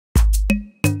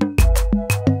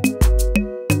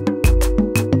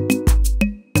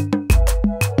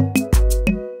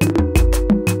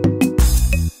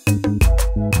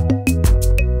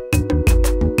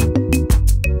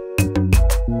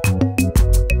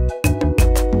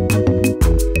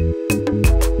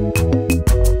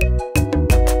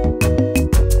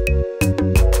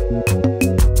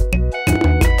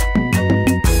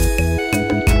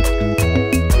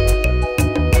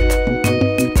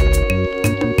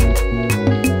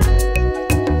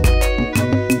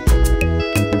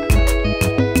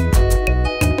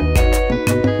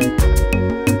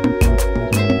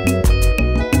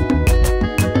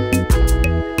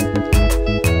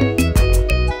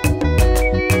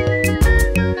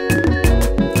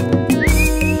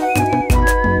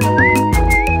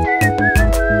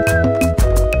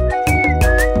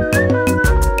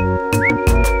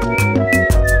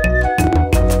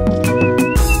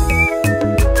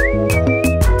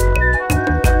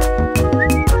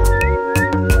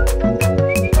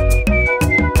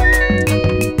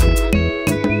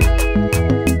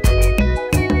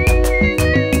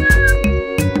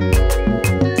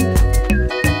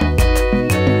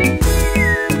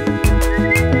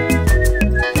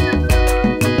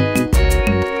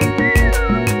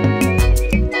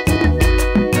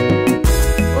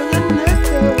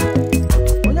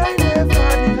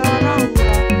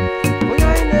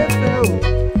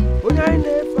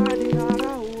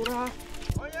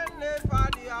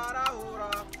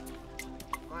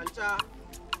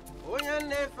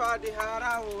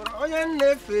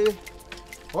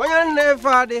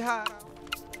never the heart.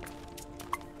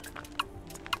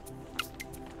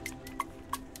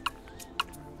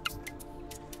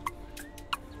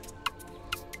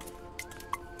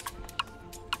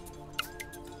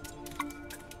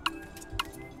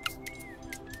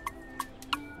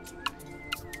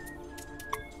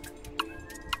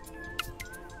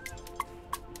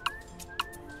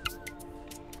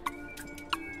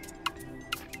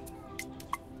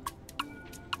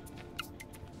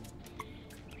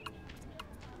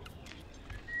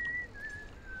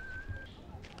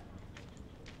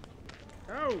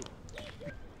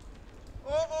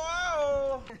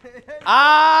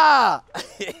 Ah!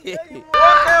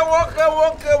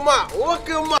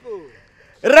 Okay, ma.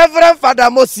 Reverend Father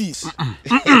Moses.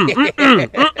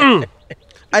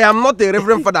 I am not a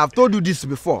reverend father. I've told you this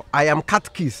before. I am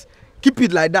catechist. Keep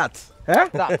it like that.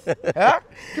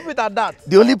 Keep it at that.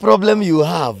 The only problem you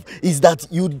have is that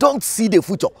you don't see the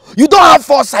future. You don't have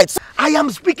foresight. I am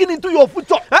speaking into your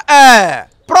future.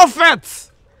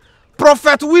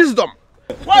 Prophet wisdom.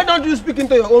 Why don't you speak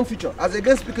into your own future as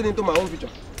against speaking into my own future?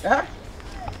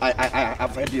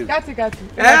 I've heard you.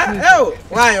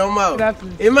 Why your mouth?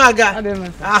 Imaga.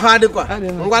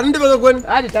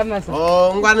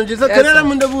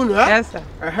 Yes, sir.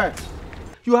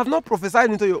 You have not prophesied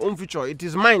into your own future. It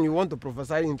is mine you want to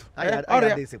prophesy into.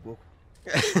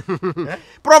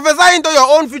 Prophesy into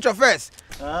your own future first.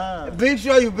 Make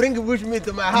sure you bring bushmeat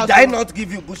to my house. Did I not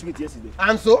give you bushmeat yesterday?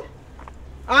 And so?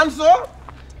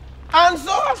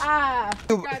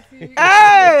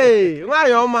 Hey! Why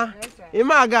your ma?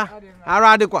 Imaga.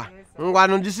 Aradikwa.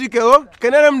 Ngwanu jisike o.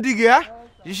 Kenerem digi ha?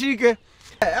 Jisike.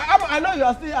 I know you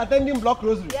are still attending block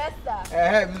rosary. Yes,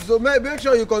 sir. So make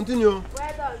sure you continue.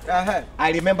 Well done.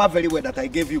 I remember very well that I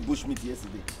gave you bushmeat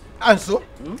yesterday. And so,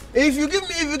 if you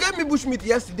gave me bushmeat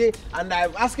yesterday and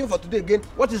I'm asking for today again,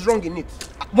 what is wrong in it?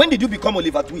 When did you become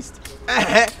Oliver Twist?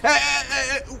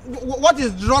 What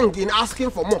is wrong in asking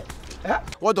for more?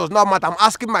 What does not matter? I'm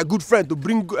asking my good friend to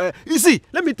bring. You see,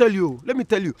 let me tell you.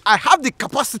 I have the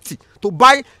capacity to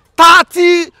buy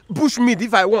 30 bushmeat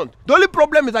if I want. The only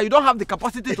problem is that you don't have the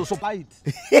capacity to supply it.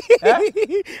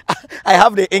 I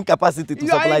have the incapacity to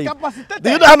supply it. Incapacitated. Do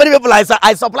you know how many people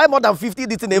I supply more than 50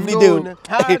 this in every day? No.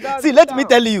 See, let me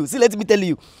tell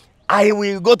you. I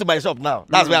will go to my shop now.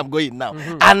 That's where I'm going now.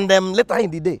 And later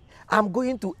in the day, I'm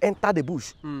going to enter the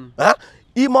bush.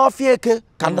 If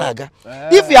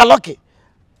you are lucky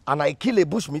and I kill a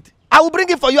bushmeat, I will bring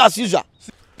it for you as usual.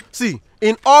 See,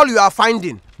 in all you are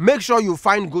finding, make sure you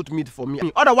find goat meat for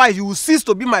me. Otherwise, you will cease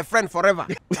to be my friend forever.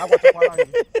 Hey,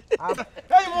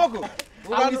 Moko.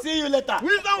 I will see you later.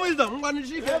 Wisdom. Why?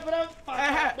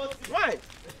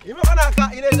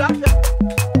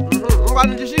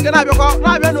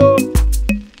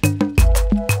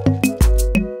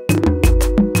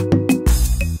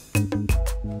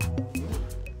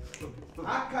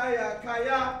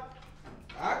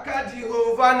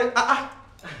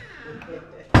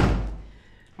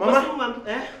 Mama,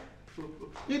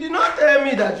 you did not tell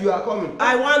me that you are coming.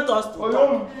 I want us to talk.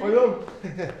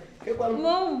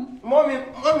 Mommy,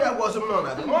 I was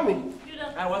not. Mommy,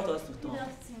 I want us to talk.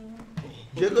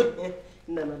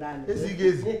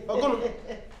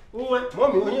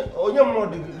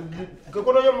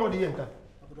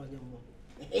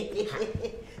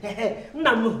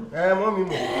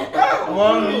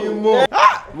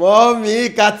 Mommy,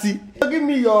 Cathy. Give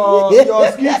me your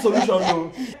skin solution.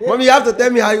 No. Mommy, you have to tell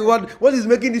me how you want. What is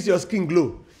making this your skin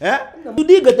glow? You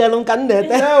did get along, can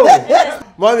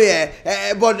Mommy,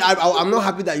 but I'm not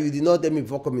happy that you did not tell me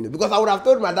before coming, because I would have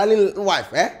told my darling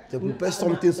wife, to prepare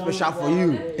something special for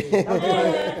you.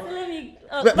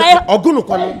 Oguno,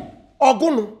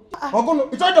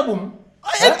 it's all the boom.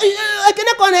 She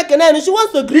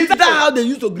wants to greet you. That's how they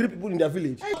used to greet people in their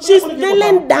village. She's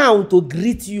kneeling down to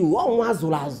greet you.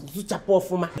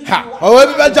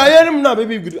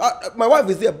 My wife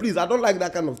is here, please. I don't like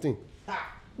that kind of thing.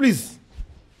 Please.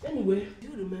 Anyway, do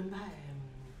you remember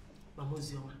Mama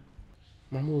Uzoma?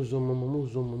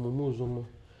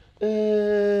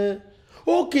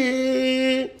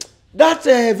 Okay. That's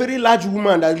a very large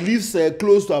woman that lives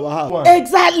close to our house.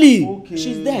 Exactly. Okay.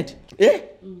 She's dead.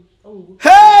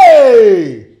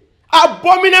 Hey!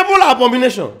 Abominable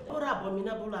abomination.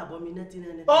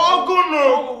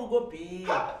 Oh,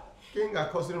 King are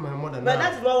causing my mother. But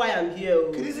that's not why I'm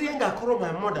here. Kirisi Yenga call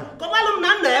my mother.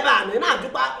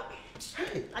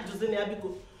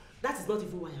 That is not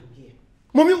even why I'm here.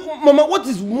 Mama, what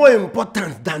is more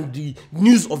important than the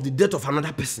news of the death of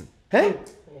another person?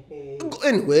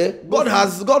 Anyway,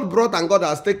 God brought and God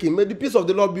has taken. May the peace of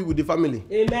the Lord be with the family.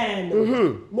 Amen.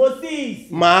 Moses.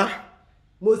 Ma.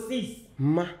 Moses.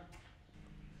 Ma.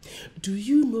 Do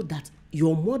you know that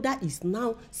your mother is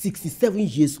now 67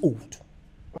 years old?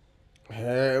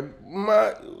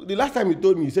 The last time you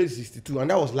told me you said 62, and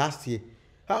that was last year.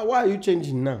 Why are you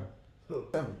changing now?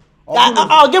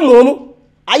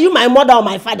 Are you my mother or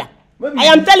my father? Maybe I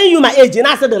am telling you my age, and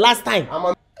I said the last time.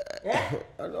 I'm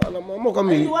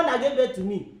the one that gave birth to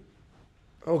me.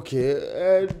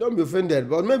 Okay, don't be offended,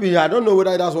 but maybe I don't know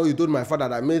whether that's what you told my father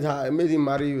that made him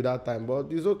marry you that time,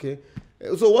 but it's okay.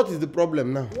 So what is the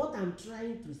problem now? What I'm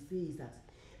trying to say is that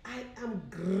I am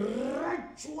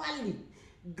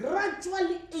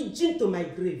gradually aging to my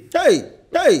grave. Hey!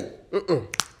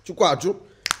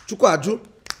 Chukwaju,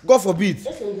 God forbid.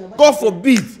 God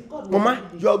forbid. Mama,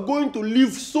 you are going to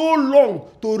live so long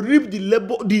to reap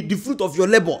the fruit of your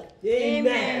labor.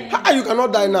 Amen. How you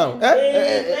cannot die now? And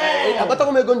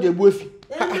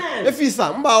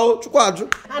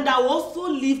I will also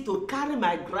live to carry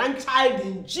my grandchild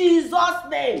in Jesus'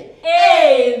 name.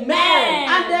 Amen.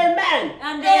 And amen.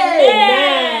 And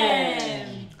amen.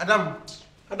 Adam,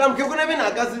 can you go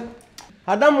na gazi?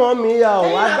 Adam, mommy,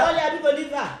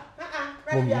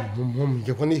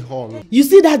 you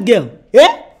see that girl?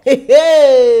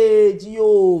 Hey,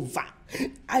 Jehovah.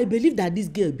 I believe that this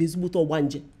girl is with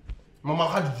Wanje. Mama,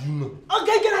 how did you know?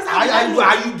 Okay,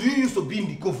 do you used to be in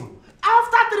the coven?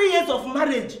 After 3 years of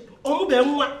marriage, and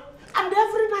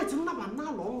every night,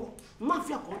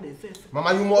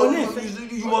 Mama, you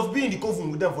must be in the coven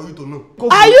with them for you to know.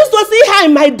 I used to see her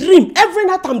in my dream. Every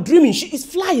night I'm dreaming. She is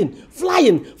flying. Mama,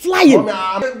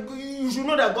 you should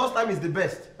know that God's time is the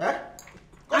best.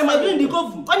 I'm in the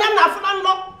coven.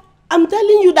 I'm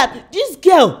telling you that this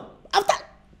girl, after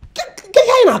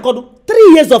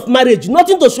 3 years of marriage,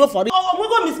 nothing to show for it. We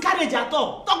go miscarriage at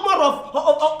all. Talk more of.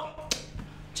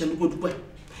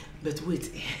 But wait,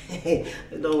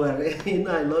 don't worry. You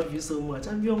know I love you so much.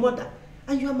 I'm your mother,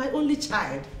 and you are my only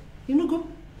child. You know, go.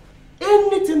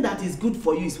 Anything that is good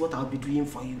for you is what I'll be doing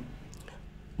for you.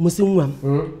 Musimwam.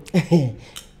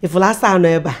 If last time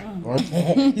ever,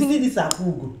 you see this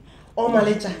Akugo. Oh my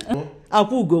lecha.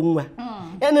 Akugo mwa.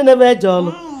 Ene never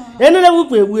jolly. Ene never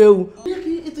will.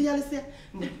 Itu yale se.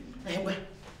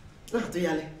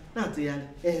 Not yale.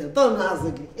 Don't ask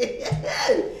again.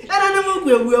 I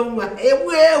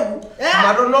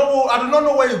don't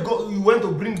know where you went to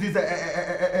bring this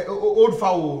old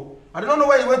fowl. I don't know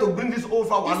where you went to bring this old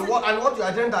fowl and what your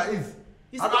agenda is.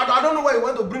 I don't know where you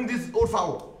went to bring this old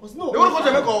fowl. They want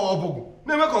to go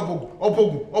to make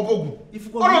Obogu. If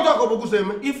you talk Obogu, say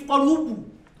me. If Olubu.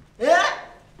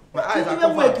 My eyes are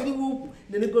covered.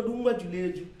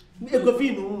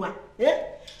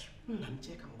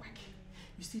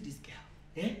 You see this girl?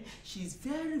 She's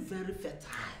very, very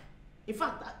fertile. In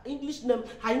fact, her English name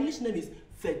is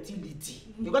fertility.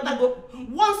 You gotta go.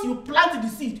 Once you plant the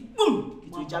seed, boom,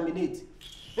 it will germinate.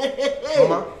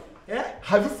 Mama,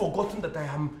 have you forgotten that I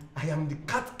am the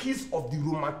catechist of the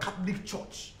Roman Catholic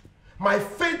Church? My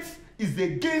faith is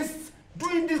against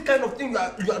doing this kind of thing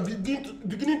you are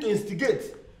beginning to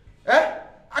instigate.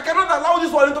 I cannot allow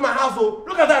this one into my house. Oh.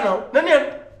 Look at that now.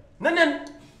 Nenen.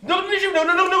 No, look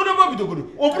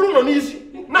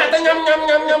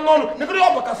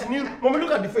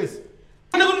at the face.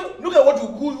 Look at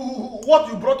what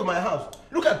you brought to my house.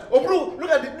 Look at the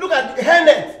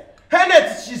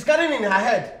hairnet she's carrying in her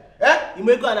head. You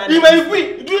may go on.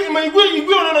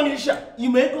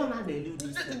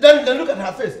 Then look at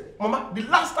her face. Mama, the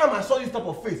last time I saw this type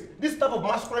of face, this type of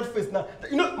masquerade face now,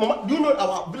 you know, Mama, do you know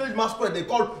our village masquerade they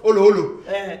call Olo?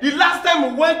 The last time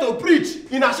we went to preach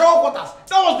in our shower quarters,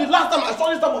 that was the last time I saw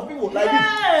this type of people like this.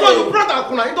 So you brought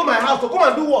Akuna into my house to come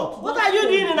and do what? What are you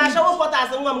doing in our shower quarters?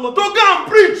 To go and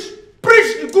preach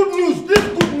the good news, this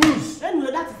good news.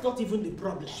 Anyway, that is not even the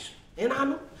problem. And I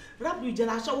know,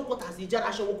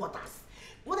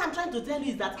 what I'm trying to tell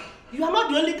you is that you are not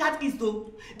the only catechist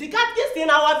though. The catechist in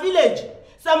our village,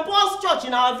 St. Paul's Church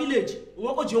in our village.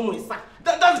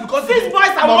 That's because 6 boys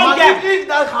and 1 girl. If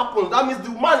that happens, that means the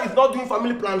man is not doing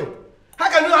family planning. How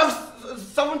can you have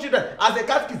 7 children as a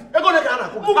catechist?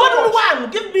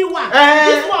 Give me one.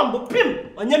 This one, but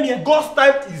pim. God's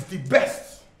time is the best.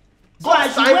 So I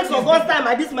should wait for God's time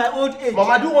at this my old age.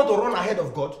 Mama, do you want to run ahead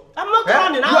of God? I'm not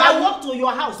running. I walk to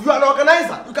your house. You are an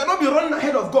organizer. You cannot be running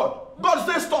ahead of God. God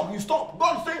says stop, you stop.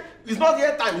 God says it's not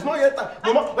yet time. It's not yet time.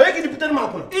 Mama, why can you put in my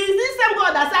corner? Is this same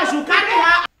God that says I should carry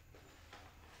her?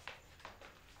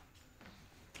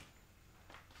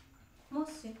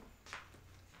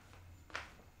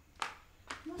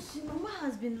 Mosi, Mama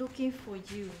has been looking for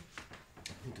you.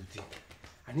 I need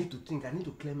to think. I need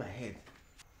to clear my head.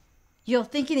 You're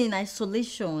thinking in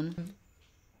isolation.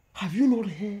 Have you not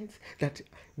heard that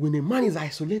when a man is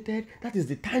isolated, that is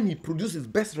the time he produces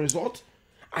best result?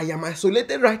 I am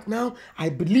isolated right now. I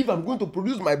believe I'm going to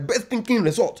produce my best thinking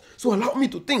result. So allow me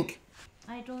to think.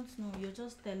 I don't know. You're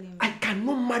just telling me. I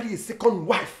cannot marry a second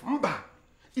wife. Mba.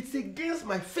 It's against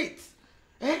my faith.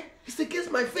 It's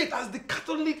against my faith as the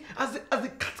Catholic, as the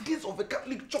catechist of a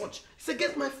Catholic church. It's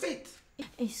against my faith.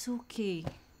 It's okay.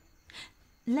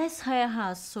 Let's hire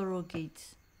her as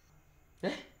surrogate.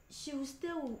 She will stay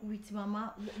with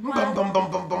Mama.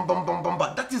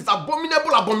 That is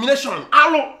abomination.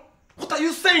 Hello. What are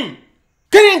you saying?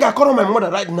 Can you call my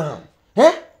mother right now?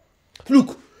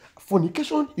 Look,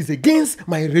 fornication is against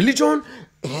my religion.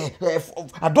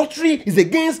 Adultery is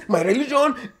against my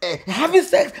religion. Having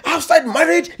sex outside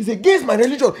marriage is against my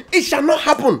religion. It shall not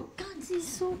happen.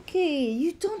 It's okay.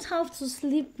 You don't have to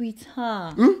sleep with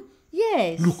her.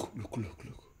 Yes. Look.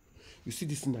 You see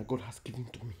this thing that God has given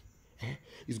to me?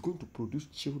 It's going to produce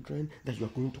children that you are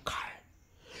going to carry.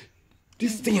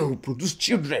 This thing will produce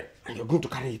children and you're going to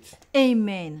carry it.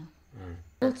 Amen.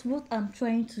 But what I'm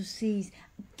trying to say is...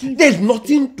 There's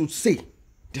nothing to say.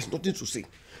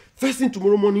 First thing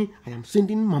tomorrow morning, I am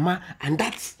sending Mama and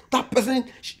that person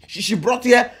she brought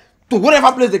here to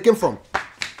whatever place they came from.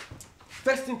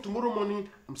 First thing tomorrow morning,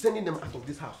 I'm sending them out of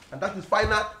this house. And that is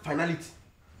finality.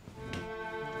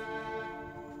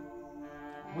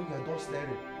 When you are done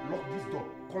staring, lock this door,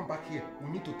 come back here. We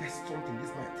need to test something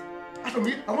this night. As for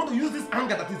me, I want to use this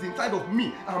anger that is inside of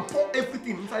me and pour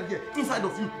everything inside here, inside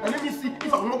of you, and let me see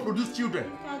if I will not produce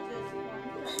children.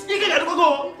 We are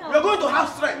going to have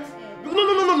strength.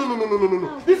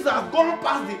 No. This has gone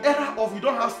past the era of you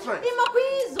don't have strength.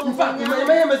 In fact,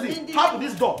 how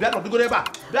this door? They are not going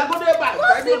back. I'm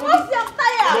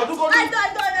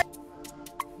tired.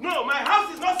 No, my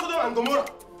house is not Sodom and Gomorrah.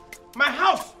 My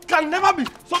house can never be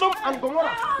Sodom and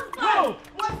Gomorrah. No.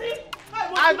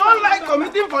 I don't like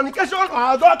committing fornication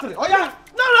or adultery. Oh yeah.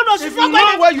 No. If you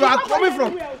know where you are coming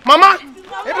from, Mama.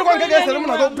 Everyone get there. You go.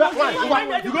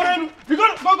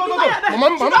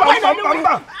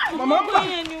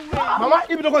 Mama,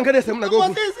 if you don't get there, go.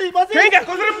 Can you get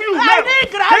close to you? Can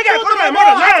you get close to my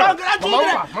mother now?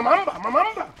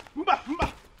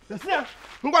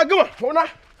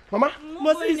 Mama,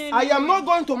 Moses, I am not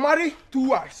going to marry two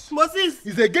wives. Moses,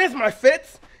 it's against my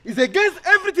faith. It's against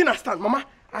everything I stand. Mama,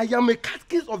 I am a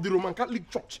catechist of the Roman Catholic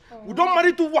Church. We don't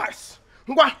marry two wives.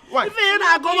 Why? I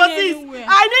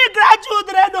need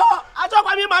grandchildren.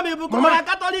 Mama,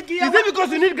 is it because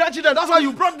you need grandchildren? That's why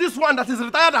you brought this one that is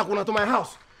retired to my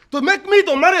house to make me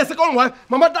to marry a second wife?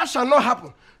 Mama, that shall not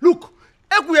happen. Look,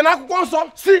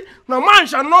 see, now man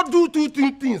shall not do two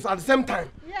things at the same time.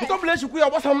 Yes. No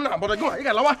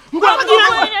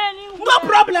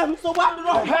problem. So what?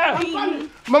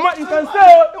 Mama, you can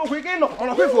say we can not. You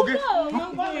will go.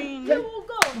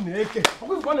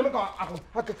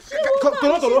 She's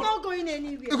not going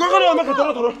anywhere. You go.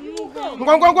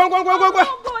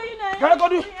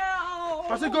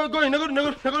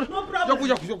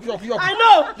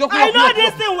 I know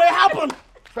this thing will happen.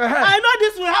 I know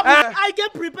this will happen. I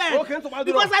get prepared. Okay, because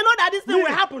I know that this thing will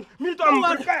happen. Me too,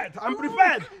 I'm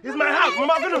prepared. It's my house.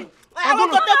 Mama, I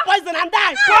want to take poison and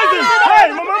die. Poison? Hey,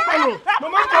 Mama,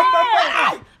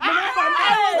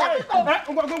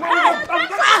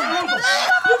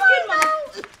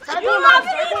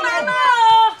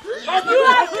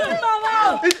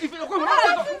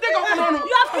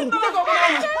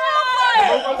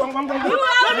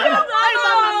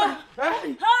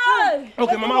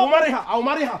 okay, Mama, I'll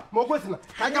marry her. More question. Wait.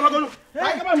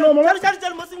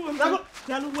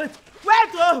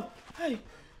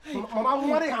 Mama, I'll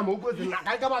marry her. More question.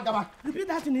 Repeat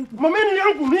that in English. Mama,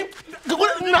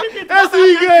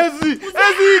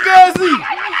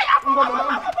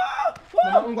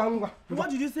 what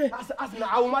did you say?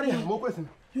 I'll marry her. More question.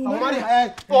 I'll marry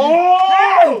her.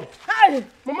 Oh! Hey!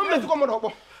 Mama, let's come on.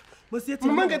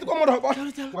 Mama, get to come on. Don't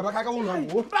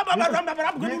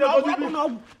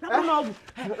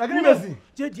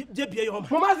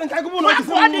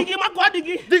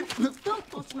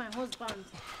touch my husband.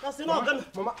 That's not gonna.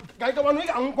 Mama,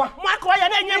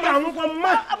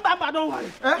 don't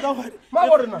worry.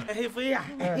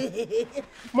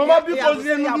 Mama, because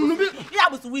you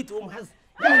are sweet woman.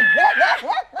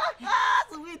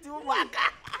 Sweet woman.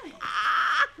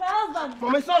 My husband.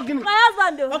 Mama, it's not getting. My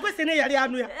husband.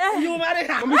 You marry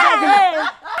her.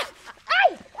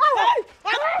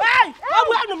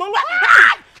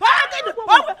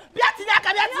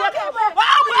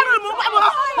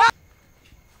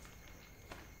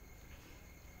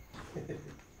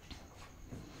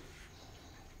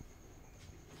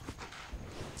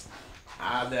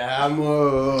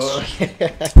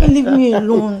 Leave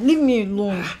me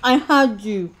alone. I heard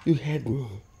you. You heard me.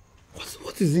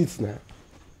 What is it now?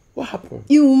 What happened?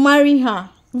 You will marry her.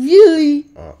 Really?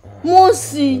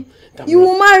 Mosi, you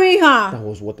will marry her. That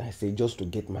was what I said, just to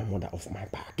get my mother off my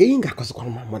back. Because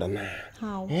my mother now.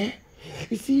 How? Eh?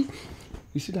 You see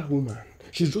that woman?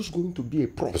 She's just going to be a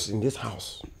props in this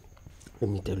house. Let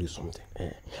me tell you something.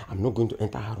 I'm not going to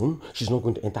enter her room. She's not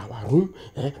going to enter our room.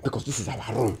 Because this is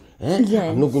our room. Yes.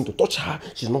 I'm not going to touch her.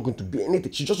 She's not going to be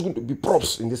anything. She's just going to be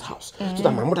props in this house. So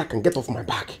that my mother can get off my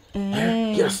back.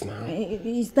 Yes, now.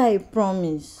 Is that a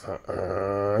promise?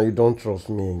 You don't trust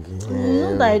me again.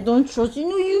 Not that I don't trust you.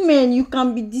 You men, you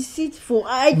can be deceitful.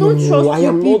 I don't trust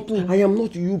you people. I am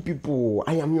not you people.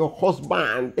 I am your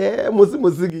husband. Okay.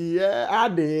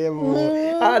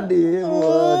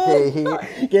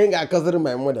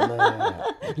 My mother.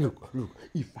 Look,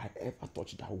 if I ever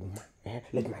touch that woman,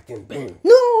 let my thing bend.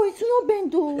 No, it's not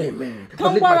bend though. Amen.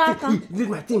 Let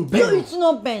my thing bend. No, it's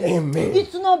not bend. Amen.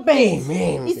 It's not bend.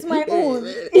 Amen. It's my own.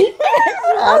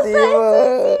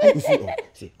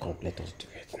 See, come, let us do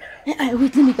it now.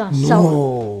 Wait, let me go and shower.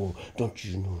 No, don't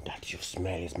you know that your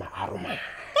smell is my aroma?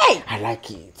 Hey! I like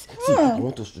it. See, I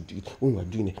want us to do it. When we're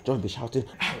doing it, just be shouting.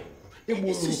 So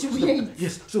she will hear it.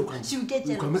 Yes, so she will get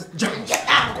jealous.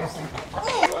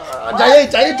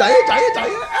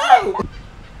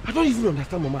 I don't even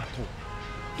understand Mama at all.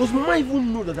 Does Mama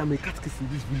even know that I'm a catechist in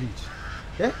this village?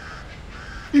 Eh?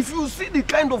 If you see the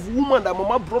kind of woman that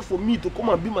Mama brought for me to come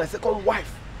and be my second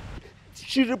wife,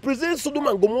 she represents Sodom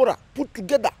and Gomorrah put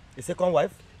together. A second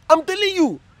wife? I'm telling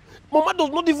you, Mama does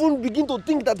not even begin to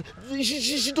think that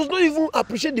she does not even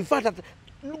appreciate the fact that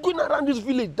going around this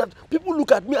village that people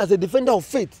look at me as a defender of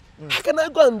faith. How can I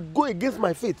go against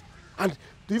my faith? And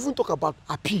to even talk about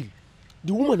appeal,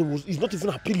 the woman is not even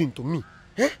appealing to me.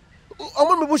 Eh?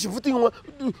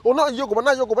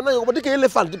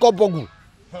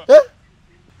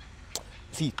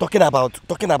 See, talking about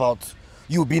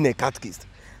you being a catechist,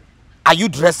 are you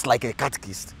dressed like a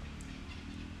catechist?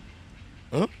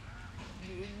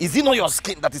 Is it not your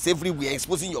skin that is everywhere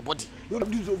exposing your body?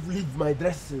 Leave my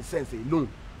dressing sense alone.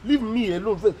 Leave me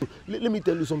alone first. Let me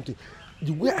tell you something.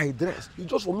 The way I dress is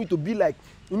just for me to be like,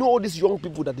 you know, all these young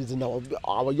people that is in our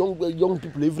young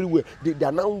people everywhere. They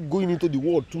are now going into the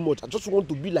world too much. I just want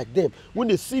to be like them. When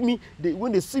they see me,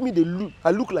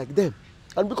 I look like them.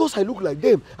 And because I look like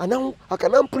them, I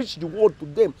can now preach the word to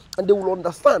them, and they will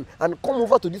understand and come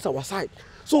over to this our side.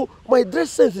 So my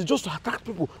dress sense is just to attract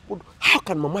people. But how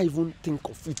can Mama even think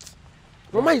of it?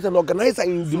 Mama is an organizer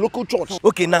in the local church.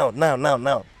 Okay, now.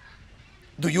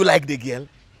 Do you like the girl?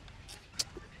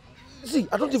 See,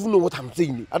 I don't even know what I'm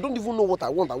saying. I don't even know what I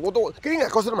want. Can I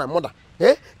consider my mother?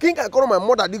 Can I call my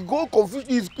mother? The goal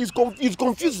is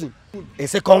confusing. A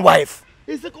second wife?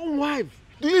 A second wife.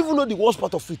 Do you even know the worst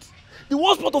part of it? The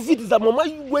worst part of it is that Mama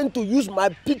went to use my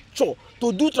picture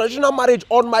to do traditional marriage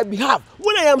on my behalf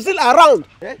when I am still around.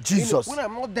 Jesus. When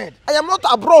I'm not dead. I am not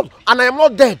abroad and I am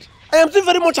not dead. I am still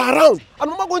very much around. And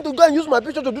Mama going to go and use my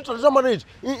picture to do traditional marriage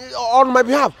on my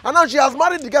behalf. And now she has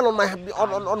married the girl on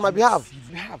my behalf.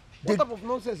 What type of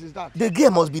nonsense is that? The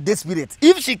girl must be desperate.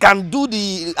 If she can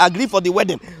agree for the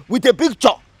wedding with a picture.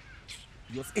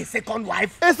 A second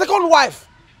wife? A second wife.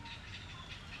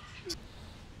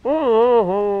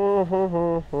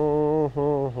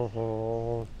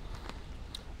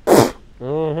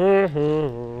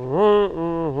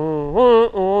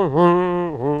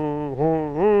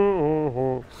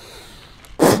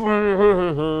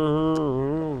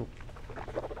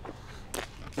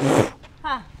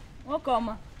 Welcome.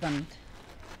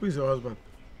 Who is your husband?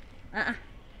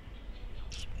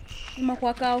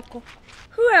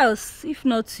 Who else if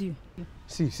not you?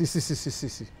 See.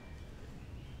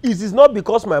 It is not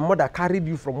because my mother carried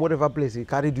you from whatever place he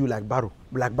carried you like barrow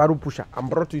pusher and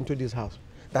brought you into this house.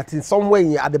 That in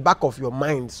somewhere at the back of your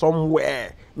mind,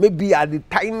 somewhere, maybe at the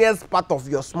tiniest part of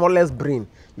your smallest brain,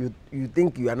 you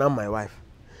think you are not my wife.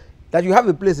 That you have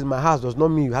a place in my house does not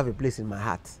mean you have a place in my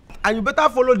heart. And you better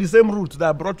follow the same route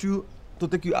that brought you to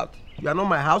take you out. You are not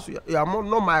my house, you are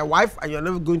not my wife, and you are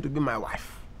never going to be my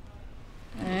wife.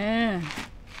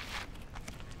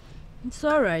 It's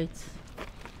all right.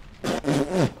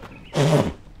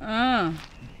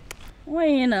 When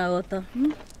you in water,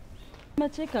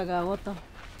 water.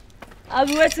 I'll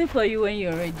be waiting for you when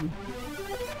you're ready.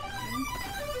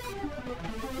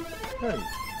 Hey.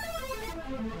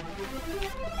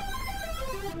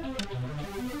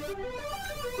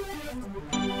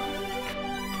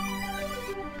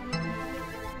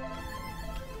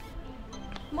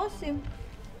 Mosim.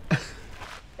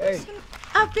 Hey.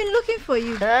 I've been looking for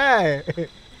you. Hey.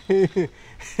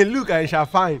 Look, I shall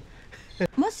find.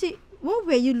 Mosi, what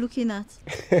were you looking at?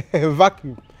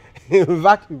 Vacuum.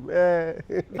 Vacuum.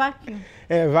 Vacuum.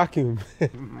 Vacuum.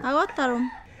 I got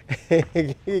that.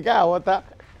 You got water.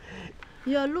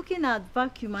 You're looking at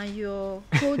vacuum and you're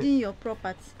holding your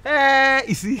property.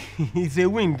 You see, it's a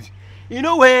wind. You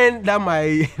know when that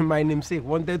my namesake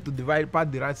wanted to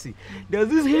part the Red Sea, there's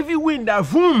this heavy wind that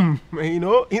boom, you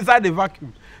know, inside the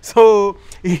vacuum. So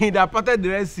that parted the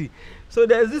Red Sea. So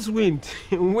there's this wind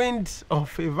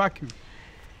of a vacuum.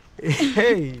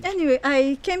 Hey. Anyway,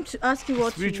 I came to ask you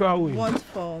what Spiritual you wind. want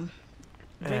for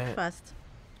breakfast.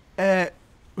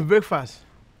 Breakfast.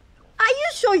 Are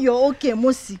you sure you're okay,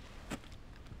 Mosi?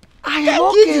 I am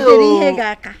okay.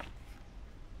 Oh.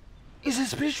 It's a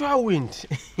spiritual wind.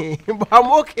 But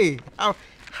I'm okay.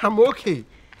 I'm okay.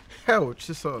 Hell,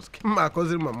 Jesus. My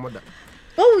cousin, my mother.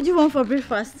 What would you want for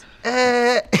breakfast?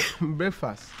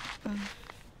 Breakfast.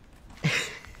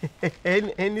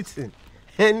 Anything.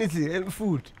 Any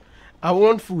food. I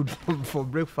want food for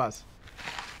breakfast.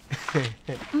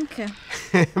 Okay.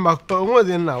 What's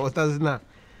in now? What is now?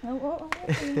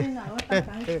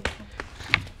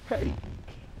 Hey.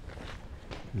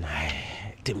 Nah,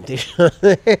 temptation.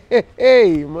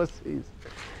 Hey, Moses.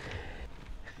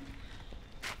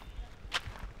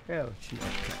 Hell, Jesus.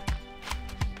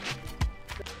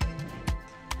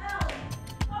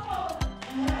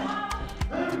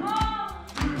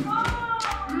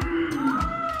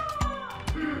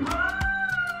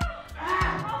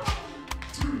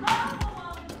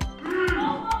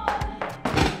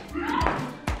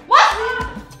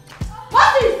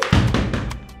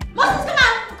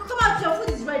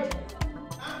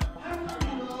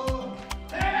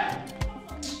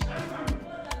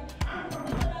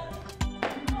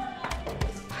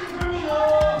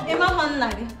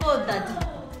 Oh, Daddy,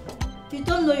 you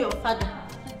don't know your father.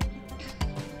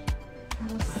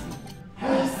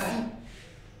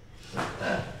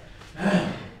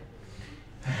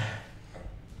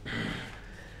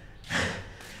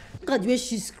 God, where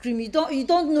she's screaming. You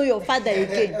don't know your father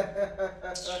again.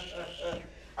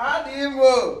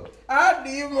 Adimo.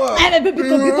 Hey, baby,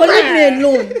 leave me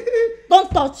alone.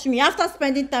 Don't touch me. After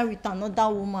spending time with another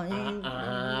woman.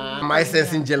 Am I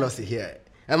sensing jealousy here?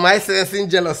 Am I sensing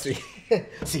jealousy?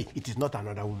 See, it is not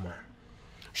another woman.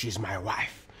 She's my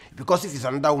wife. Because if it's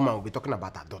another woman, we'll be talking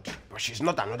about her daughter. But she's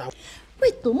not another woman.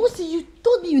 Wait, Tomosi, you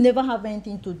told me you never have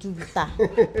anything to do with her.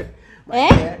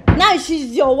 Dear, now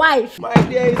she's your wife. My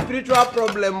dear, it's spiritual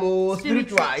problem. Oh,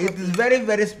 spiritual. It is very,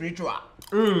 very spiritual.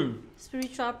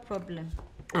 Spiritual problem.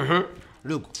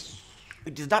 Look,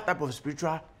 it is that type of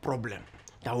spiritual problem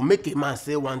that will make a man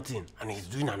say one thing and he's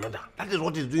doing another. That is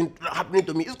what is happening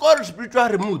to me. It's called spiritual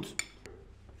remote.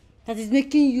 That is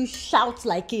making you shout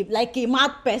like a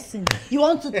mad person. You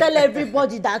want to tell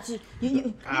everybody that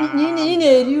we're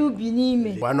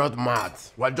not mad.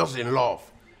 We're just in love.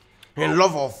 In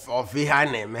love of her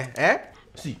name, eh?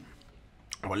 See,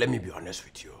 but let me be honest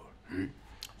with you.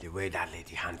 The way that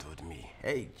lady handled me.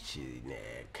 Hey,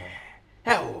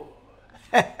 hell.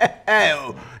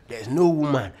 There's no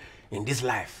woman in this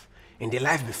life, in the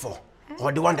life before,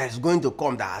 or the one that is going to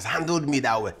come that has handled me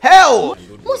that way. Hell!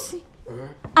 Musi,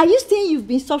 are you saying you've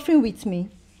been suffering with me?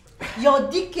 Your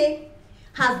DK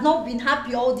has not been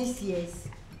happy all these years.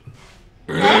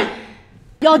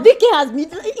 Your DK has been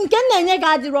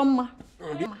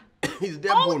It's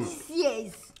their all bone. these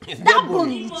years. It's That bone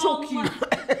will choke you.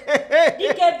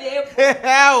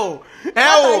 Hell!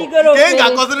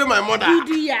 Kenga consider my mother.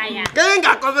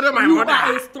 Kenga consider my mother. You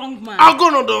are a strong man. I'll go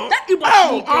no do.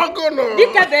 I'll go no.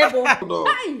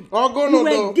 You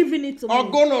were giving it to me. I'll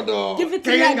go no do. Give it to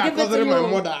me. Kenga Give it to consider my you.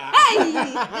 mother.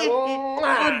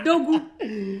 Dogu.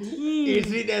 You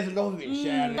see, there's love in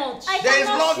sharing. There is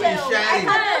love in sharing.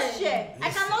 I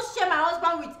cannot share my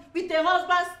husband with a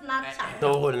husband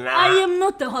snatcher. I am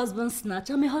not a husband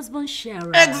snatcher. I'm a husband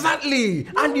sharer. Exactly.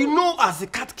 And you know, as a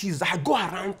catechist, I go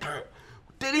around town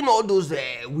telling all those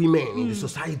women in the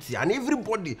society and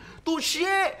everybody to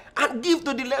share and give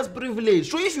to the less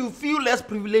privileged. So if you feel less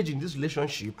privileged in this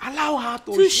relationship, allow her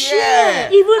to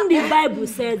share. Even the Bible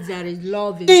says there is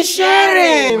love in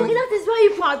sharing. That is why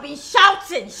you have been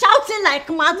shouting like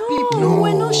mad people. No,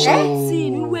 we're not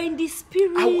shouting. We were in the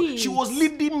spirit. She was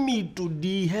leading me to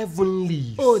the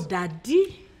heavenlies. Oh,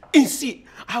 Daddy. And see,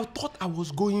 I thought I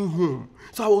was going home.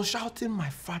 So I was shouting, my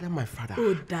father, my father.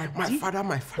 Oh, Daddy. My father,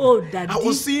 my father. Oh, Daddy. I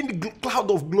was seeing the cloud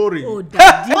of glory. Oh,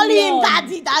 Daddy. Calling him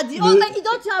daddy. Oh, man, you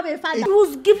don't have a father. He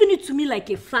was giving it to me like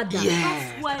a father. Yeah.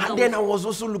 That's why And then I was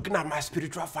also looking at my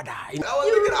spiritual father. I You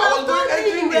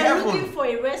was looking for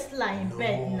a wrestler in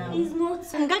bed now. He's not.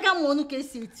 No, we're not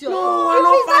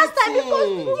fighting.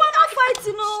 We're not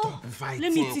fighting, no. Stop fighting.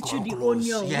 Let me teach you the Close.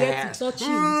 onion, Yeah. where to touch him,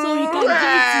 so you can get it.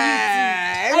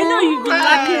 I know you've been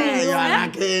lacking it. You're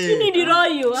lacking. You need it all,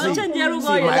 you.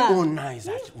 See, my own now is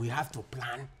that we have to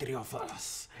plan 3 of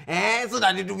us. So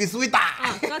that it will be sweeter.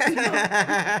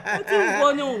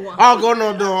 Oh, go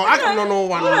no do. I can no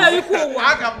one.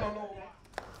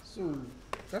 So,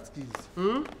 CATECHIST,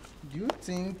 do you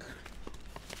think,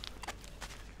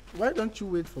 why don't you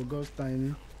wait for God's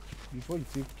time before you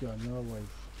take your another wife?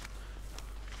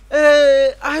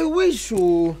 I wish,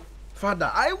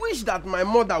 Father, I wish that my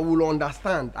mother will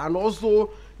understand and also,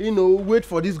 wait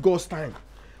for this God's time.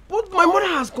 But my mother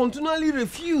has continually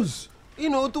refused,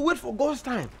 to wait for God's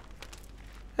time.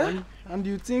 And do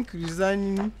you think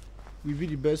resigning will be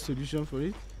the best solution for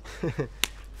it?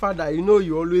 Father,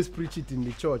 you always preach it in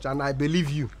the church, and I believe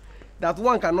you, that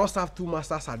one cannot serve 2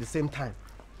 masters at the same time.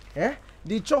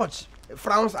 The church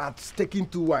frowns at taking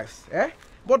 2 wives.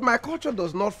 But my culture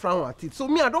does not frown at it. So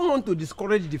me, I don't want to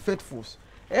discourage the faithfuls.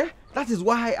 That is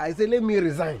why I say let me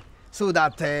resign, so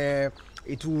that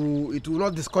it will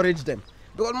not discourage them.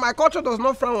 Because my culture does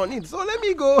not frown on it. So let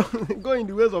me go in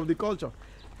the ways of the culture.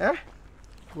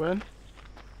 Well,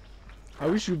 I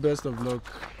wish you best of luck.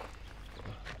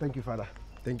 Thank you, Father.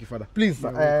 Thank you, Father. Please,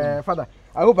 Father,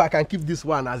 I hope I can keep this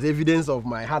one as evidence of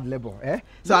my hard labor.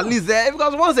 So at least,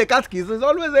 because once a catechist, there's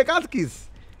always a catechist.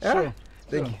 Sure.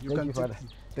 Thank you, Father.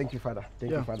 Thank you, Father.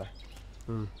 Thank you, Father.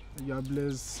 You are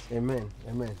blessed. Amen.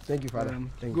 Amen. Thank you, Father.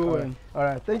 Thank Go you. All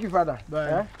right. Thank you, Father.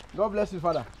 Bye. God bless you,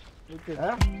 Father. Okay.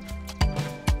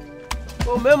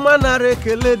 Omemma nara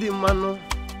ekele di mmanụ.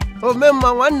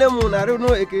 Omemma nwanne m nara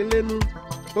no ekele nu.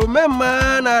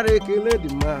 Omemma nara ekele di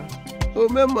mma.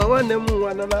 Omemma nwanne m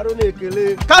nwana nara no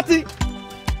ekele. Kati.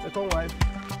 Second wife.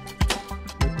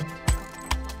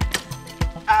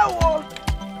 Awo.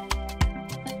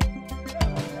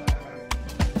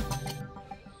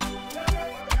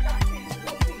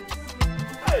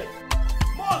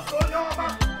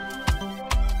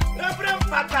 Reverend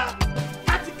Father,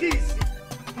 CATECHIST,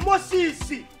 Moses,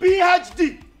 PhD,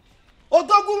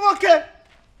 Odogumoke.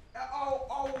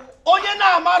 Onye na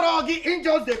amaro gi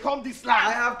angels they come this land.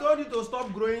 I have told you to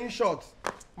stop growing short.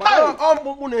 Hey!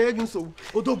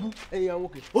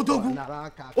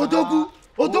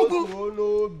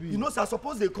 Odogu. You know, sir,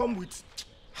 suppose they come with.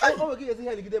 Hey!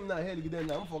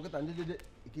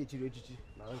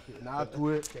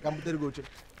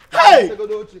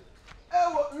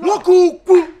 Look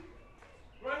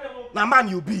now, man,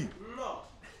 you be. No.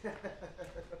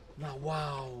 Now,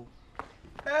 wow.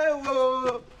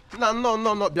 No.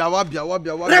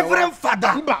 Biawa. Reverend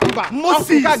Father,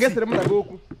 Moses.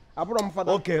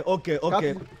 Okay.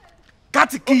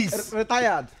 CATECHIST.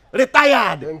 Retired.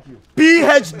 Thank you.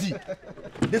 PhD.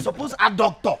 They suppose a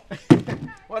doctor.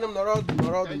 You are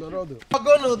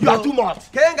too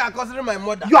much. Kenga consider my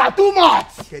mother. You are too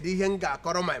much. Kedi henga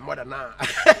koro my mother now.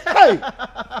 Hey.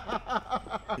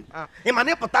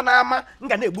 Imane potana ama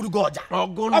nga na egburu go oja.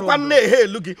 Okwa na ehe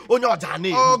lugi onye oja na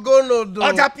ebu. Ogonodo.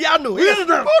 Oja piano.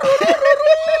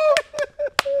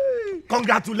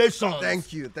 Congratulations.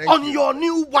 Thank you. On your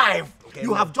new wife. Okay,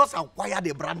 you have just acquired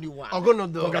a brand new one.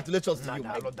 Ogonodo. Congratulations to you.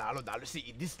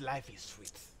 See, this life is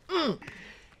sweet.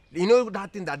 You know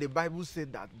that thing that the Bible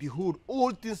said that, behold,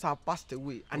 all things have passed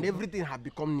away and everything have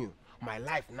become new. My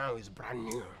life now is brand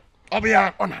new.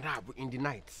 Obia. In the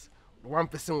night, one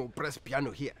person will press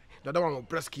piano here, the other one will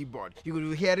press keyboard. You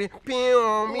will hear it.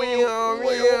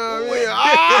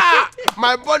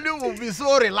 My body will be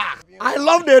so relaxed. I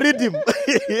love the rhythm.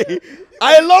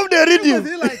 I love the rhythm.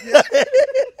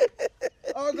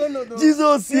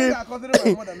 Jesus,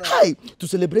 hi, to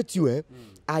celebrate you,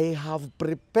 I have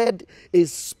prepared a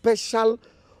special,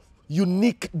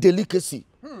 unique delicacy.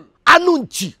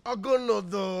 Anunchi.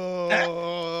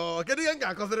 Can you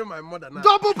consider my mother now?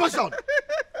 Double portion.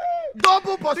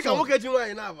 Double portion. For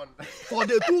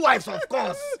the 2 wives, of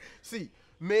course. See,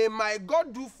 may my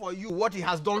God do for you what he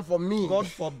has done for me. God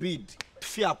forbid.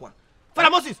 Father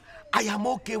Moses, I am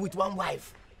okay with 1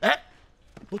 wife.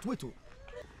 But wait,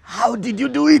 how did you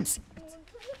do it?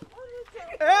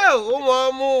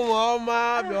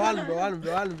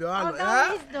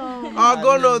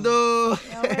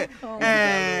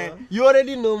 You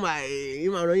already know my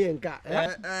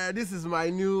this is my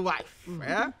new wife.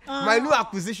 My new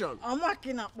acquisition. I'm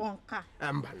working at Bonka.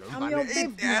 I'm your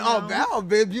baby.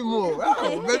 Baby more.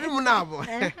 Baby more.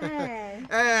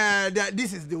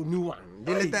 This is the new one.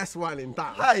 The latest one in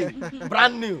town. Hi.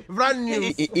 Brand new. Brand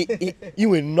new. You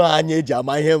will know Anye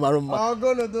Jama here, Maruma.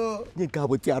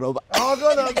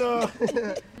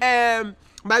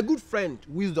 My good friend,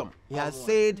 Wisdom, he has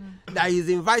said that he's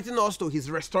inviting us to his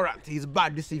restaurant, his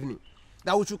bar this evening.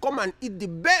 that we should come and eat the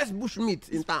best bush meat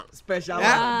in town. Special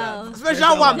Wow. one.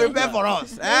 Special one prepared for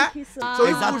us. Thank you so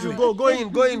So much. you should go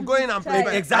in and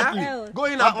prepare. Exactly. Go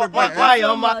in and prepare. Why,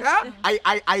 so Oma? much.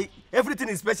 I everything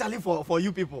is specially for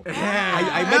you people.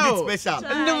 I made it special.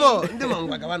 Thank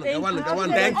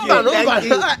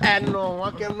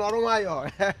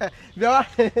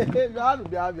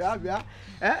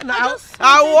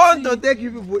I want to take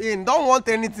you people in. Don't want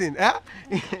anything.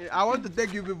 I want to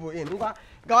take you people in.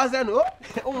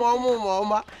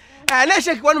 Let's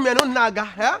shake one man on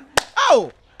Naga.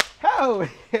 Oh,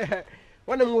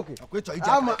 when I'm walking, I'm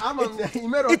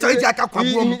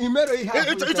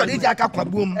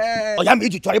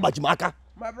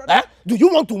my brother. Do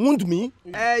you want to wound me?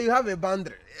 You have a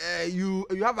boundary. You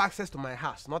have access to my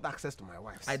house, not access to my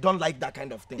wife's. I don't like that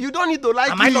kind of thing. You don't need to like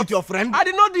it. Am I not your friend? I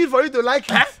did not do it for you to like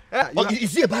it.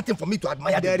 Is it a bad thing for me to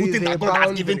admire the good thing that God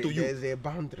has given to you? There is a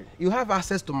boundary. You have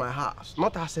access to my house,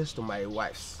 not access to my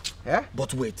wife's. Yeah?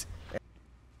 But wait,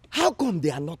 how come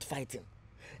they are not fighting?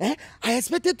 I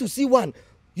expected to see one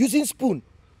using spoon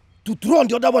to throw on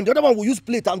the other one. The other one will use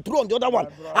plate and throw on the other one.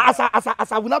 As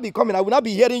I will not be coming, I will not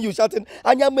be hearing you shouting,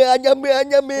 Anyame, Anyame,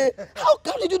 Anyame. How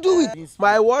did you do it?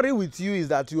 My worry with you is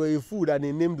that you are a fool and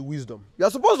a named wisdom. You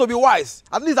are supposed to be wise.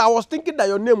 At least I was thinking that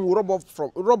your name will rub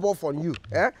off on you.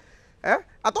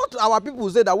 I thought our people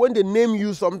say that when they name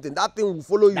you something, that thing will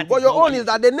follow you. That but your own is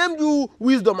that they named you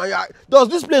wisdom. And does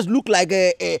this place look like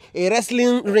a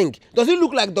wrestling ring? Does it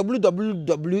look like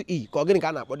WWE?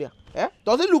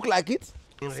 Does it look like it?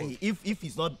 See, if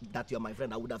it's not that you're my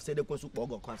friend, I would have said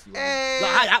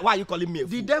why are you calling me a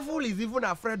fool? The devil is even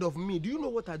afraid of me. Do you know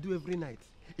what I do every night?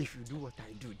 If you do what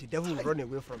I do, the devil will run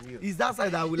away from you. Is that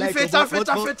side I would like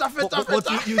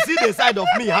But you see the side of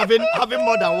me having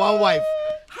more than one wife.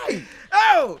 Hi.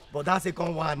 Oh! But that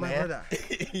second one, My brother.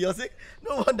 You're sick.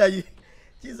 No wonder you.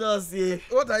 Jesus,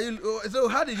 What are you? So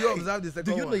how did you observe the second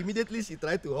do you one? know immediately she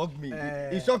tried to hug me?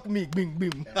 It shocked me. Bing,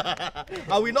 bing.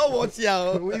 I will not watch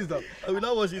here. Wisdom. I will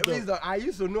not watch it. Wisdom. I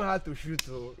used to know how to shoot.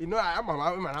 So you know, I'm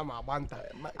a banter.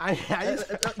 I used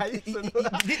to know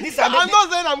that. I'm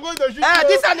not saying I'm going to shoot.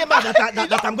 This animal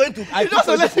that I'm going to. I just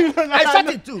to let you know that I shot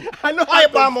it too. I know. I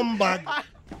bomb bag.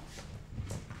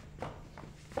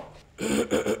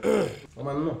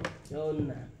 Mama, no.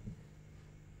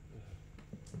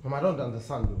 Mama, I don't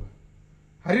understand though.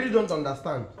 I really don't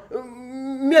understand.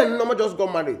 Me and Mama just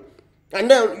got married. And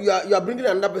then you are bringing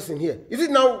another person here. Is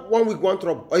it now 1 week, one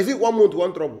trouble? Or is it 1 month,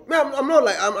 one trouble? Me, I'm not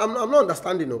like, I'm not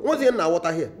understanding. No. What's here now,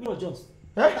 water here? No, just.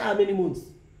 How many months?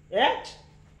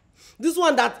 This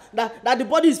one that the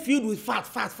body is filled with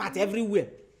fat everywhere.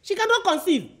 She cannot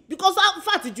conceive because how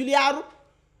fat is Juliaro.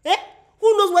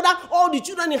 Who knows whether all the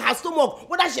children in her stomach,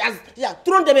 whether she has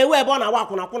thrown them away upon her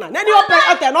wakuna. Then you open,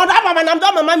 no, that man, I'm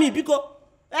done, mommy, because,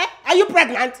 are you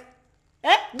pregnant?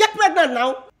 Get pregnant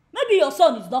now. Maybe your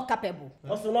son is not capable.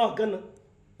 Also not gonna.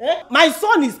 My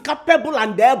son is capable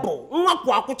and able.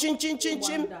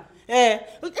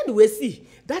 Anyway, see,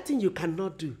 that thing you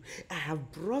cannot do. I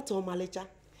have brought Omalecha,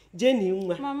 Jenny,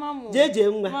 Mama,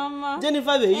 JJ, Mama,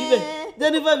 Jennifer, baby.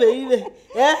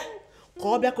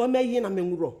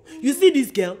 You see this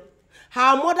girl?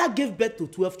 Her mother gave birth to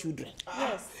 12 children.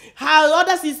 Yes. Her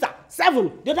other sister,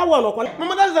 7. The other one,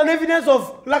 Mama, that's an evidence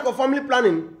of lack of family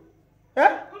planning.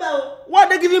 Why are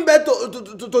they giving birth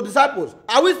to disciples?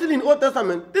 Are we still in Old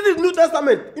Testament? This is New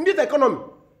Testament. In this economy.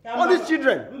 All these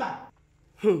children.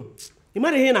 You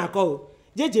might hear now call.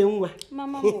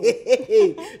 Mama,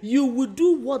 you will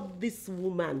do what this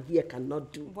woman here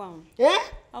cannot do. wow.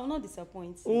 I will not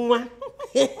disappoint. Oh,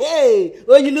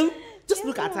 you know, just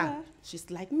look at her. She's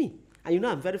like me. And you know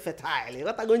I'm very fertile.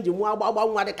 What are going to do? Mama.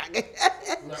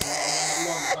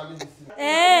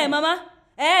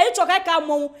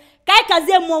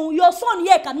 Your son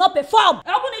here cannot perform. He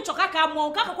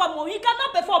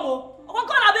cannot perform.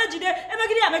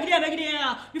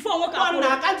 Before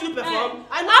can't you perform?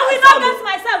 I will not get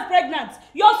myself pregnant.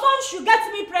 Your son should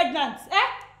get me pregnant. I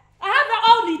have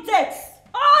all it takes.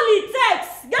 All it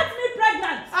takes. Get me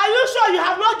pregnant. Are you sure you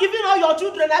have not given all your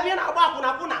children?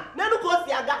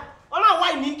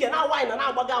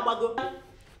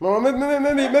 Mama,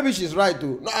 maybe she's right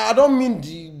too. No, I don't mean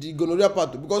the gonorrhea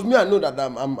part too, because me I know that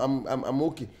I'm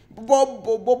okay.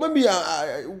 But maybe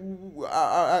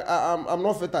I'm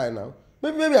not fertile now.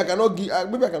 Maybe I cannot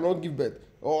give birth,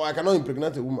 or I cannot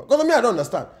impregnate a woman. Because me I don't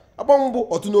understand. I'm supposed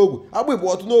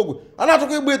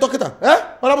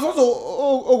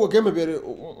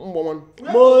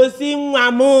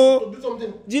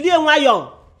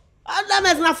that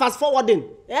is not fast forwarding.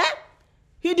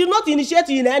 He did not initiate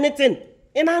you in anything.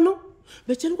 And I know.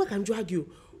 But what can drag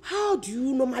you? How do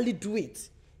you normally do it?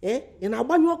 In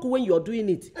Abanyoku when you're doing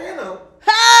it.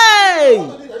 Hey!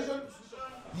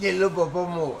 Yellow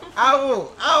Bobomo.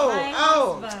 Ow.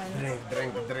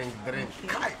 Drink.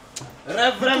 Kai.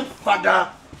 Reverend Father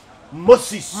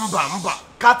Moses. Mba.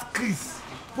 Catechist.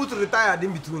 Put retired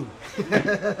in between.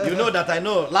 You know that I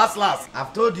know. Last,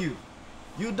 I've told you.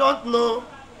 You don't know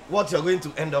what you're going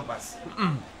to end up as.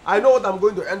 I know what I'm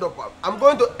going to end up as. I'm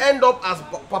going to end up as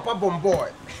Papa Bomboy.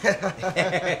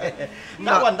 That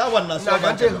one.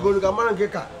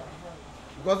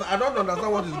 Because I don't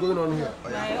understand what is going on here.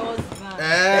 My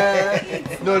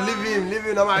husband. No, leave him.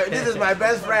 This is my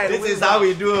best friend. This is how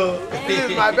we do.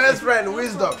 This is my best friend,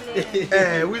 Wisdom.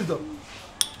 Wisdom.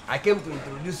 I came to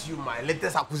introduce you my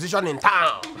latest acquisition in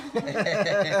town.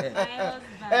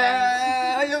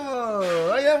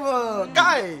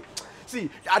 Guy. See,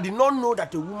 I did not know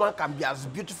that a woman can be as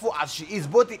beautiful as she is,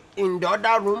 both in the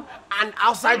other room and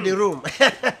outside the room.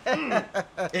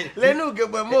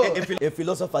 A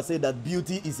philosopher said that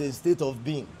beauty is a state of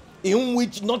being in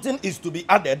which nothing is to be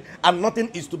added and nothing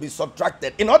is to be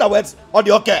subtracted. In other words,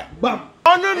 okay. Bam.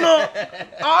 Oh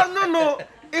no.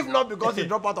 If not because you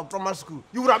dropped out of primary school,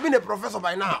 you would have been a professor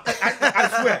by now. I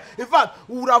swear. In fact,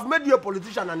 we would have made you a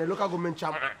politician and a local government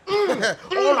chairman.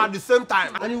 All at the same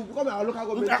time. And you become a local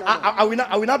government chairman. I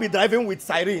will not be driving with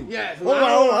siren. Yes.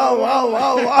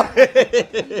 Wow.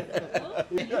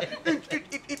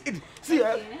 See,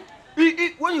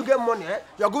 when you get money,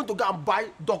 you're going to go and buy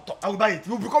doctor. I will buy it.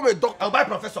 You become a doctor. I'll buy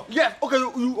professor. Yes. Okay.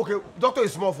 Okay. Doctor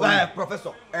is small for you.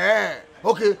 Professor.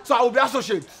 Okay. So I will be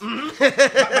associate.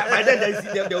 By then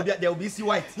there will be C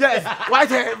white. Yes. White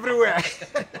hair everywhere. See,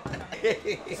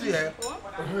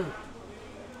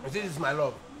 this is my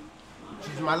love.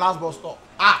 She's my last bus stop.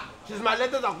 She's my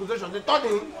latest acquisition. The third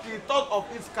of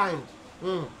its kind.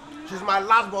 She's my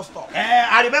last bus stop.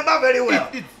 I remember very well.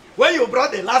 When you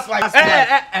brought the last wife.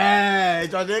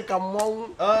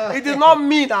 It is not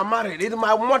me that married. It is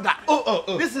my mother.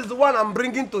 This This is the one I'm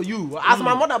bringing to you. Has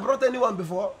my mother brought anyone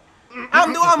before?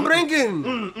 I'm the one bringing.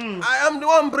 I am the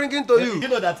one bringing to you. You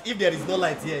know that if there is no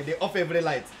light here, they off every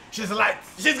light. She's light.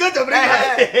 She's going to bring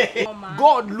light.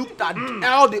 God looked at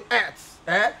all the earth.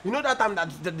 You know that time that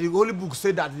the Holy Book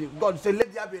said that God said,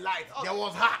 let there be light. There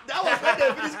was her. That was when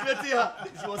they finished creating her.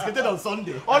 She was created on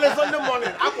Sunday. On a Sunday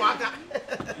morning.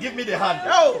 Give me the hand.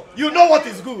 Yo. You know what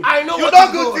is good. I know you what know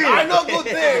is good good. things. I know good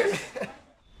things.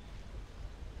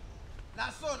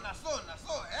 That's so.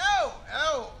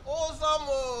 Awesome.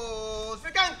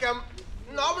 Second come.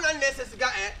 No, I'm not necessary.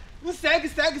 Stag.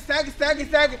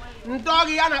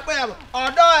 Doggy, I'm not well.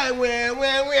 Although we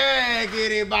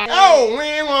get it back. Oh,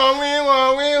 we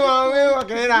want.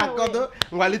 Get it out.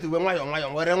 Where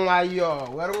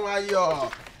you?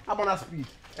 I'm gonna speak.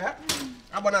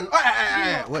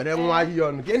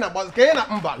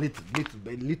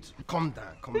 Little. Calm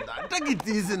down. Take it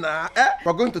easy now.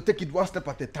 We're going to take it one step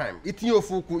at a time. It's your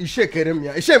fuku. Shake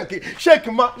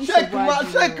ma.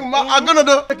 I'm gonna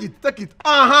do. Take it.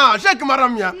 Shake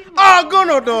maramia. I'm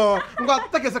gonna do.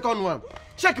 Take a second one.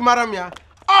 Shake maramia.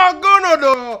 I'm gonna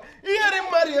do. Here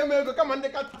Maria, come on,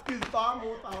 take a kiss. I'm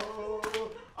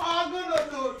gonna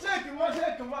do. Shake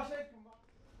ma.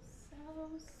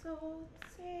 So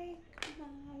take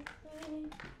my pain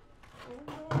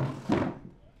away.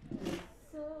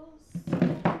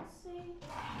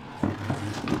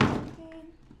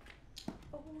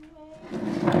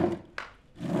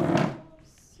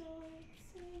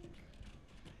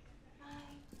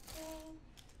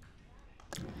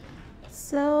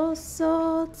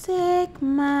 So take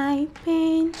my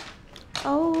pain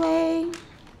away.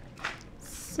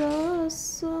 So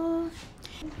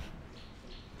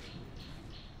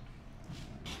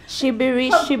Shibiri.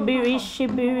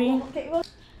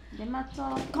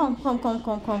 Come.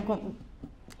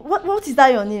 What is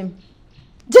that your name?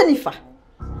 Jennifer.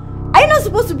 Are you not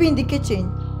supposed to be in the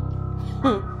kitchen?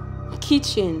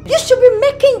 Kitchen. You should be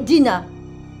making dinner.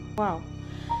 Wow.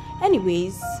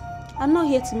 Anyways, I'm not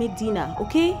here to make dinner,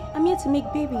 okay? I'm here to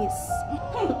make babies.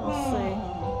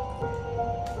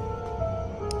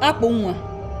 Akbonwa.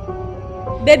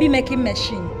 Baby making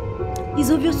machine.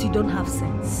 It's obvious you don't have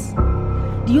sense.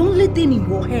 The only thing in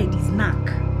your head is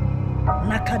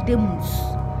Nakademus.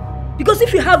 Because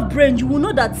if you have brain, you will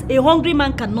know that a hungry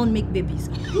man cannot make babies.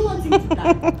 You want him to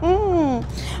die?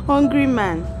 Hungry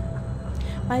man.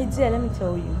 My dear, let me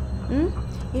tell you.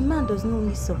 A man does not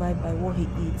only survive by what he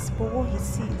eats, but what he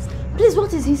sees. Please,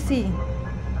 what is he seeing?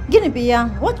 Guinea,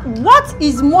 what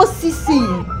is Moses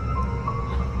seeing?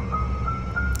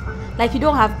 Like you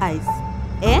don't have eyes.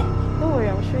 Don't worry,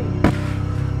 I'll show you.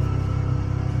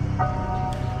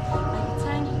 By the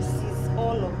time he sees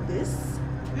all of this,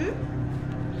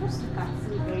 just look at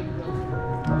him very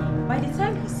well.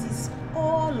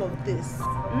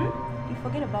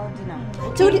 about dinner.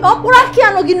 To the Okuraki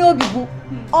and Oginobibu.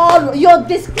 All you're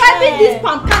describing this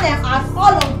palm kernel as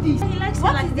all of this. He likes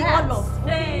What like is the that? all of.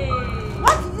 Hey.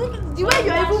 What is it? The way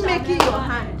you're even making your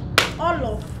hand. All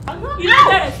of. You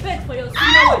don't get respect for your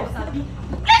senior wife, Sabi.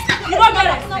 You don't get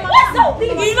respect. What's up? You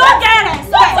don't get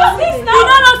respect. You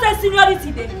don't know say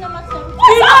seniority there. You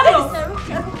don't know.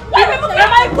 Why removing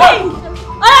my wig?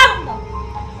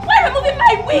 Why removing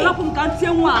my wig? Go remove my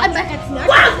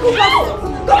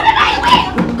wig.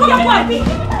 Go remove my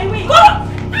wig. Go.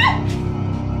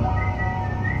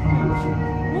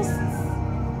 Moses,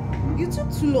 you took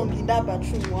too long in that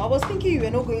bathroom. I was thinking you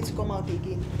were not going to come out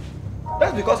again.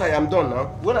 That's because I am done now.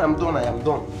 When I am done, I am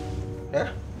done.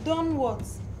 Yeah? Done what?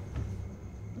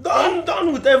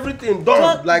 Done with everything.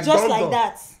 Done. Just done, like done.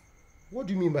 that. What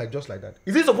do you mean by just like that?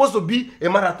 Is it supposed to be a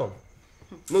marathon?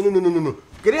 No.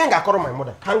 Call my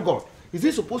mother. Hang on. Is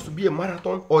it supposed to be a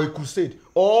marathon or a crusade?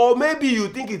 Or maybe you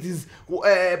think it is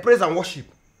praise and worship?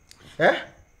 Eh?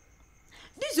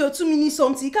 This is your 2 minutes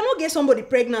something. You cannot get somebody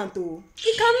pregnant though.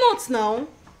 You cannot now.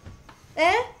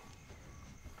 Eh?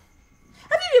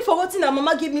 Have you been forgotten that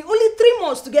Mama gave me only 3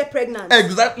 months to get pregnant?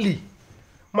 Exactly.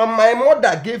 My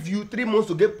mother gave you 3 months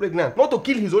to get pregnant, not to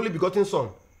kill his only begotten son.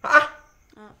 Ah?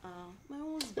 My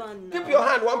husband now. Keep your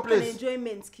hand one place. How can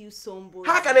enjoyment kill somebody?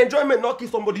 How can enjoyment not kill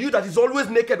somebody? You that is always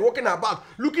naked, walking about,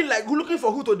 looking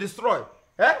for who to destroy.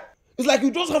 Eh? It's like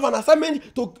you just have an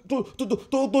assignment to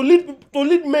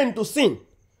lead men to sin.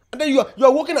 And then you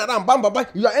are walking around, bam, bam, bam.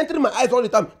 You are entering my eyes all the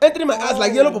time. Entering my eyes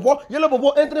like yellow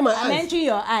pawpaw, entering my eyes. I'm entering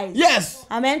your eyes. Yes.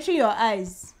 I'm entering your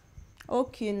eyes.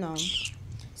 Okay now.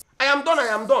 I am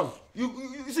done. You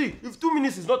see, if 2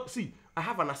 minutes is not, see, I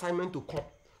have an assignment to come.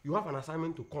 You have an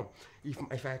assignment to come.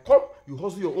 If I come, you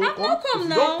hustle your own come. Not come if you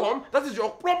now. don't come, that is your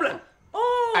problem.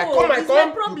 Oh, I come, it's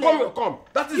my problem. you come.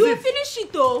 That is You it. finish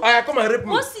it though. I come and rape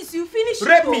me. Moses, you finish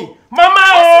Rape it though. me. Mama,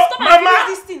 Moses, come and Mama.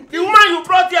 finish this thing, The woman you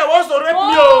brought here wants to rape me.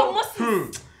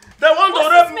 Moses. They want to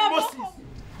rape me, Moses.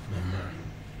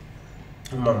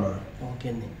 Mama.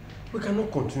 Okay. We cannot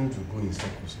continue to go in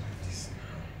circles like this.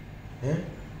 Eh?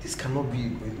 This cannot be.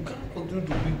 We cannot continue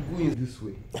to be going this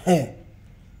way.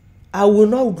 I will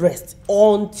not rest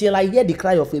until I hear the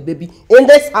cry of a baby in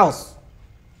this house.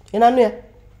 In Anuya.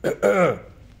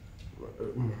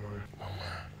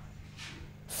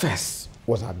 First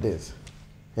was ADAEZE.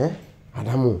 Eh?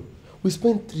 Adamu, we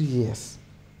spent 3 years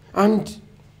and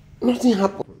nothing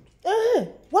happened.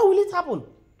 Why will it happen?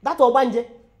 That Obanje?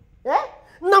 Eh?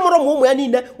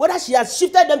 Whether she has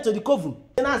shifted them to the coven.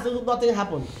 Nothing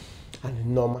happened. And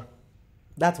Norma.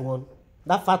 That one.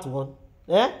 That fat one.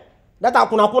 Eh? That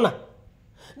Akuna.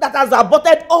 That has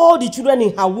aborted all the children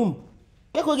in her womb.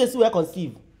 You can see where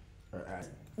conceived.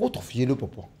 What of Yellow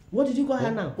Pawpaw? What did you call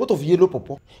her now? What of Yellow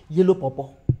Pawpaw? Yellow Pawpaw.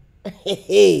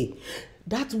 Hey,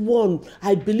 that one,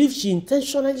 I believe she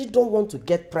intentionally don't want to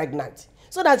get pregnant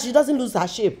so that she doesn't lose her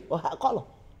shape or her color.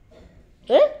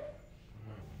 Eh?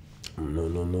 No,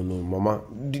 Mama.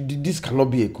 This cannot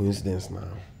be a coincidence now.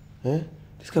 Eh?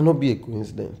 This cannot be a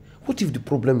coincidence. What if the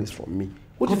problem is from me?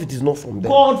 What if it is not from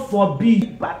them? God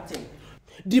forbid bad thing.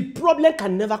 The problem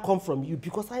can never come from you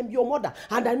because I am your mother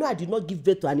and I know I did not give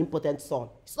birth to an impotent son.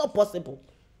 It's not possible.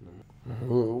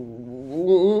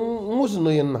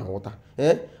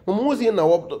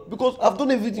 Because I've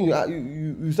done everything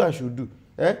you say I should do.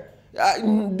 Eh?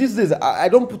 These days I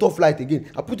don't put off light again.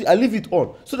 I leave it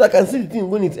on so that I can see the thing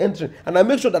when it's entering, and I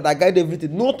make sure that I guide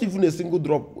everything. Not even a single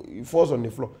drop falls on the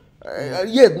floor.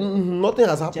 Yet nothing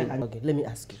has happened. Okay, let me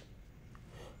ask you.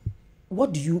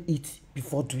 What do you eat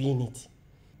before doing it?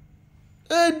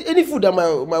 Any food that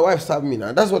my wife served me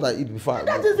now. That's what I eat before.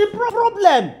 That is the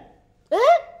problem.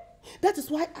 Eh? That is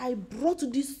why I brought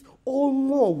this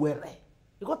Onwowere.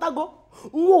 You got to go?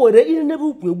 Onwowere in never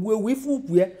we food.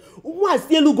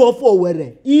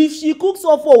 If she cooks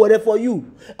off for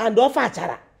you and offer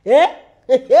chara, hey,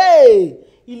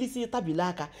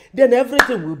 then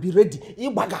everything will be ready.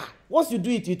 Once you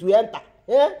do it, it will enter.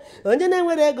 Mama,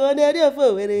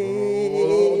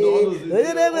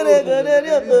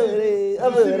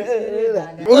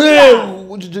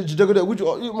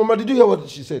 did you hear what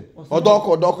she said?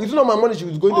 Odok. It's not my money she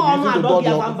was going to be using to dog.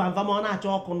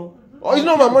 Oh, it's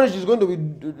not my money she's going to be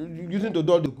using to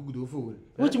dog the cook the food.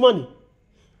 Which money?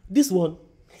 This one?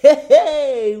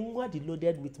 Hey, what is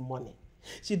loaded with money?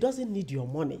 She doesn't need your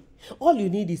money. All you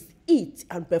need is eat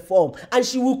and perform, and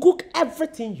she will cook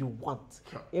everything you want.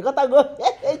 You gotta go.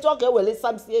 You talk well, it's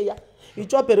some say ya. You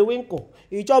chop periwinkle.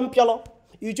 You chop piolo.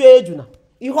 You chop ejuna.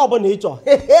 You hop on nature.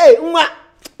 Hey,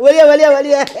 Wali.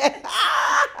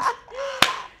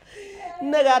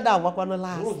 Nega da wakwana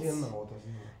last.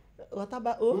 What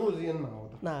about oh?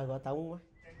 Nah, got a woman.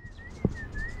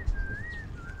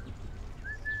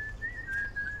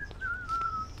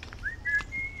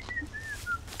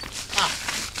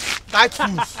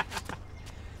 Titus.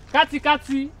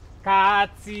 Kati,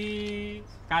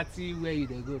 where you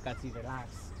dey go, Kati,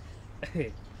 relax.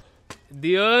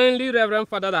 The only reverend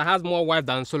father that has more wives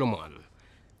than Solomon.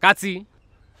 Kati.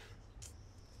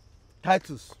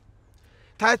 Titus.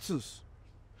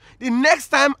 The next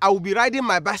time I will be riding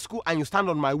my bicycle and you stand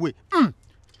on my way.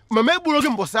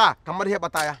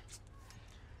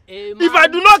 If I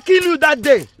do not kill you that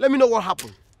day, let me know what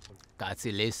happened.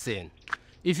 Kati, listen.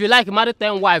 If you like marry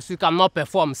 10 wives, you cannot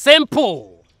perform.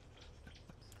 Simple.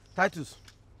 Titus.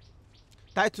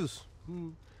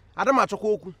 Adam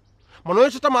Achokoku.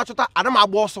 Manoyota Adam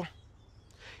Aboso.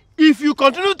 If you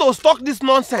continue to stalk this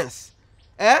nonsense,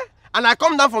 and I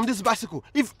come down from this bicycle,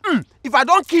 if I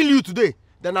don't kill you today,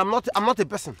 then I'm not a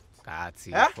person.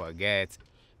 Kati, forget.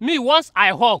 Me, once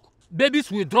I hug, babies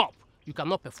will drop. You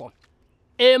cannot perform.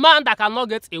 A man that cannot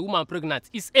get a woman pregnant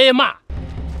is a man.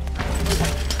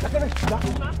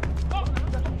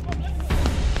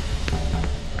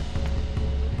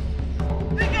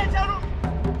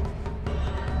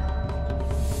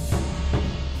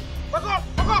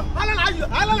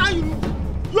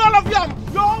 You all of them,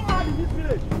 you're all mad in this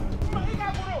village. My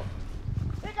regards to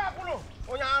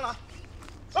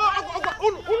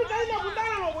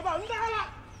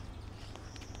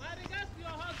your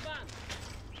husband.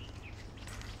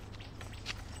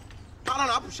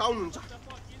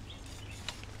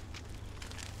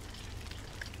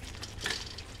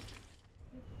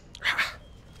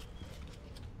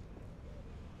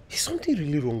 Is something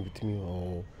really wrong with me,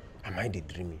 or am I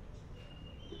daydreaming?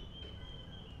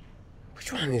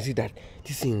 Which one is it that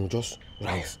this thing will just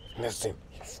rise, next thing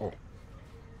fall?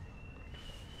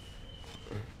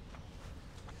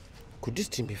 Could this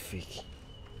thing be fake?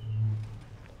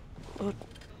 But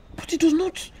it does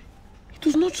not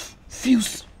feel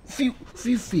fake. It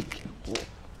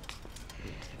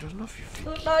does not feel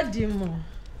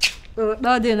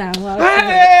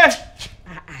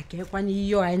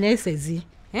fake.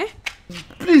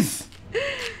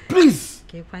 Please.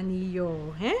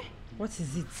 What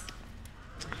is it?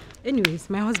 Anyways,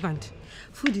 my husband,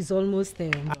 food is almost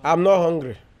I'm not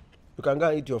hungry. You can go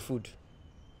and eat your food.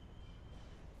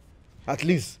 At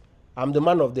least, I'm the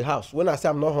man of the house. When I say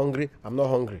I'm not hungry, I'm not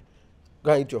hungry.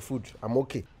 Go and eat your food. I'm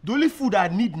okay. The only food I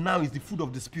need now is the food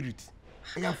of the spirit.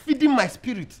 I am feeding my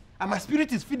spirit, and my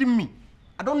spirit is feeding me.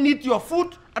 I don't need your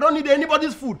food. I don't need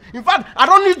anybody's food. In fact, I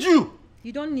don't need you.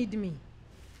 You don't need me.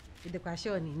 The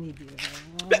question you need you.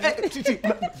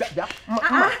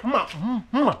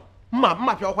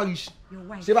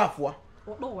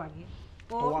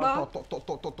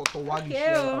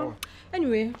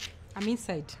 Anyway, I'm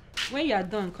inside. When you are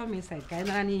done, come inside.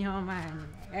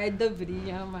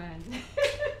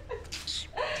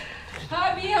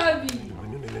 Hubby.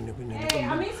 Hey,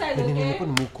 I'm inside, okay?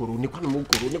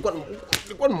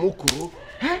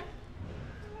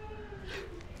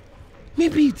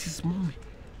 Maybe it is mommy.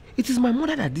 It is my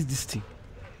mother that did this thing.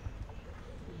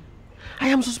 I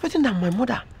am suspecting that my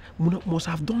mother must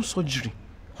have done surgery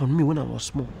on me when I was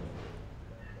small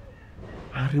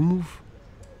and remove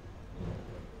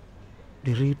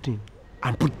the real thing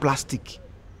and put plastic.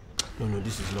 No,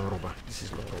 this is not rubber. It's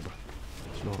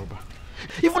not rubber.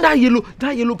 Even that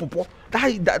yellow pawpaw,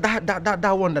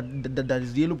 that one that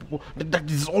is yellow pawpaw,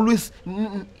 that is always,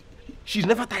 she's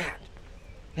never tired.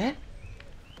 Eh?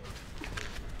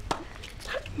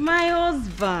 My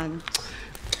husband.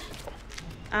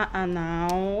 Now,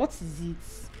 what is it?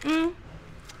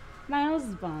 My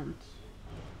husband.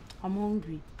 I'm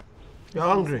hungry. You're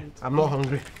hungry? I'm not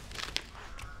hungry.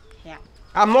 Yeah.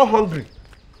 I'm not hungry.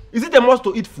 Is it a must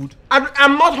to eat food?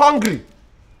 I'm not hungry.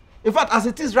 In fact, as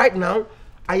it is right now,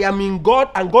 I am in God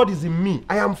and God is in me.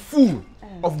 I am full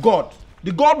of God.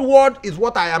 The God word is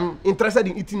what I am interested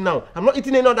in eating now. I'm not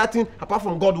eating any other thing apart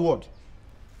from God word.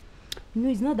 No,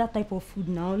 it's not that type of food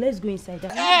now. Let's go inside.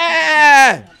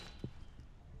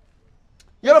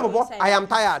 Yellow Papa, I am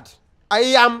tired.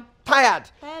 Tired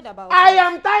about I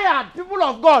am tired, people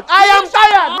of God. I am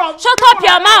tired, bro. Shut up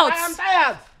your mouth. I am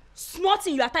tired.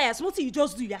 Smarting, you are tired. Smarting, you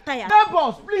just do. You are tired.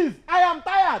 Neighbors, please. I am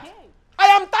tired. Hey. I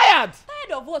am tired.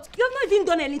 Tired of what? You have not even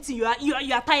done anything. You are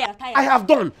tired. I have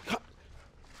done.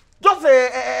 Just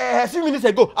a few minutes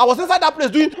ago, I was inside that place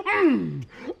doing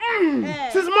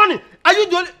since morning. Are you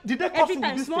doing? Did they curse you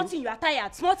with this thing? You are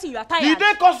tired. Smarting, you are tired. Did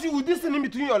they curse you with this thing in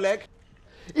between your leg?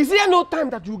 Is there no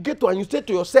time that you get to and you say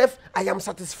to yourself, I am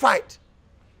satisfied?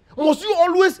 Must you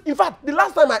always, in fact, the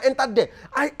last time I entered there,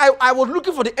 I was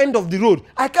looking for the end of the road.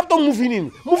 I kept on moving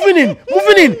in.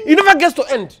 It never gets to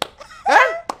end.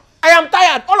 Eh? I am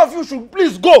tired. All of you should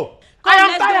please go. I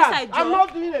am tired. I'm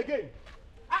not doing it again.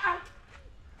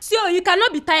 So you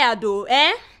cannot be tired though,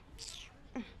 eh?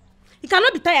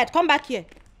 cannot be tired. Come back here.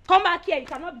 Come back here. You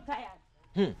cannot be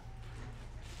tired.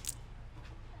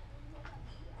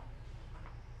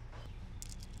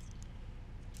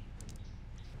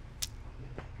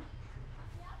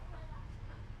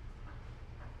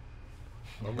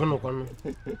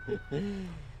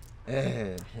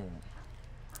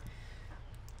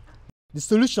 The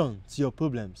solution to your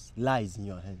problems lies in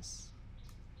your hands.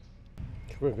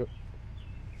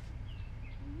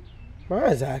 My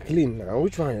eyes are clean now.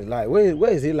 Which one is lying?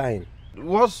 Where is he lying?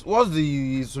 What's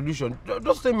the solution?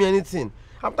 Just tell me anything.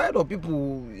 I'm tired of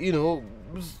people, you know,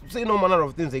 saying all manner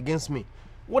of things against me.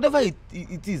 Whatever it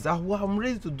is, I'm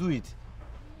ready to do it.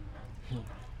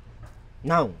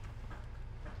 Now,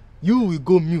 you will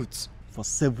go mute for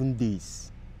 7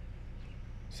 days.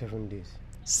 7 days?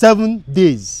 7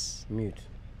 days. Mute?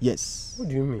 Yes. What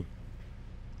do you mean?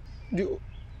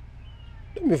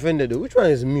 Don't be offended though. Which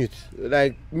one is mute?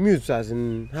 Like mute as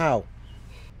in how?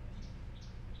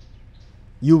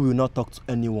 You will not talk to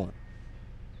anyone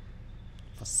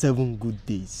for 7 good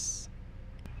days.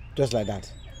 Just like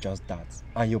that? Just that.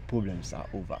 And your problems are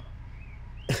over.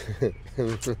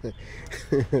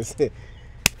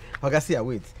 Okay,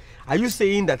 wait. Are you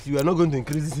saying that you are not going to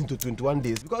increase this into 21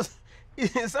 days? Because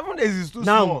 7 days is too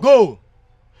small. Now go!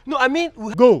 No, I mean...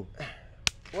 Go!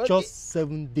 Just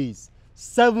 7 days.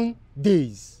 7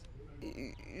 days.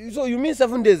 So you mean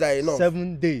 7 days are enough?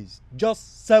 7 days.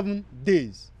 Just 7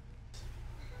 days.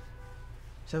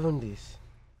 7 days.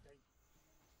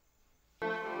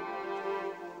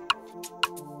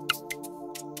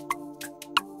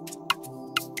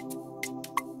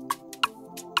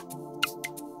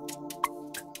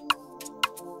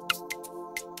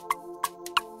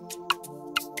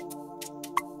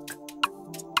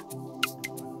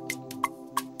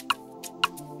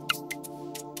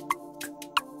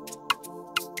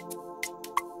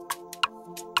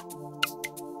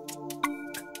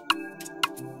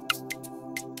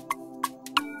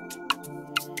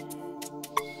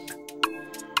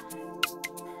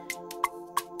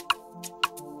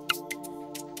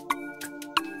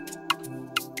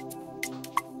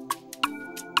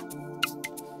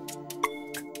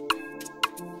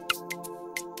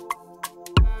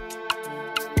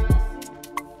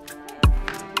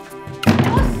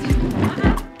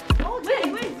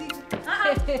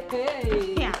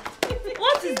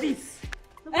 What is this?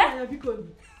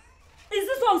 Is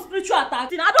this one spiritual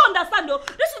attack? I don't understand though.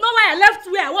 This is not why I left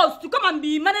where I was to come and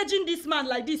be managing this man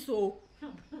like this. So,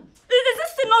 is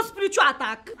this still not spiritual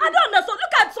attack? I don't understand.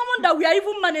 Look at someone that we are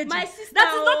even managing. My sister,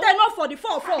 that is not enough for the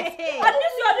 4 of us. And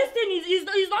this thing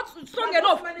is not strong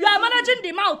enough. You are managing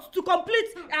the mouth to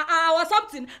complete our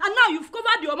something, and now you've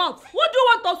covered your mouth. What do you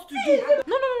want us to do?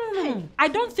 No. I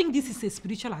don't think this is a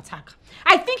spiritual attack.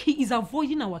 I think he is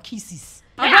avoiding our kisses.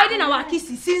 Avoiding our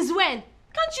kisses? Since when?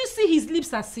 Can't you see his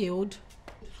lips are sealed?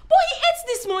 But he ate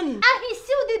this morning. And he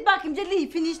sealed it back immediately he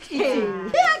finished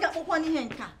eating. What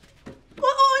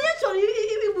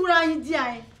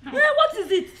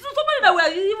is it? So somebody that we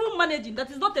are even managing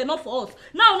that is not enough for us.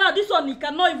 Now this one he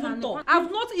cannot even talk.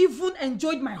 I've not even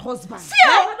enjoyed my husband. See,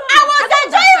 I was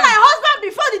enjoying my husband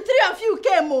before the 3 of you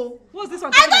came. What's this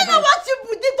one? I don't know what you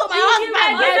did to my husband.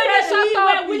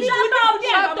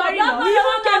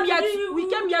 We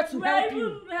came here to help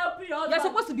you. You're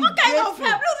supposed to be grateful.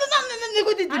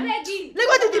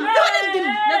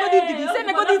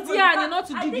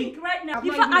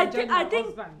 I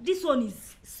think this one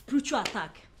is spiritual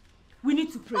attack. We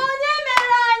need to pray. Hey!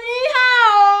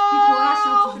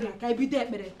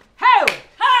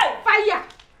 Fire!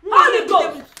 Holy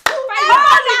Ghost!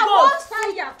 Holy Ghost!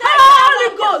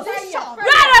 Holy Ghost!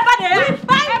 Wherever they are!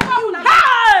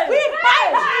 We bind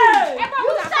you!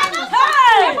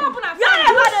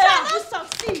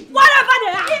 Whatever they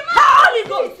are! Holy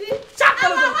Ghost!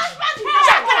 Holy Ghost!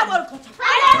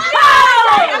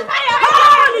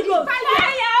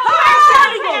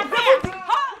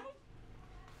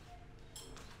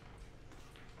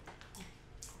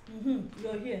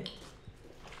 You're here.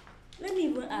 Let me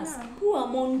even ask, who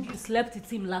among you slept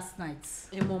with him last night?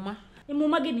 Mama.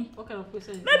 Mama Gini? What kind of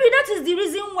question is Maybe that is the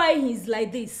reason why he's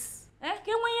like this.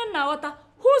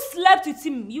 Who slept with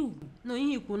him? You? No,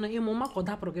 Mama called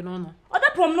that program.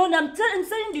 Other from no, I'm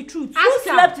saying the truth. Ask who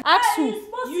slept with Ask who? It's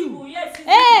possible, yes.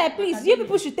 Hey, please, you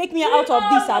people should take me out of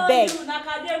this, I beg.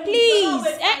 Please,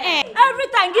 Every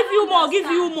time, give you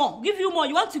more.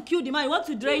 You want to kill the man, you want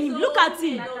to drain him. Look at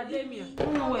him. You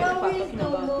don't know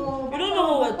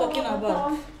what we're talking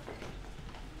about.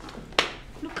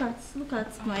 Look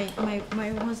at my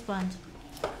husband.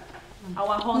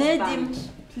 Our husband. Nedim,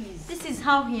 please. This is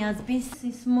how he has been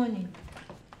since morning.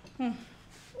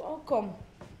 Welcome.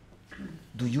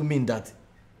 Do you mean that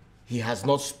He has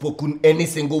not spoken any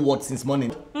single word since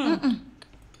morning.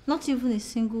 Not even a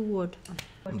single word.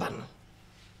 Mbano.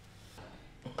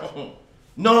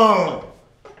 No!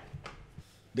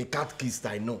 The catechist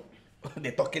I know.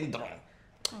 The talking drum.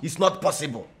 It's not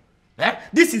possible. Eh?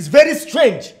 This is very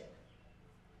strange.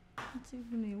 Not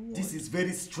even a word. This is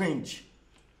very strange.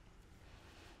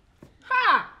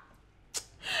 Ha!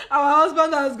 Our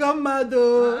husband has gone mad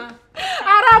though.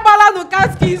 Arabala no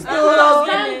catechist though.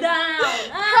 Calm down.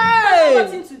 Hey!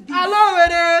 Nothing to do. Hello,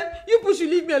 Wede. You people should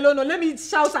leave me alone or let me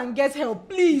shout and get help,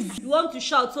 please. You want to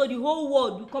shout so the whole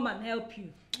world will come and help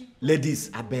you.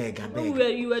 Ladies, I beg.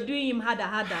 You were doing him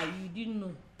harder. You didn't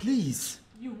know. Please.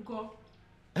 You go.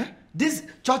 Eh? This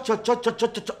church.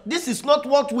 This is not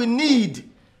what we need.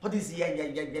 What is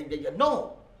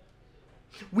No.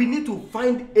 We need to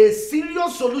find a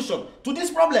serious solution to this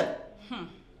problem.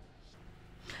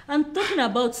 And talking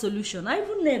about solution, I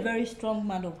even know a very strong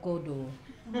man of God,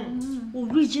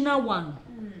 original one.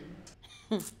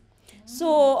 So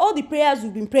all the prayers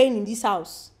we've been praying in this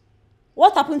house,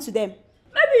 what happened to them?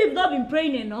 Maybe you've not been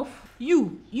praying enough.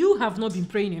 You have not been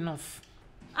praying enough.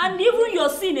 And even your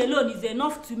sin alone is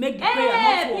enough to make the prayer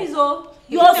not work. Please, oh.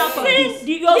 Your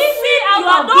sin, your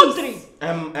adultery.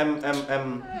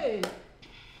 Hey.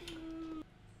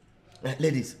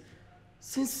 Ladies,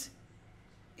 since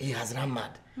he has run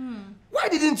mad, why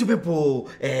didn't you people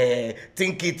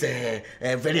think it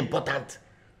very important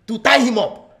to tie him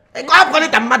up? We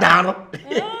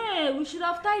should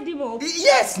have tied him up.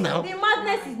 Yes, now. The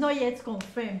madness is not yet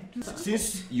confirmed.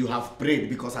 Since you have prayed,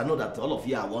 because I know that all of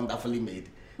you are wonderfully made,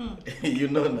 you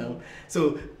know now.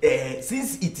 So,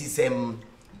 since it is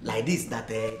like this, that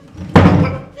what is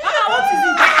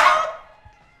it?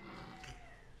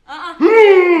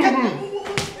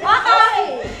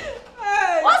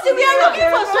 What's it? We are looking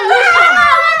for solution.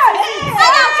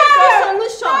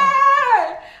 Solution.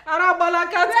 Arabala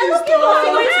catechist.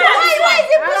 Why is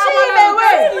he pushing him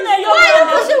away? Why are you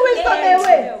pushing wisdom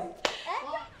away?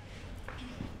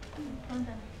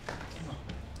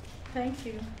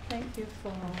 Thank you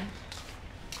for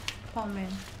coming.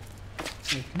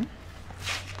 Okay.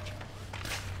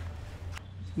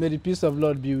 May the peace of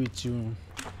Lord be with you.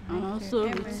 And also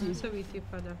with you,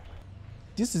 Father.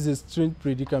 This is a strange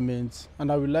predicament,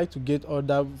 and I would like to get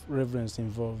other reverends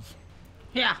involved.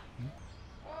 Yeah.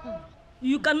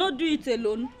 You cannot do it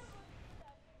alone.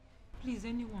 Please,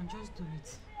 anyone, just do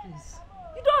it. Please.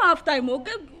 You don't have time.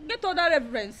 Get other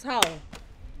reverends. How?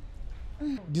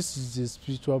 This is a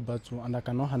spiritual battle, and I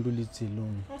cannot handle it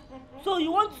alone. So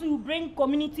you want to bring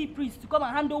community priests to come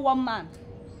and handle one man?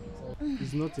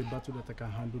 It's not a battle that I can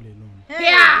handle alone.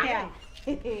 Yeah.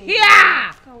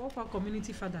 What for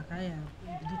community father? And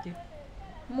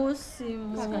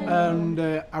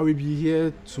I will be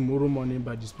here tomorrow morning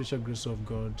by the special grace of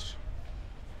God,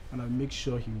 and I'll make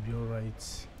sure he'll be all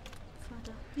right.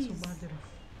 Father, please.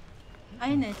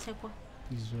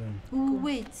 It's well. We'll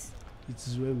wait. It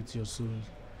is well with your soul.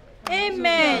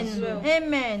 Amen.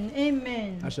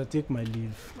 Amen. I shall take my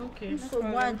leave. Okay. So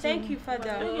thank you,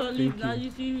 Father.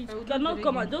 Thank you cannot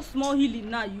come at just small healing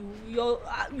now. You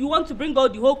want to bring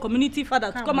out the whole community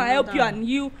father to come and help you, and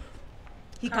you.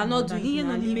 He cannot do it.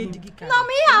 No, me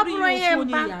have praying.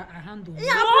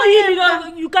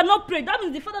 You cannot pray. That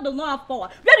means the father does not have power.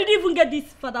 Where did you even get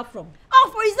this father from?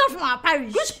 Oh, he's not from our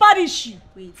parish. Which parish?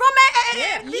 From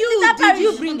Did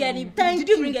you bring any? Did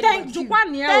you bring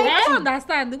any? I don't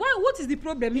understand. What is the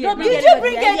problem here? Did you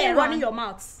bring any? Running your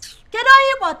mouth.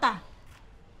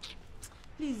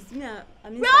 Please, we are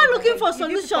looking for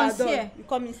solutions here. You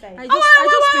come inside. I just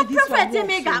paid this one. If you don't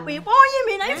have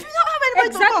anybody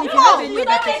to come, You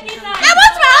I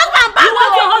want my husband back. I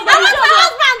want my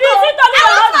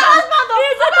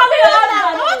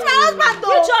husband.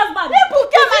 Which husband? People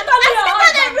came and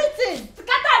scattered everything.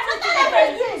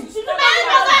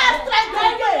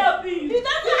 He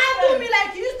doesn't handle me like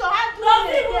he used to handle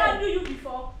me. Does he handle you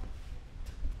before?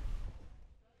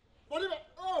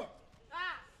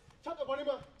 Shut up,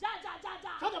 Bonima.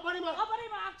 Shut up, Bonima.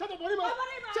 Shut up, Bonima.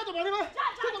 Shut up, Bonima.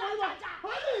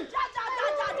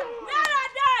 Where are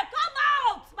they? Come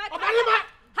out! My Bonima.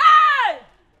 Hey!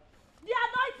 The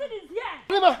anointing is here.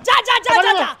 Bonima.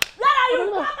 Where are you?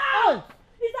 Come out!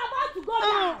 It's about to go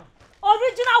down.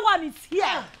 Original one is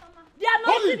here. The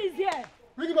anointing is here.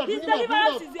 His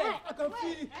deliverance is here. I can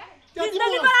feel it. His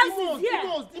deliverance is here.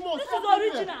 This is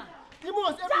original.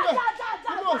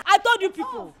 I told you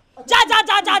people. Hey!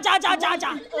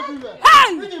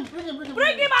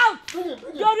 Bring him out!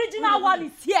 The original one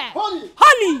is here.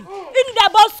 Holy! In the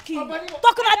bosky.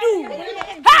 Tokunadu.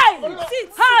 Hey! Sit!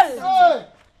 Hey!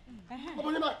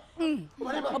 Holy Ghost.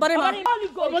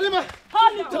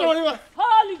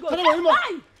 Holy Holy Ghost.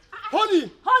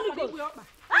 Holy. Holy Ghost.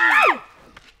 Hey!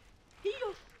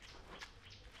 You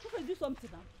can do something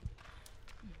now.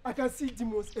 I can see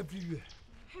demons everywhere.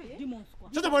 Hey, demons.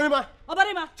 Shut up, Obarima.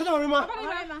 Obarima. Shut up, Obarima.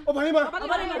 Obarima.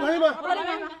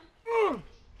 Obarima.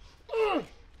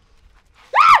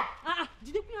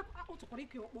 Did you put out to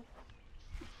correct your book?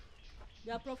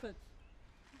 They are prophets.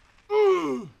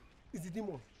 It's the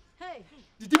demon. Hey.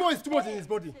 The demon is too much in his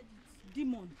body.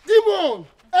 Demon. Demon!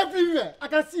 Everywhere. I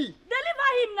can see. Deliver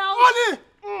him now. Holy!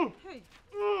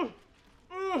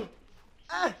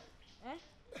 Hey.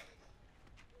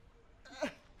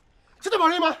 Shut up,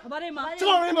 Obarima. Obarima. Shut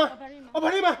up, Obarima.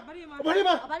 Obarima.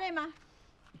 Obarima.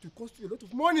 It will cost you a lot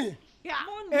of money. Yeah.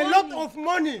 A lot of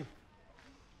money.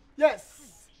 Yes.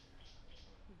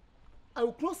 I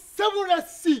will cross 7 Red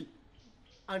Sea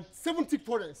and 7 thick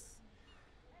forests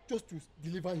just to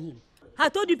deliver him. I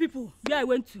told you people where I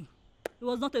went to. It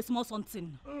was not a small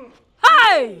something.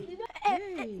 Hey!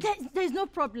 There's no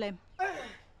problem.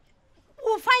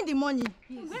 We'll find the money.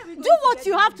 Do what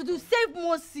you have to do. Save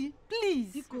Mosi,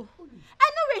 please. I know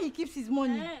where he keeps his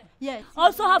money. Yes.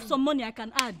 Also have some money I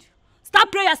can add.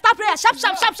 Start prayer.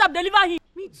 Sharp, deliver him.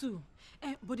 Me too.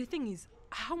 But the thing is,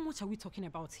 how much are we talking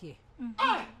about here?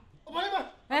 Obarima.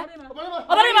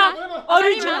 Obarima.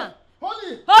 Original.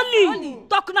 Holy.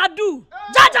 Talk na do.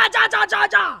 Ja.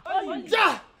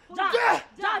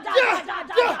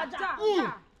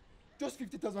 Just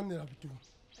 50,000 naira be due.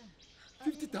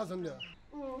 50,000 naira.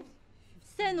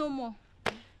 Say no more.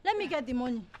 Let me get the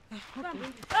money. Hey!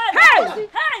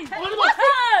 Holy, let's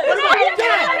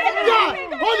pray. Obarima.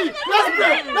 Holy. Let's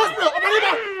pray.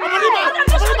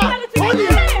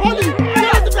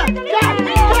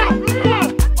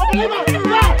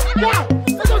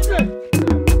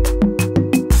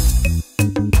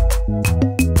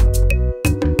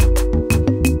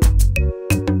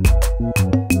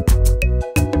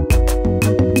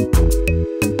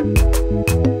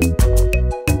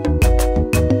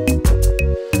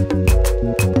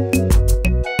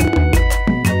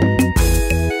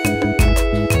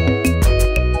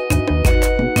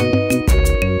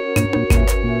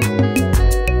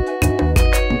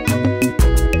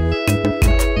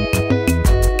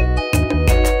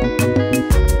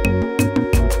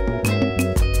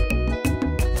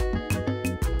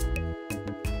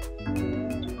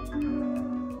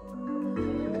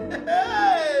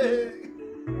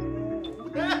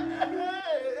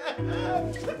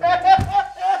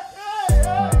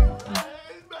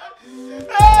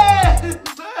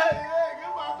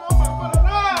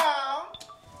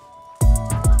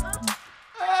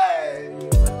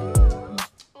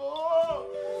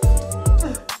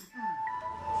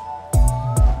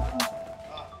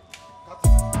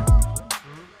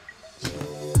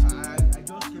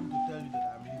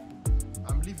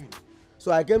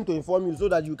 So I came to inform you so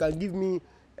that you can give me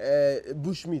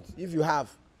bushmeat, if you have,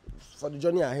 for the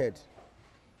journey ahead.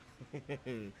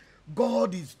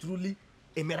 God is truly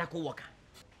a miracle worker.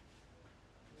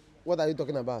 What are you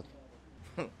talking about?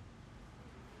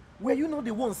 Were you not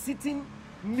the one sitting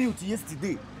mute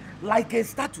yesterday, like a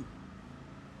statue?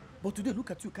 But today, look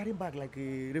at you carrying bag like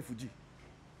a refugee.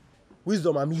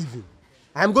 Wisdom, I'm leaving.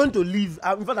 I'm going to leave.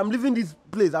 In fact, I'm leaving this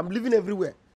place. I'm leaving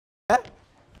everywhere. Eh?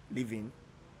 Leaving?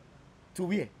 To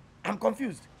where? I'm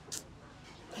confused.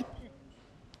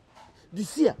 The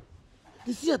seer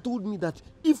told me that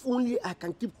if only I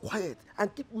can keep quiet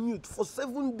and keep mute for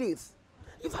 7 days,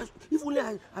 if only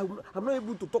I'm not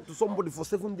able to talk to somebody for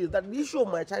 7 days, that the issue of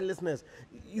my childlessness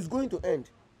is going to end.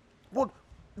 But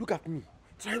look at me,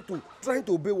 trying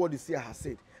to obey what the seer has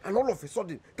said. And all of a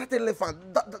sudden, that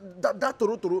elephant, that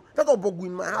toro, that obogu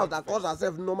in my house that calls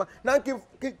herself normal, now came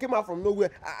out from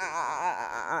nowhere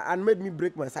and made me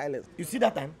break my silence. You see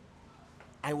that time?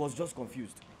 I was just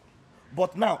confused.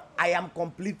 But now, I am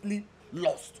completely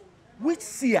lost. Which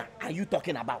seer are you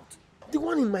talking about? The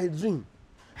one in my dream.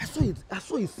 I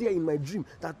saw a seer in my dream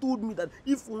that told me that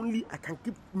if only I can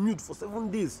keep mute for 7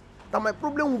 days, that my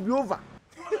problem will be over.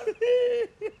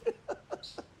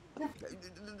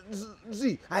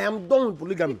 See, I am done with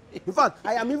polygamy. In fact,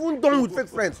 I am even done with fake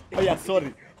friends. Oh yeah,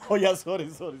 sorry.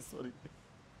 Sorry.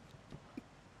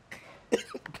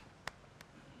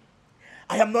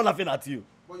 I am not laughing at you.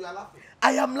 But you are laughing.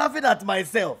 I am laughing at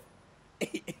myself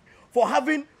for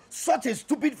having such a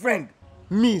stupid friend.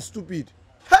 Me, stupid?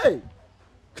 Hey!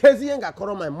 Kezienga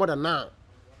call my mother now.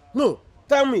 No,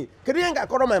 tell me, Kezienga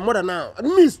call my mother now.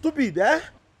 Me, stupid, eh?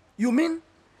 You mean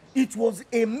it was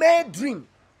a mere dream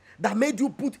that made you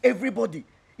put everybody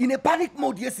in a panic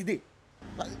mode yesterday?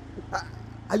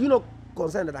 Are you not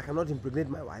concerned that I cannot impregnate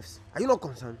my wives? Are you not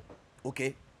concerned?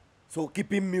 Okay, so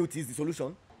keeping mute is the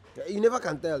solution? You never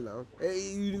can tell now.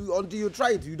 Until you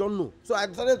try it, you don't know. So I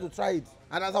decided to try it.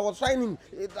 And as I was trying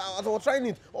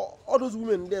it, all those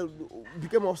women there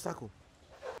became an obstacle.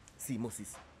 See,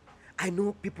 Moses, I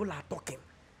know people are talking.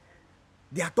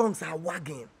 Their tongues are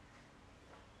wagging.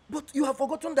 But you have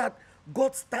forgotten that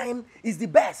God's time is the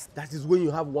best. That is when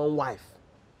you have one wife.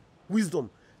 Wisdom.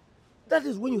 That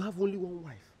is when you have only one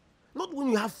wife. Not when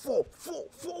you have four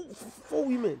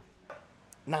women.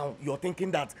 Now you're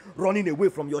thinking that running away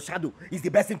from your shadow is the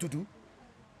best thing to do?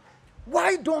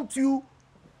 Why don't you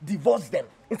divorce them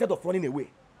instead of running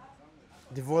away?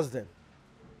 Divorce them?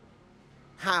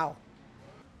 How?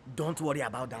 Don't worry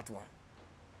about that one.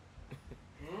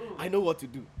 I know what to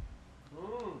do.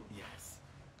 Yes.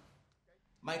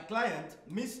 My client,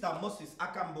 Mr. Moses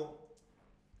Agbo,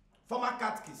 former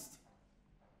catechist,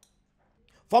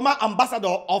 former ambassador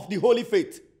of the Holy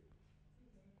Faith,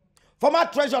 former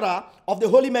treasurer of the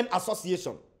Holy Men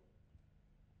Association,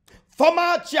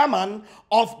 former chairman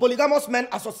of Polygamous Men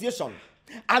Association,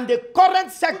 and the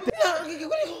current secretary.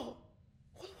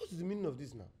 What is the meaning of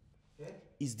this now?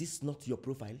 Is this not your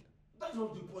profile? That's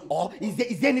not the point. Or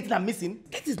is there anything I'm missing?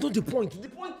 That is not the point. The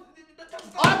point.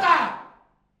 Order!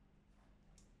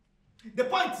 The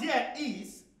point here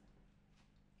is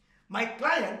my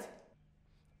client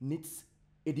needs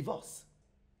a divorce.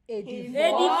 A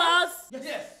divorce?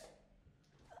 Yes.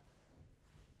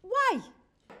 Why?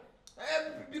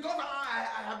 Because I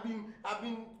have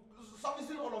been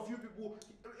servicing all of you people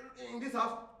in this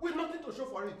house with nothing to show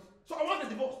for it. So I want a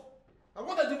divorce. I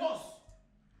want a divorce.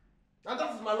 And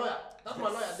that is my lawyer. That's my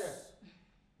lawyer there.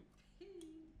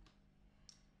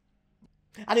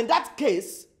 And in that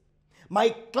case, my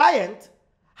client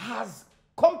has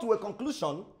come to a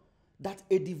conclusion that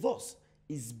a divorce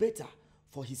is better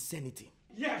for his sanity.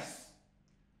 Yes.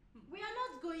 We are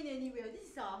not going anywhere. This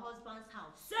is our husband's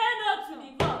house. Say no to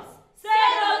divorce. Say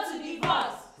no to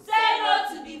divorce. Say no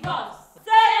to divorce.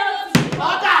 Say no to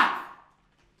divorce. Order!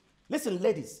 Listen,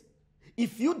 ladies,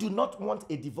 if you do not want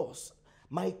a divorce,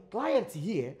 my client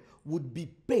here would be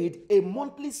paid a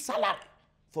monthly salary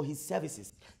for his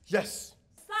services. Yes.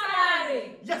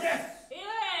 Salary. Yes.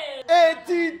 Yeah.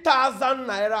 80,000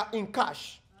 naira in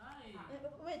cash.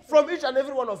 From each and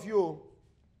every one of you.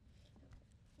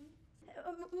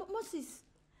 Moses,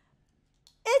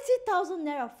 80,000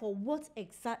 naira for what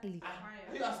exactly?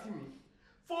 Are you asking me?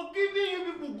 For giving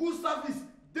you people good service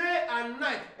day and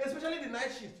night, especially the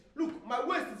night shift. Look, my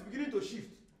waist is beginning to shift.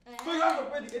 So you have to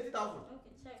pay the 80,000.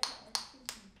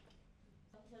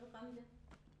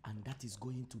 And that is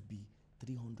going to be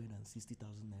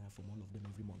 360,000 naira from all of them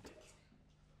every month.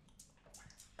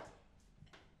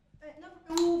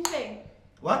 We will pay.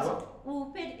 What? We will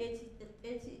pay the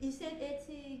 80. He said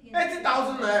 80.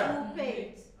 80,000 naira. We will pay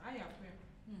it.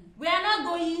 We are not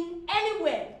going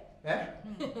anywhere. Eh?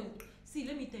 See,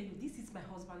 let me tell you, this is my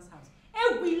husband's house.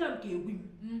 I am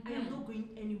not going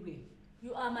anywhere.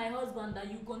 You are my husband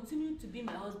and you continue to be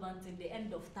my husband till the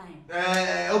end of time.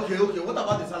 Okay. What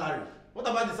about the salary? What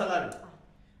about the salary?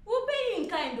 We'll pay you in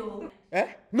kind though. Eh?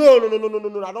 No.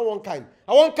 I don't want kind.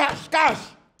 I want cash.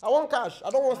 I want cash. I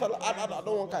don't want salary. I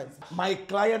don't want kind. My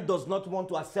client does not want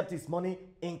to accept his money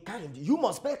in kind. You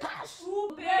must pay cash.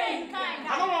 We'll pay in kind.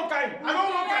 I don't want kind. I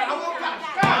want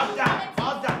cash.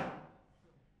 Cash.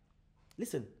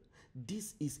 Listen,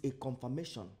 this is a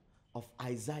confirmation of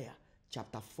Isaiah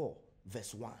chapter 4,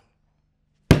 verse 1.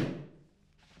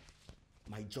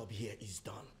 My job here is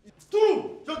done. It's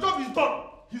true. Your job is done.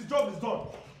 His job is done.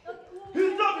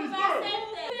 His job is done.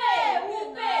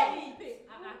 We'll pay.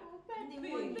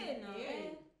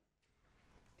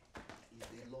 It's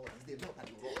the law that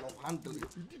you're off handling.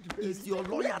 It's your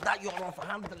lawyer that you're off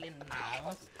handling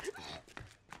now.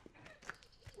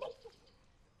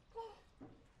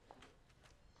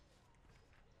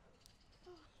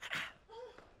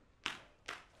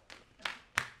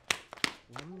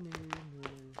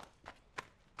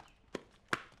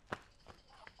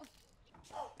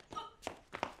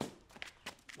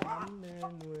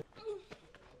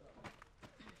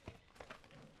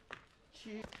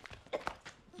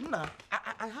 Nah,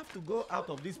 I have to go out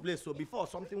of this place so before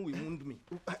something will wound me.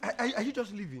 Are you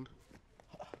just leaving?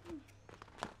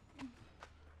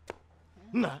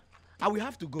 Nah, I will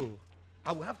have to go.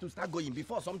 I will have to start going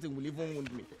before something will even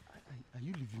wound me. Are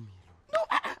you leaving me? No,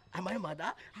 am I mad?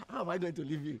 How am I going to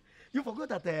leave you? You forgot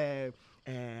that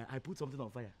I put something on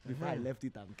fire before I left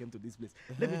it and came to this place.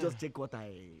 Let me just check what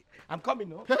I'm coming,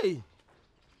 no? Hey!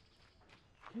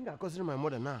 I think I'm considering my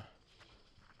mother now.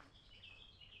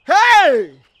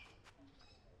 Hey!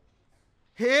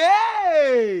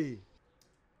 Hey!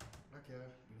 Okay, the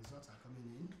results are coming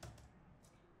in.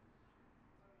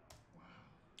 Wow.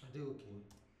 Are they okay?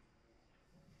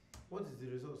 What is the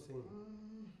result saying?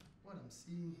 What I'm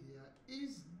seeing here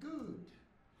is good.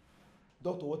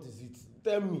 Doctor, what is it?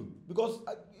 Tell me. Because,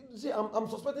 see, I'm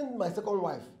suspecting my second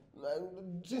wife.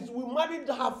 Since we married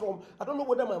her from, I don't know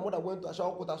whether my mother went to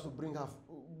Ashawo quarters to bring her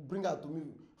to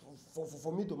me,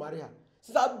 for me to marry her.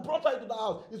 Since I brought her into the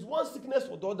house, it's one sickness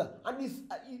for the other. And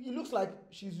it looks like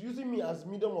she's using me as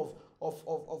medium of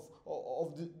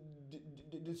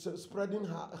the spreading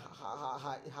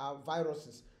her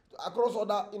viruses across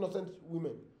other innocent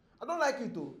women. I don't like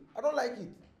it though. I don't like it.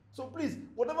 So please,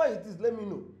 whatever it is, let me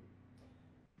know.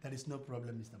 There is no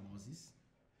problem, Mr. Moses.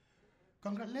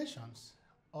 Congratulations.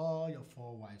 All your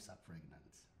 4 wives are pregnant.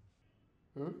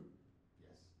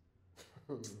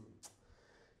 Yes.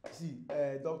 See,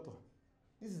 doctor,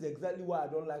 this is exactly why I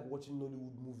don't like watching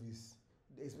Nollywood movies.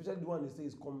 Especially the one they say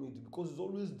is comedy, because it's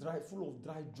always dry, full of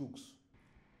dry jokes.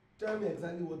 Tell me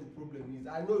exactly what the problem is.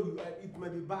 I know it may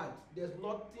be bad. There's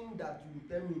nothing that you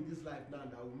tell me in this life now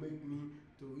that will make me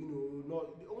to,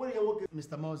 not. When you're working,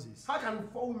 Mr. Moses. How can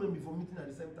 4 women be for meeting at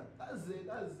the same time? That's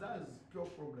pure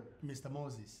problem. Mr.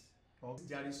 Moses,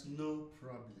 there is no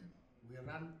problem. We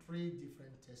ran 3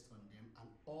 different tests on them, and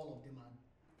all of them are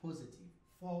positive.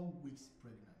 4 weeks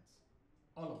pregnant.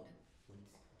 All of them.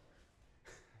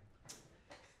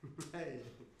 Hey.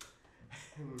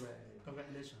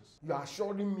 Congratulations. You are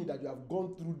assuring me that you have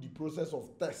gone through the process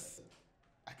of tests.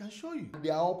 I can show you. They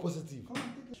are all positive. Come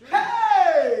and take a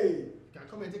Hey! You can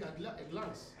come and take a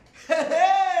glance.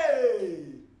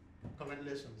 Hey!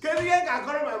 Congratulations. Kenyan can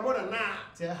call my mother now.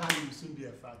 Tell her you will soon be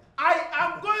a father. I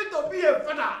am going to be a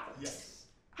father. Yes.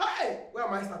 Hey! Where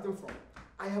am I starting from?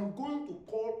 I am going to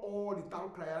call all the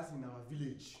town criers in our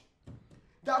village.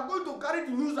 They are going to carry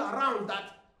the news around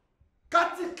that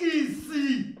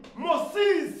CATECHIST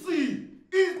Mosisi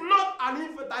is not an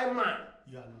infertile man.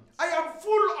 You are not. I am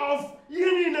full of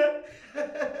yinine.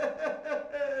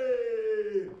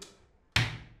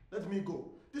 Let me go.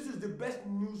 This is the best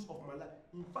news of my life.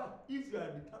 In fact, if you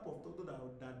are the type of doctor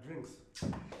that drinks,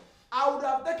 I would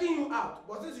have taken you out.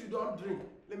 But since you don't drink,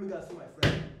 let me go and see my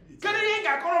friend. Can you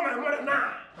call my mother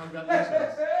now?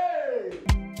 Congratulations. Hey.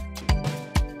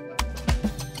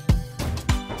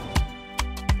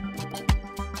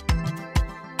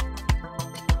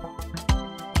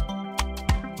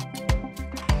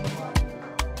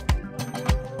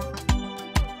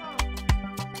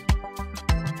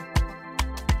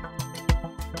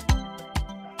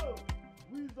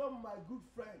 My good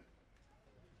friend.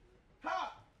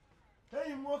 Ha!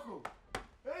 Hey Moko.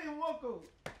 Hey Moko.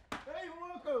 Hey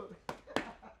Moko.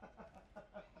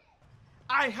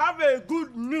 I have a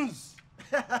good news.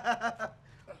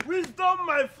 Wisdom,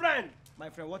 my friend. My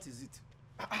friend, what is it?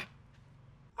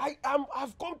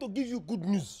 I've come to give you good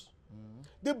news.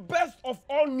 The best of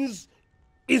all news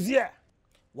is here.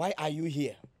 Why are you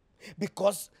here?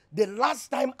 Because the last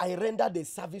time I rendered a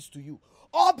service to you,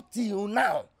 up till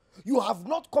now, you have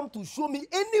not come to show me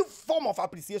any form of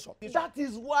appreciation. That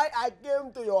is why I came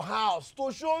to your house,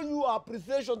 to show you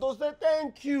appreciation, to say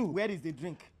thank you. Where is the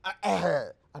drink?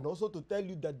 And also to tell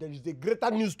you that there is a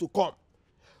greater news to come.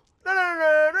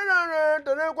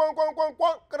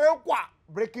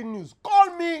 Breaking news.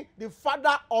 Call me the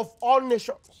father of all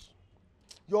nations.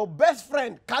 Your best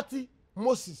friend, Kati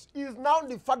Moses, is now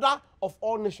the father of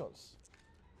all nations.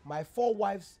 My 4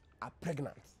 wives are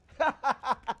pregnant.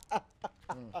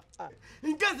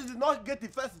 In case you did not get the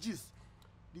first gist,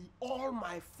 all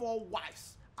my 4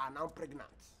 wives are now pregnant.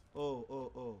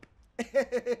 Oh.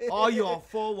 All your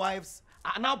 4 wives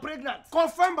are now pregnant.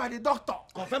 Confirmed by the doctor.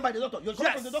 Confirmed by the doctor. You're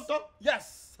yes. from the doctor?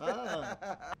 Yes.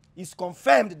 It's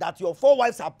confirmed that your 4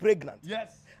 wives are pregnant.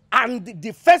 Yes. And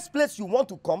the first place you want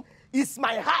to come is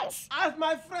my house. As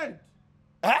my friend.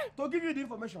 Eh? To give you the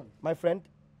information. My friend,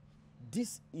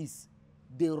 this is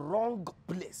the wrong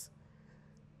place.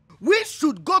 We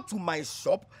should go to my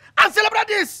shop and celebrate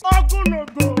this.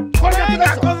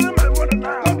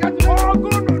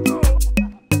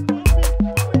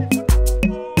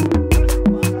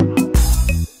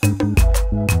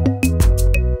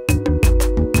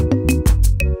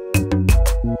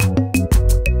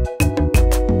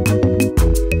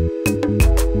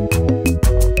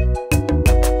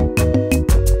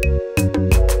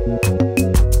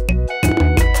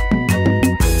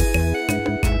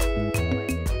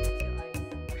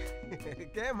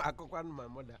 My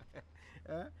mother.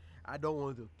 I don't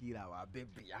want to kill our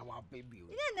baby.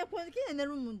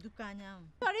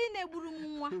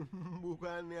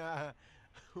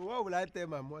 What will I tell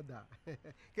my mother?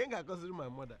 Can I consider my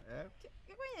mother?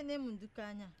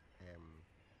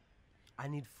 I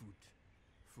need food.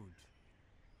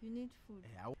 You need food.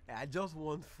 I just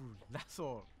want food. That's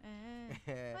all.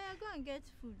 Yeah, go and get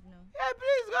food now. Yeah,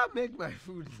 please go and make my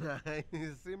food now.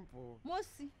 It's simple.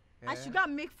 Mosi, I should go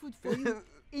and make food for you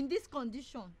in this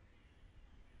condition.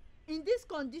 In this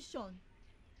condition.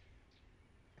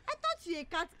 I thought you a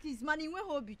catechist, man. You went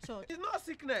OBI church. It's not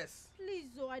sickness.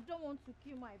 Please, oh, I don't want to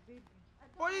kill my baby.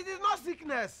 But it is not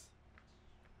sickness.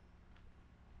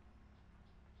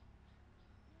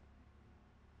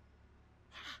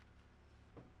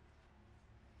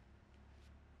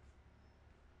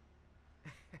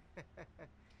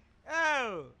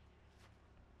 Oh,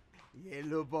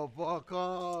 yellow papa,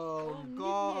 come. Leave me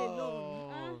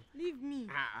alone. Leave me.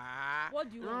 What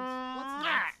do you want? What's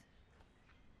that?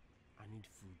 I need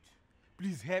food.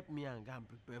 Please help me and go and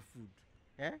prepare food.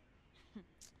 Eh?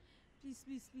 Please.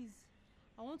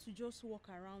 I want to just walk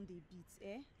around a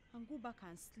bit, and go back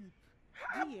and sleep.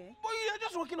 But you're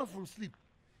just waking up from sleep.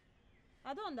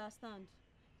 I don't understand.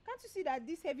 Can't you see that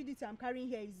this heavy duty I'm carrying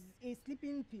here is a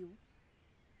sleeping pill?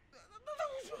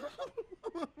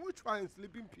 Which one is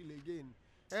sleeping pill again?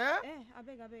 I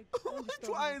beg. Which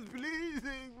one is please?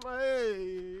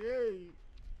 Hey.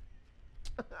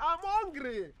 I'm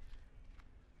hungry.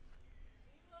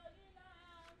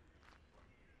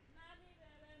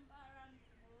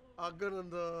 I'm gonna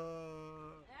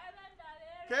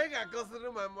can I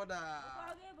consider my mother?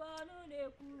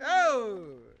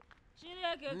 Oh,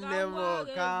 never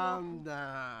calm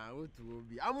down. What will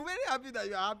be? I'm very happy that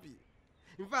you are happy.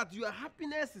 In fact, your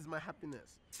happiness is my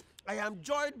happiness. I am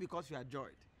joyed because you are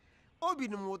joyed. What are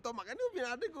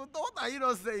you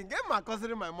not saying? Get my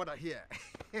considering my mother here.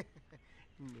 No,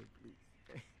 please.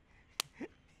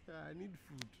 I need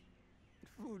food.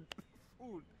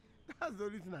 Food. That's the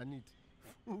only thing I need.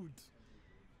 Food.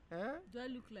 Do I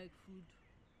look like food?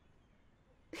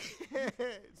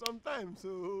 Sometimes,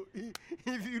 so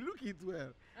if you look it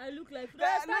well. I look like food.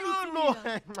 No.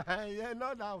 Yeah,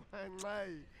 not that one.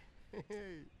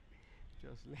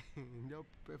 Just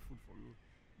prepare food for me.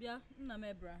 Yeah, Nnam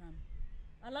Abraham.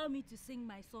 Allow me to sing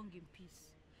my song in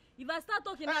peace. If I start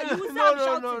talking now, you will say I'm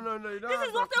shouting. No. This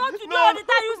is what I want to do all the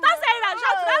time. You start saying I'm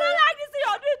shouting. I don't like this thing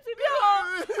you're doing to me.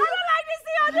 I don't like this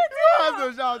thing you're doing to me. You have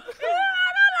to shout. I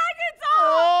don't like it.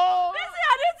 This thing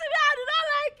you're doing to me, I do not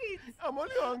like it. I'm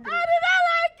only hungry. I do not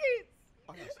like it.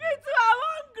 Me too, I'm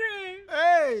hungry.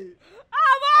 Hey.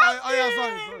 I'm hungry. Oh yeah,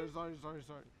 sorry.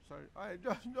 Alright,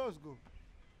 just go.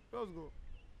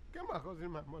 Get my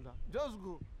cousin, my mother. Just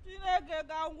go.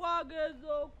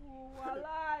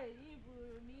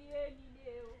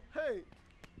 Hey.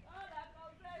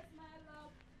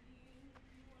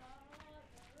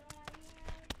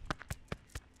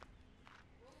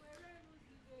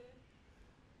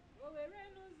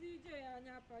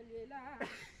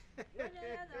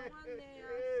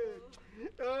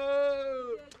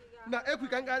 Oh. Now, Ekwi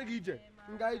can go ije.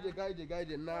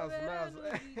 Guide. Nas.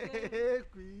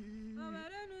 Ekwi.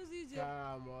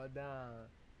 Calm down.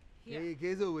 Hey,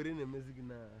 Kezo, we're in the music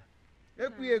now.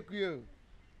 Ekwi.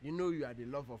 You know you are the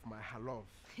love of my love.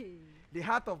 The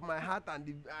heart of my heart and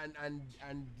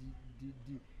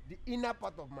the inner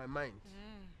part of my mind.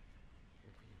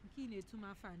 I need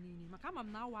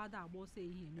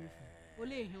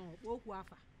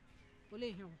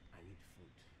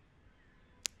food.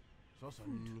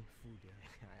 Food.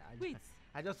 Wait.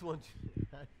 I just want you.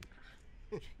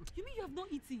 You mean you have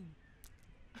not eaten?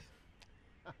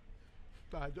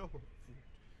 I just want food.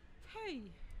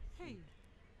 Hey.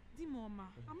 Dimoma,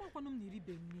 I'm not going to eat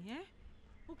me,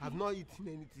 Okay. I've not eaten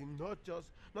anything, not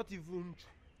even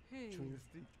chewing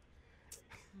stick.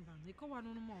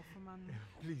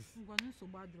 Please.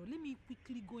 Let me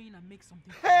quickly go in and make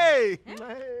something. Hey!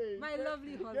 My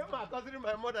lovely husband. You're considering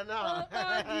my mother now.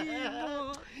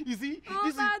 You see,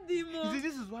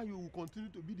 this is why you will continue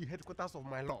to be the headquarters of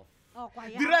my love.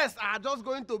 The rest are just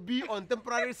going to be on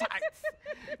temporary sites.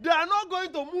 They are not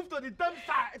going to move to the pump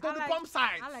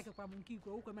site. I like a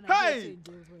hey!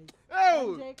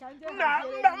 Oh!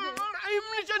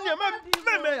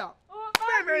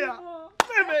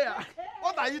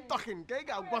 What are you talking?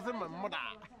 I wasn't my mother.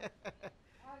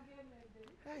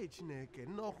 Hey, Chineke,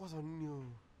 no was on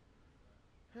you.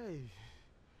 Hey,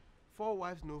 4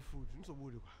 wives, no food.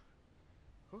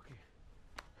 Okay.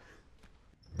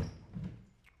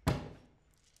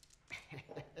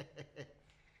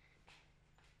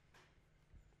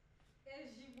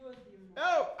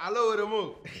 Oh, hello,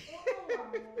 Remo.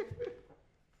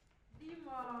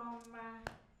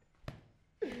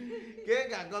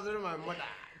 I got my mother.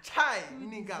 Chai,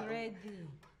 ready.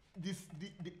 The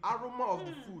aroma of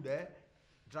the food,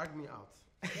 drag me out.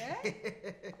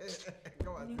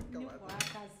 Come on.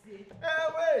 Hey,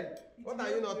 wait. What are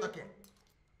you not talking?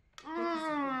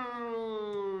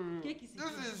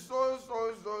 This is so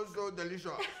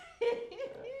delicious.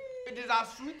 It is as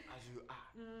sweet as you are.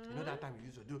 You know that time you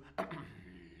used to do.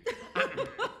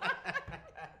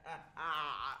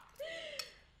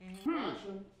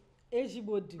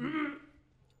 Ejibodi.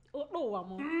 Oh no,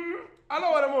 Wamo. Hello,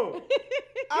 Waramo.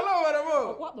 Hello, Waramo.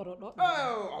 What the?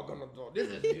 Oh, Ogonodo. This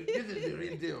is the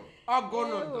real deal.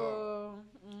 Ogonodo.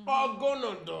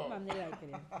 Ogonodo.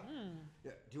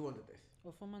 Yeah, do you want the taste?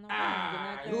 Oh, for man.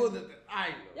 You want the taste? I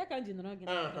know. Ya can't you know?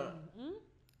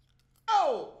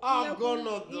 Oh,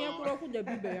 Ogonodo. Yeah, put up the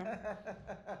bibe.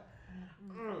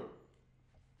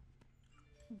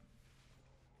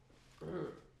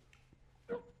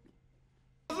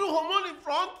 Hormone in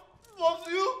front was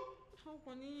you. How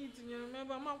can you eat? You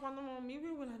remember, I'm not going to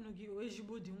will I not give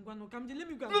Ejibodi? I'm going to come. Let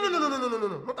me go. No.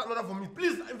 Not another for me.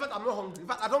 Please. In fact, I'm not hungry. In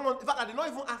fact, I don't want. In fact, I did not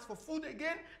even ask for food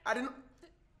again. I didn't.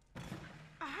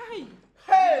 Hey.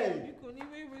 Hey.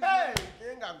 Hey. You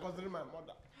ain't considering my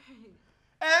mother.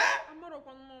 I'm not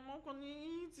going to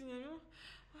eat.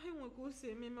 I want to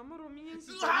say,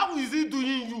 how is he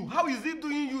doing you? How is he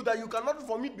doing you that you cannot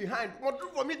vomit behind? What do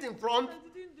vomit in front? I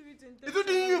didn't do it in Is he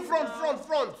doing you front?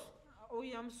 Oh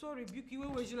yeah, I'm sorry, Buki. Where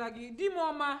was you like? Di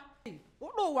mama.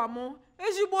 What no wamo?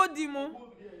 Ejibodi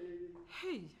mo.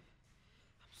 Hey,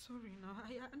 I'm sorry now. I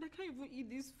can't even eat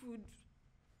this food.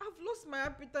 I've lost my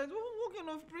appetite. What kind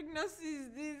of pregnancy is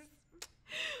this?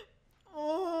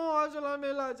 Oh, What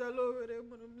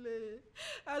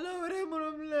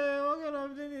kind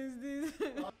of thing is this?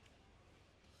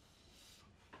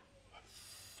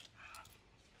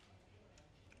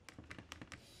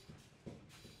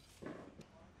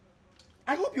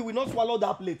 I hope you will not swallow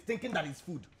that plate thinking that it's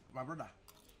food. My brother,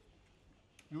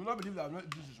 you will not believe that I've not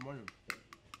eaten this morning.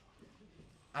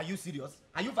 Are you serious?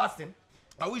 Are you fasting?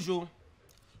 I wish so.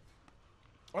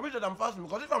 I wish that I'm fasting,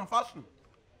 because if I'm fasting,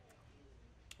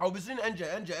 I'll be seeing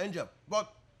angel.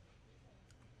 But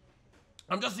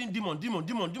I'm just seeing demon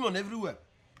everywhere.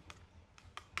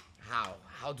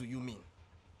 How do you mean?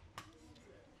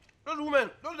 Those women,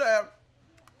 those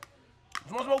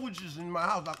small witches in my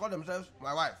house that call themselves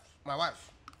my wife.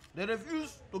 They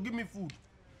refuse to give me food.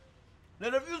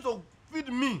 They refuse to feed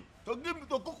me, to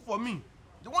cook for me.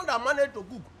 The one that managed to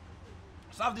cook,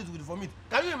 serve this with vomit.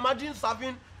 Can you imagine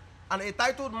serving an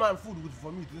entitled man food with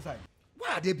vomit inside?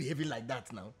 Why are they behaving like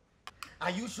that now?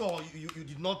 Are you sure you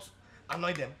did not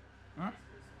annoy them? Huh?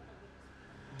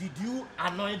 Did you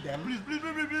annoy them? Please.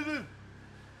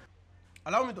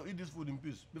 Allow me to eat this food in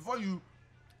peace before you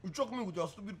choke me with your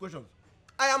stupid questions.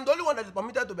 I am the only one that is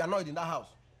permitted to be annoyed in that house.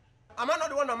 Am I not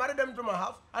the one that married them to my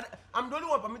house? I'm the only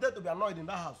one permitted to be annoyed in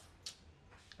that house.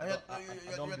 And you're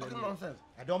talking nonsense.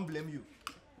 I don't blame you.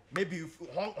 Maybe if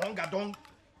hunger don't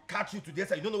catch you today,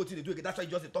 so you don't know what to do again. That's why you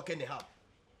just talk anyhow.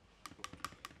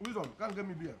 Wisdom, can't get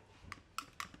me beer.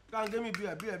 Can't get me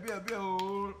beer.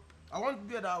 Oh. I want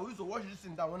beer that I used to wash this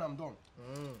thing down when I'm done.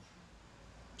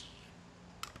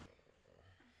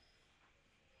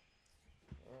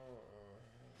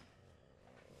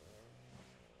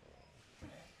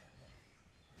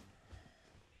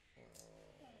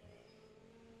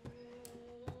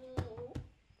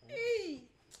 Hey!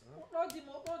 Hold them.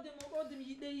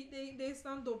 They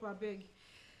stand up, I beg.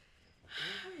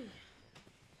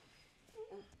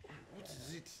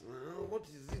 What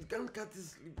is it? Can't Cathy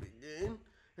sleep again?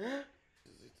 Eh?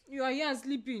 You are here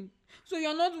sleeping. So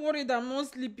you're not worried I'm not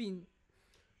sleeping.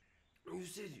 You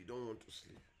said you don't want to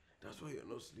sleep. That's why you're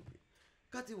not sleeping.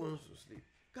 Cathy wants to sleep.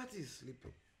 Cathy is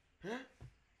sleeping. Huh?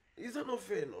 Is that not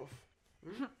fair enough?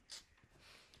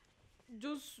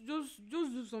 Just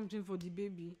do something for the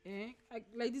baby.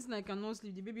 Like this, I cannot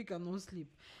sleep. The baby cannot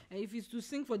sleep. If it's to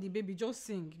sing for the baby, just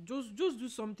sing. Just do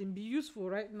something. Be useful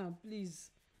right now, please.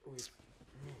 Wait.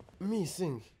 Me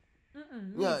sing?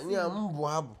 Yeah,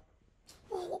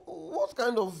 what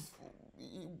kind of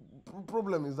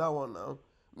problem is that one now?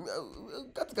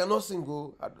 Cathy cannot sing.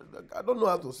 I don't know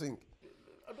how to sing.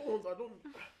 I don't.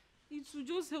 It will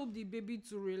just help the baby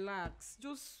to relax.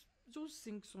 Just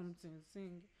sing something.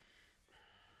 Sing.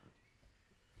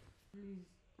 Please.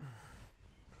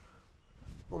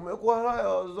 Omekwala ya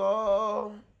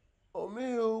ọzọ.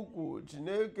 Omeokwu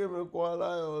Chineke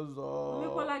mekwala ya ọzọ.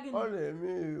 Omekwala gịnị? Ọ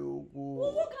na-eme okwu.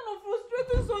 What kind of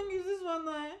frustrating song is this one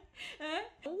now?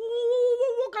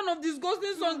 What kind of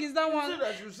disgusting song is that one? You say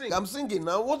that you sing. I'm singing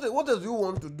now. What else do you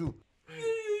want to do?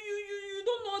 You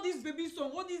don't know this baby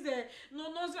song. What is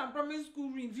nursery and primary school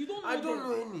rings? You don't know. I don't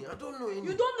know any. You don't know any.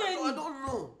 I don't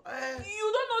know.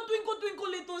 You don't know Twinkle Twinkle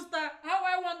Little Star. How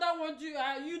I wonder what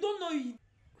you don't know it.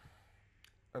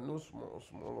 I know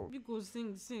small. Because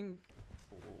sing.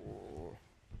 Oh.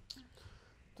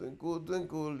 Twinkle,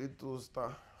 twinkle, little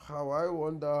star. How I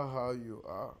wonder how you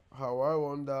are. How I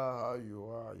wonder how you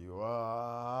are. You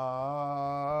are.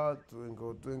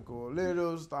 Twinkle, twinkle,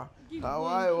 little star. How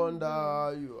I wonder how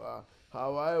you are.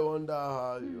 How I wonder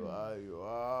how you are. You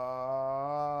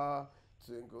are.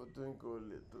 Twinkle, twinkle,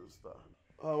 little star.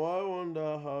 How I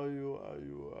wonder how you are.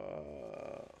 You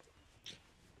are.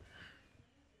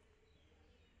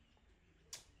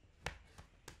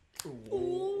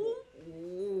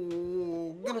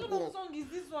 What kind of song is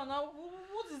this one?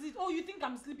 What is it? Oh, you think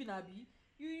I'm sleeping, Abby?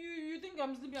 You think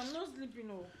I'm sleeping? I'm not sleeping,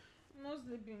 no. I'm not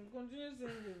sleeping. Continue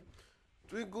singing.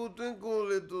 Twinkle, twinkle,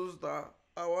 little star.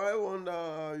 How I wonder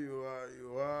how you are.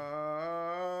 You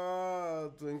are.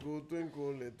 Twinkle,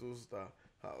 twinkle, little star.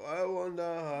 How I wonder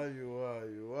how you are.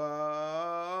 You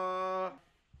are.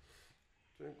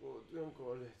 Twinkle,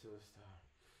 twinkle, little star.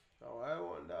 How I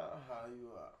wonder how you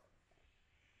are.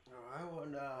 How I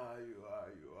wonder how you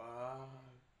are. You are.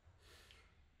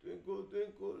 Twinkle,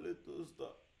 twinkle, little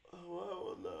star. How I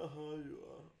wonder how you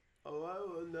are. How I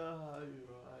wonder how you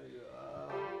are. You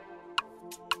are.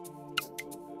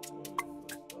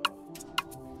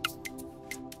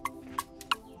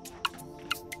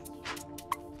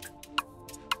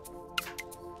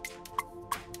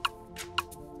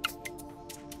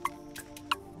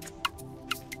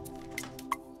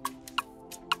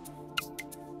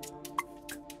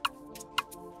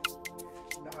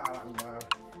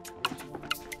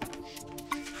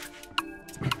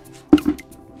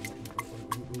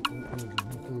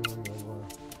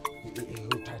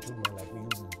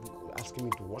 Asking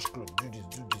me to wash clothes, do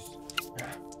this.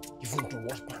 Yeah. Even to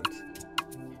wash pants.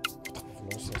 What type of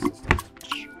nonsense is that?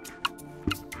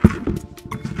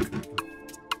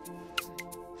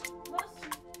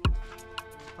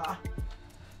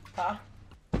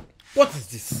 What is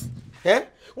this? Eh?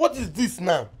 What is this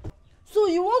now? So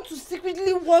you want to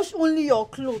secretly wash only your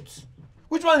clothes?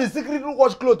 Which one is secretly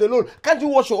wash clothes alone? Can't you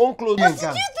wash your own clothes? Do you think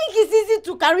it's easy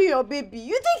to carry your baby?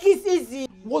 You think it's easy?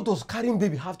 What does carrying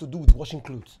baby have to do with washing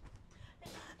clothes?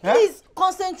 Please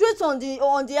concentrate on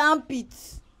the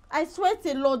armpits. I sweat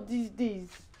a lot these days.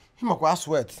 Himakwa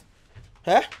sweat.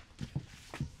 Eh?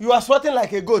 You are sweating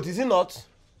like a goat, is it not?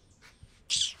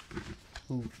 This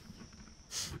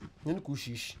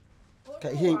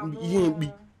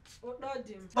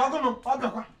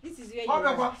is where you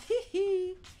are.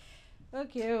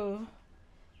 Okay, oh.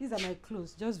 These are my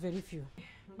clothes, just very few.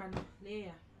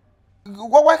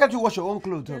 Why can't you wash your own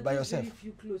clothes by yourself? Very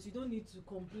few clothes. You don't need to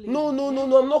complain. No,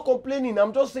 I'm not complaining.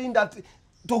 I'm just saying that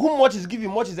to whom much is given,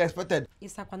 much is expected.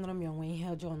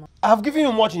 I have given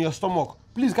you much in your stomach.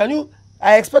 Please,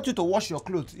 I expect you to wash your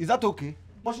clothes. Is that okay?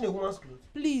 Washing a woman's clothes.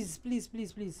 Please.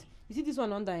 You see this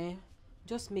one under, eh?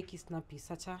 Just make it snappy,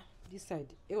 Sacha. This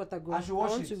side. Hey, what I go? I should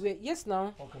wash it. To wear. Yes,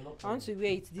 now. Okay, no problem. I want to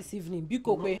wear it this evening.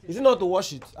 No. Is it not to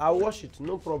wash it? I'll wash it.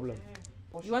 No problem.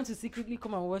 You want to secretly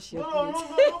come and wash your clothes? No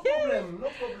problem.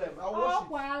 I'll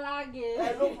wash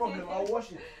it. No problem. I'll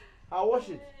wash it. My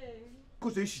husband.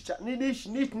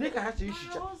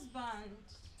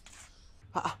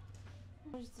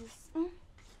 What's this?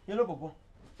 Yellow Papa.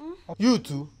 You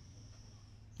too?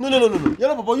 No.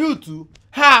 Yellow Papa, you too?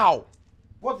 How?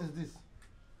 What is this?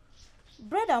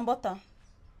 Bread and butter.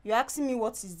 You're asking me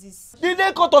what is this? Did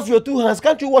they cut off your 2 hands?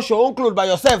 Can't you wash your own clothes by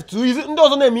yourself too? Are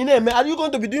you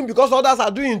going to be doing because others are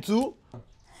doing too?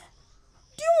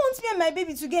 Do you want me and my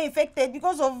baby to get infected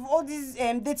because of all these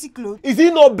dirty clothes? Is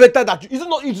it not better that is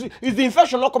the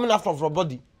infection not coming out from your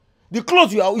body? The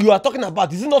clothes you are talking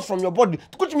about, is it not from your body?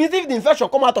 Which means if the infection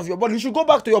come out of your body, you should go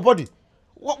back to your body.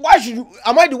 Why should you?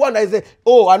 Am I the one that is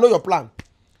oh, I know your plan?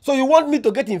 So you want me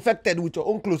to get infected with your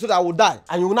own clothes so that I will die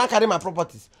and you will not carry my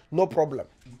properties? No problem.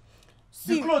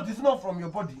 See, the clothes is not from your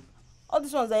body. All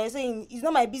these ones that you're saying is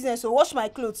not my business, so wash my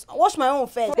clothes. Wash my own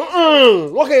first.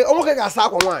 Okay,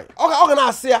 now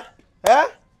see. Eh?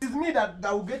 It's me that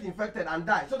will get infected and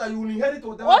die so that you will inherit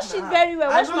whatever. Wash it very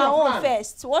well. Wash my own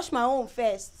first. Wash my own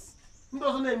first. Who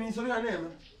doesn't name me? So your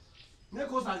name.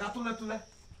 Nekos agatule.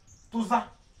 Tuza.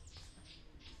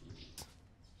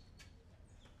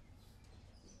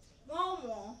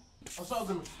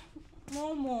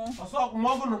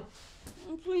 Mama.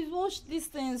 Please wash these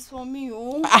things for me,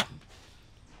 oh.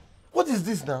 What is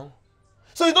this now?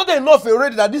 So it's not enough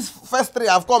already that these first 3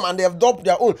 have come and they have dumped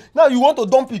their own. Now you want to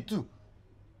dump it too.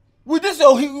 With this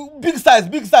your big size.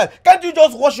 Can't you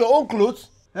just wash your own clothes?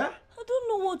 Huh? I don't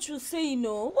know what you're saying,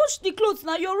 no. Wash the clothes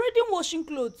now. You're already washing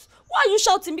clothes. Why are you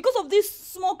shouting? Because of these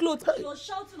small clothes. You're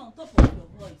shouting on top of your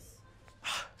voice.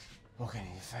 Okay,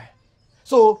 fair.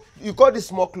 So you call this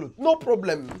small clothes? No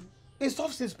problem. It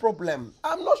solves this problem.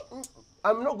 I'm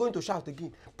not going to shout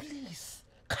again. Please,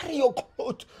 Carry your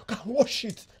clothes. Can wash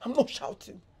it. I'm not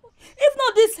shouting. If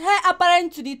not this hair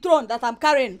apparent to the throne that I'm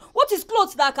carrying, what is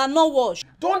clothes that I cannot wash?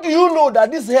 Don't you know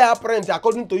that this hair apparent,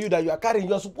 according to you, that you are carrying,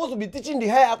 you're supposed to be teaching the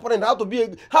hair apparent how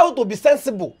to be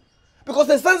sensible. Because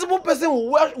a sensible person will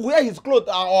wear his clothes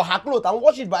or her clothes and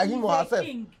wash it by him or herself.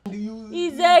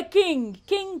 He's a king.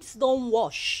 Kings don't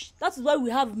wash. That is why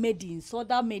we have maidens,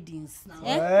 other maidens.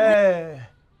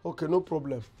 Okay, no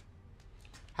problem.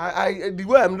 The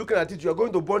way I'm looking at it, you are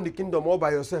going to burn the kingdom all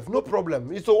by yourself. No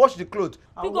problem. It's to wash the clothes.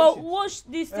 Because wash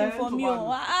this thing for me. And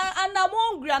I'm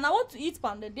hungry and I want to eat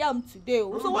pounded yam today.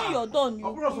 So when you're done,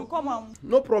 you come out.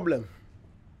 No problem.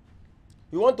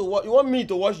 You want me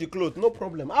to wash the clothes? No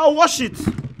problem. I'll wash it.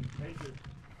 Thank you.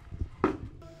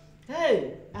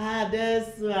 Hey,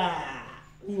 that's Mama.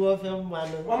 No,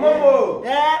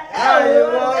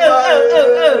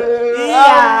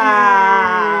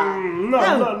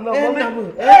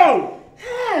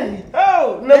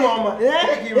 Mama.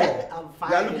 You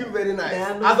are looking very nice.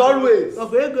 As always.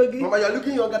 Mama, you are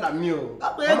looking younger than me.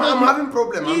 I'm having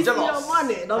problem. I'm jealous.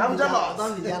 I'm jealous.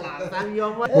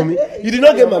 Mommy, you did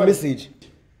not get my message.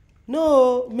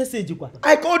 No message.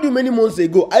 I called you many months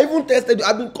ago. I even tested you.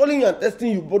 I've been calling you and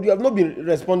testing you, but you have not been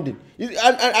responding. And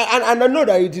I know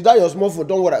that it is that your small phone.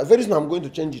 Don't worry. Very soon I'm going to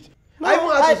change it. No, I even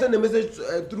had to send a message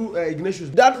through Ignatius,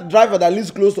 that driver that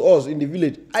lives close to us in the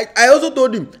village. I also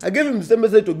told him. I gave him the same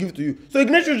message to give to you. So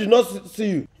Ignatius did not see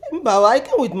you. But I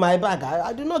came with my bag.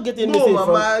 I did not get any message. No,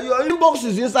 Mama, your inbox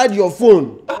is inside your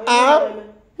phone. Mama,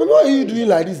 why are you doing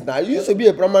like this now? You used to be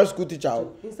a primary school teacher.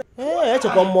 Hey, I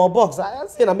check one more box. I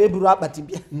say I'm able to wrap it.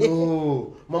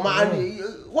 No, Mama,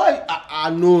 why?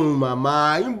 No,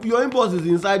 Mama. Your inbox is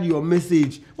inside your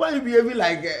message. Why are you behaving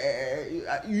like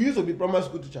you used to be primary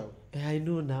school teacher? I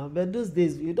know now, but those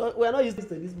days we are not used to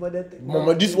this modern thing.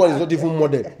 Mama, this one is not even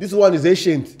modern. This one is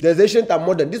ancient. There's ancient and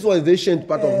modern. This one is the ancient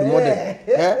part of the modern.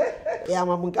 Yeah,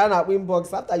 Mama, can I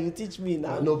inbox after you teach me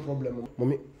now? No problem,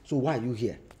 Mommy. So why are you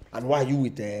here? And why are you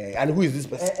with? And who is this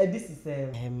person? This is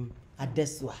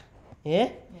Adesua.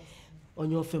 Yes.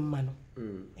 On your film, man.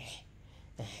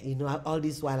 You know, all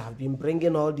this while I've been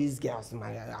bringing all these girls.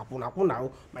 My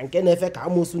Kenefe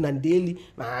Kamosun and Daily.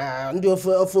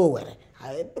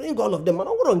 I bring all of them. I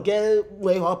don't care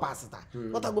where you are pastor.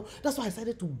 That's why I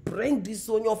decided to bring this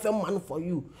on your film man for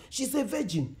you. She's a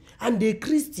virgin and a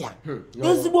Christian.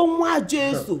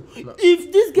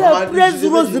 If this girl prays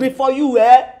rosary for you,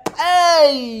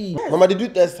 hey! Mama, did you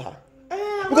test her?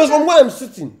 Because from where I'm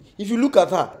sitting, if you look at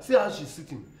her, see how she's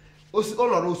sitting.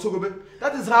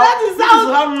 That is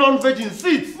how non-virgin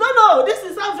sits. No, this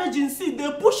is how virgin sit.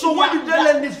 They push. So where did they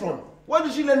learn this from? Where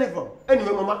did she learn it from?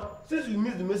 Anyway, Mama, since you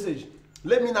missed the message,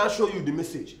 let me now show you the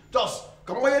message. Just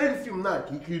come on, you're in the film now.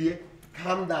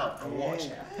 Calm down and watch.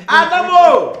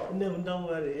 Adamo! No, don't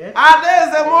worry.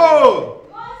 ADAEZE PHILO!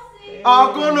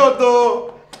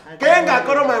 Agonoto! Kenga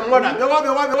kono my mother.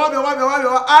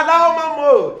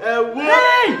 Adamo!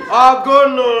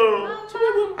 Agono!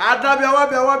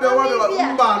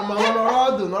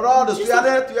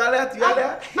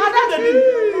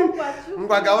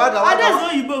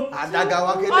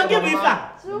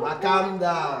 Calm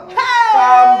down.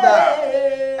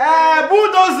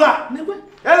 Bulldozer!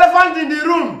 Elephant in the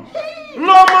room!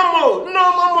 No, Mamo!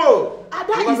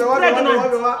 Ada is pregnant.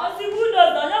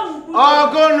 Mama,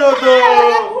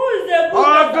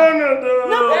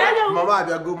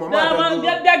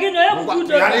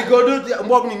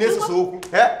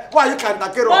 why you can't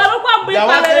take care of us?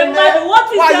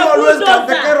 Why you always can't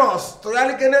take care of us? No,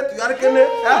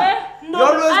 I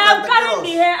am carrying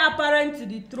the hair apparent to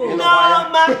the throne. No,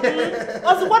 ma.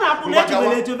 Also, what happened to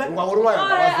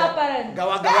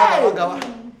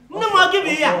no, give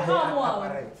me here.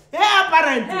 Hair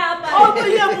apparent. Oh, but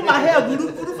you put my hair. You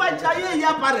find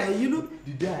hair apparent. You know.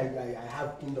 The day I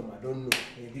have kingdom, I don't know.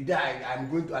 The day I'm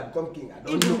going to become king, I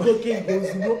don't know. King, can you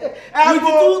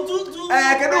call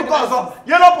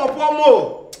yellow pop?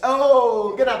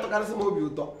 Oh, get out of the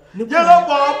mobile. Yellow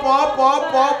pop.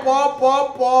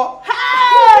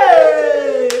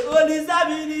 Hey! What is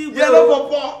happening? Yellow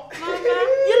pop.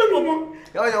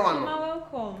 You're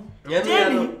welcome.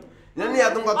 Jenny. Hey,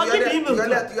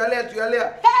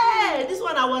 this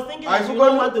one I was thinking I don't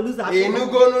want to lose that. Hey!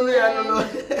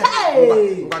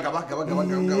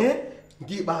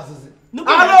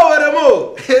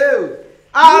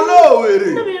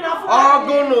 Hello,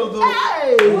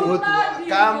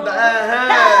 calm down. Hey!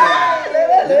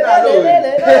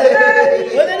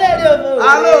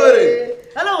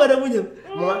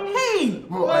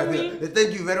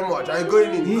 Thank you very much. Are you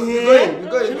going in?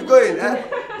 You're going.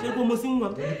 The only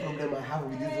problem I have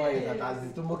with this one is that as the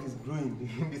stomach is growing,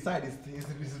 the side is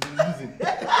losing.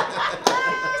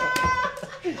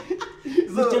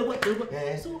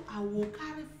 So I will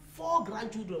carry 4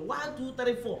 grandchildren. 1, 2,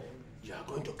 3, 4. You are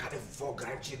going to carry 4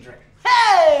 grandchildren.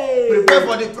 Hey! Prepare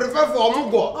for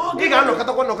Omugo. Oh,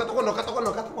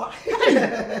 Hey!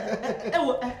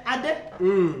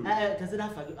 Ade. Consider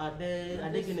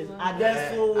Ade.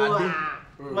 So.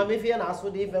 Mama, if you are so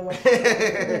deep, tell.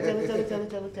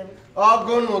 Oh,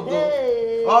 go no.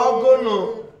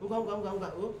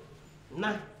 Go.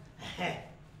 Nah.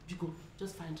 Biko,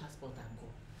 just find transport and go.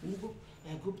 You go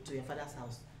and go to your father's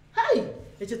house. Hey!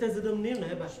 Should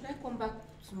I come back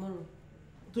tomorrow?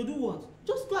 To do what?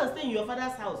 Just go and stay in your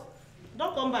father's house.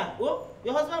 Don't come back. Oh,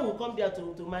 your husband will come there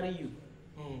to marry you.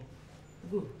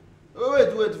 Go.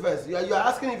 Wait first. You are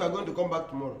asking if I'm going to come back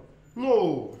tomorrow.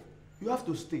 No. You have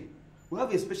to stay. We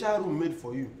have a special room made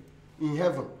for you in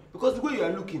heaven. Because the way you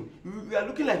are looking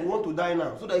like you want to die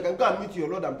now, so that you can go and meet your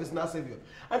Lord and personal Savior.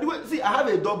 And the way, see, I have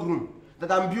a dog room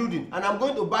that I'm building, and I'm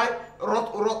going to buy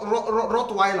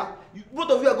Rottweiler. Both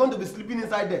of you are going to be sleeping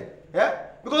inside there. Yeah?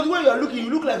 Because the way you are looking, you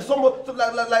look like somebody,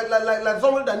 like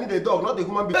somebody that needs a dog, not a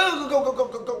human being.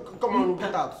 Come on,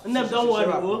 get out. No,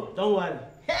 don't worry.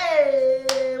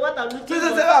 Hey, what I'm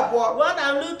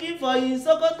looking for in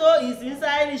Sokoto is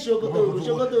inside Sokoto.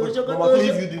 Mama,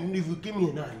 if you came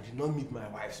here now and did not meet my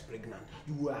wife's pregnant,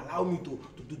 you will allow me to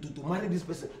marry this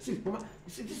person. See, Mama,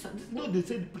 you see this, you know they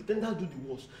say the pretenders do the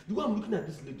worst. The way I'm looking at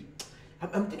this lady,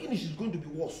 I'm thinking she's going to be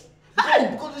worse.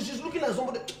 Because she's looking like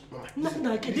somebody.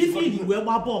 Mama, this lady where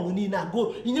my ball go,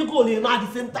 you go at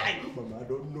the same time. Mama, I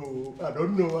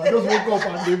don't know. I just woke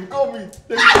up and they call me.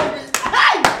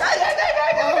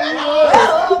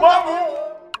 Mama.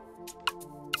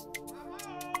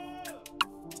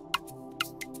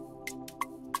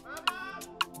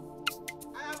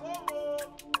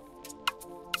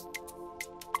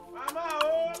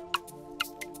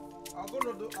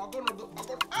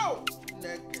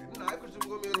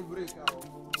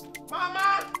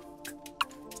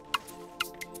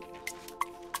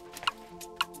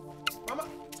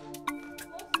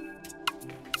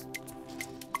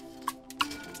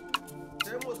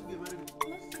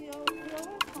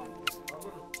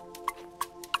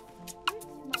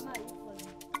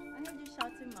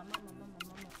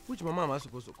 Which mama am I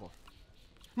supposed to call?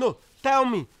 No, tell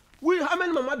me. How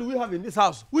many mama do we have in this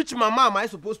house? Which mama am I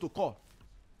supposed to call?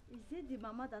 Is it the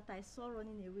mama that I saw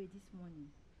running away this morning?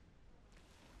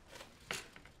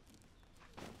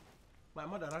 My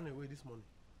mother ran away this morning.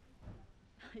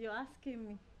 You're asking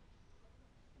me.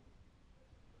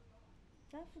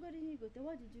 What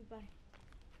did you buy?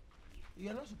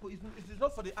 You're not supposed. It is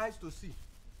not for the eyes to see.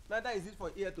 Neither is it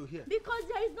for ear to hear. Because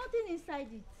there is nothing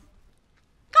inside it.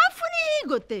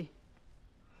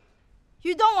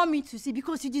 You don't want me to see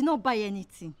because you did not buy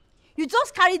anything. You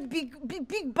just carried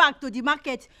big bag to the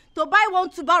market to buy 1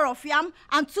 tuber of yam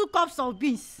and 2 cups of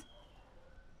beans.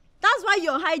 That's why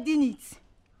you're hiding it.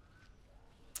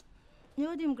 You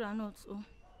hold him granules. Oh.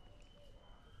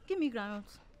 Give me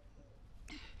granules.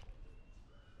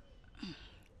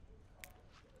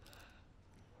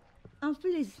 And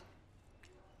please.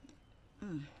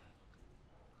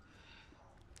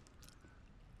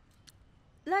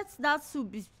 Let that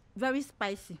soup be very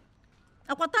spicy.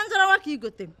 Akwa tanjarawa ki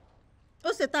gote.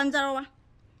 O se tanjarawa.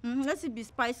 Let it be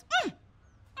spicy.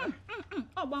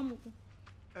 Obamuku.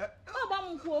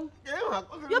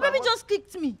 Your baby just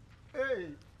kicked me.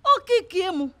 Hey. Oh, kick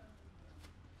him.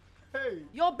 Hey.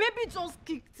 Your baby just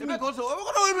kicked me. Your baby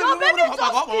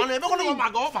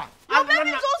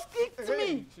just kicked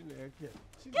me.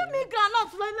 Give me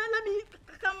granite. Let me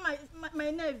calm my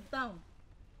nerves down.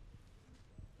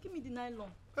 Give me the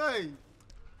nylon. Hey.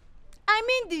 I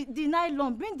mean the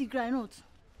nylon. Bring the granite.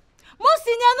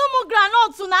 Monsignor, no more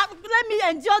granite. So now let me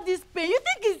endure this pain. You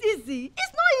think it's easy?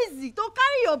 It's not easy to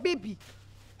carry your baby.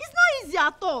 It's not easy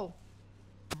at all.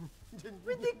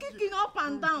 With the kicking up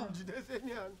and down.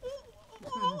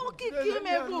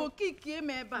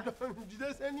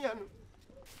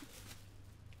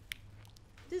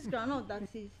 This granite that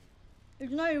is,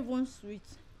 it's not even sweet.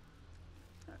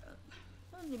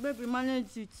 The baby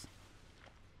manage it.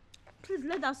 Please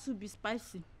let that soup be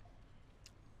spicy.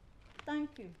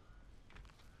 Thank you.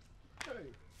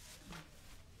 Hey.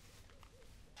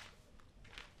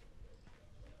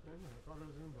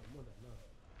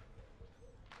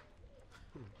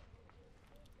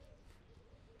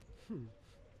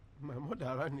 My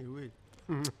mother ran away.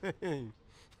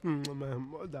 My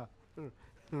mother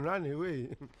ran away.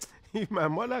 If my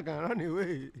mother can run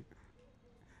away,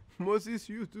 Moses,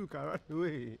 you too can run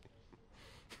away.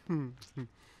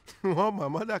 What my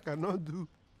mother cannot do,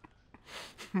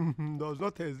 does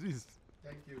not exist.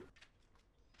 Thank you.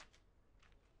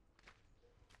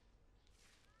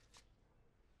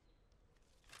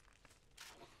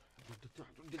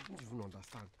 They don't even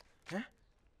understand. Eh?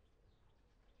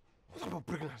 What about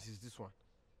pregnancy is this one?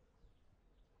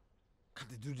 Can't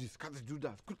they do this? Can't they do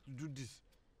that? Could they do this?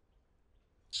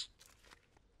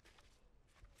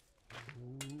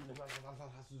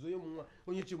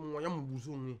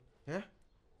 Eh?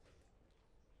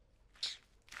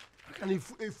 How can a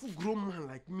full grown man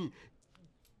like me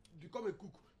become a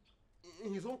cook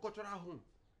in his own cultural home?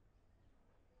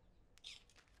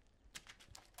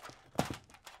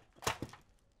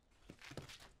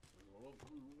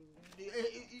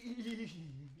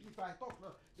 If I talk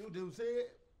now, they will say.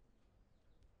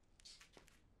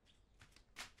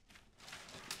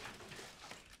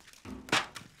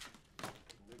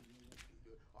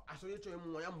 I saw you trying to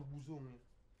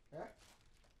eh?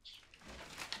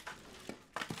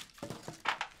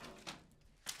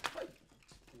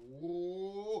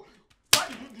 Oh, why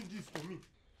did you do this for me?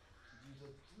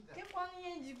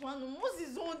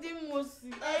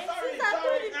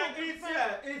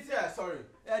 It's here. Sorry.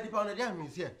 The pounded yam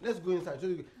is here. Let's go inside. So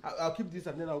I'll keep this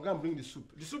and then I'll go and bring the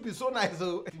soup. The soup is so nice.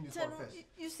 So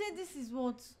you said this is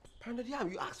what? Pounded yam.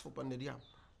 You asked for pounded yam.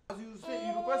 As you say,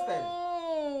 you requested.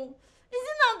 Oh, is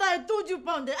it now that I told you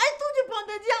pounded? I told you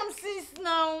pounded yam since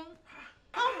now.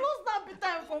 I've lost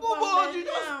appetite for pounded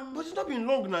yam. But it's not been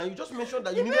long now. You just mentioned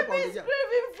that you needed pounded yam.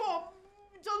 Craving for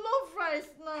jollof rice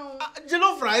now.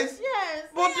 Jollof rice? Yes.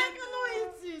 But I cannot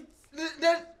eat it.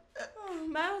 Then.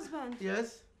 My husband.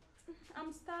 Yes.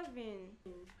 I'm starving.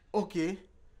 Okay.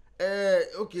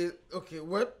 Okay.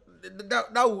 Well,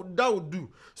 that would do.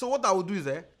 So what I will do is,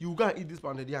 you go and eat this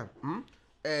pounded yam.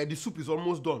 The soup is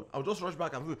almost done. I'll just rush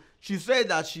back and food. She said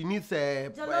that she needs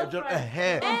jollof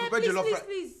rice.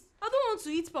 Please. I don't want to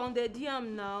eat pounded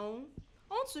yam now.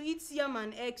 I want to eat yam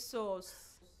and egg sauce.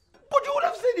 But you would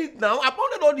have said it now. I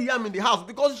pounded all the yam in the house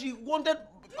because she wanted.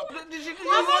 You're not doing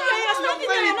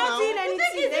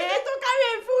anything. You to carry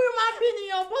a full human being in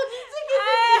your body.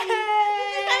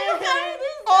 Can you carry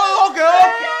this? Oh, okay.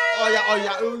 Oh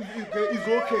yeah.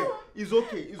 It's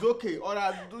okay. All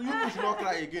right, you should not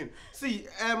cry again. See,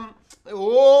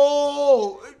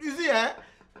 you see,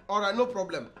 all right, no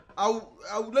problem. I'll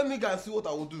let me go and see what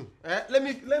I will do. Let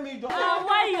me just.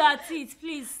 While you are at it,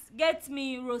 please get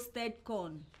me roasted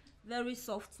corn, very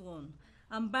soft one,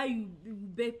 and buy you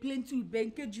plenty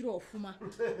benkejiro of fuma,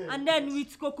 and then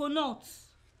with coconut.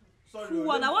 Sorry,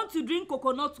 one. I want to drink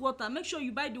coconut water. Make sure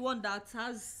you buy the one that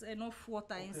has enough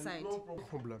water inside. No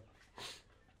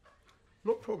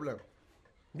problem.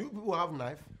 Do you people have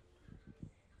knife?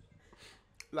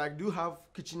 Like, do you have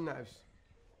kitchen knives?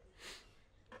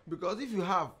 Because if you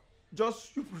have, you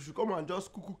should come and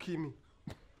just kill me.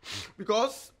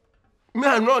 Because me,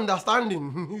 I'm not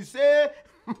understanding. You say,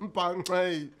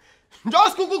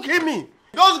 just kill me.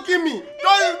 Just kill me.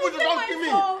 Just kill me.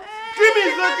 Kill me,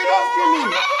 just kill me.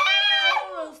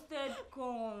 Roasted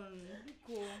corn.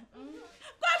 Go and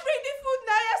bring the food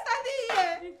now. You're standing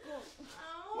here.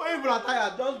 When you are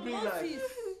tired, just bring knife.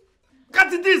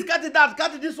 Cut it this, cut it that,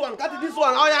 cut it this one.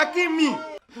 Oh yeah, kill me. As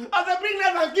I bring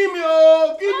knife and kill me,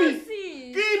 kill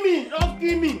me, just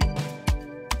kill me.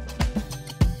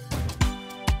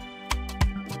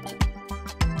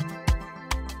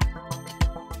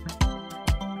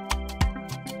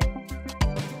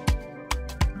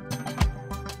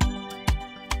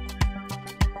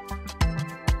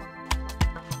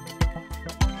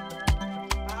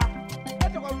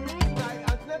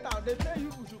 They say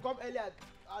you should come earlier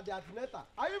at the antenatal.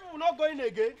 Are you not going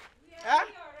again?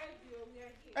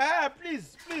 Yeah,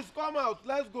 please come out.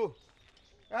 Let's go.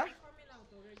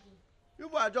 You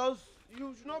are just,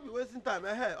 you should not be wasting time.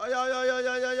 Oh yeah.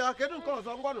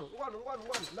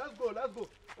 Let's go.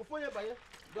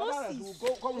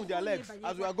 Moses, come with their legs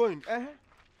as we are going.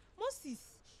 Moses,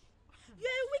 you're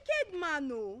a wicked man,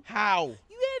 no? How?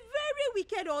 You're a very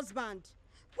wicked husband.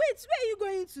 Wait, where are you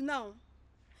going to now?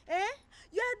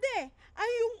 You are there, and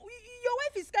your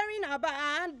wife is carrying her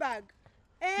handbag.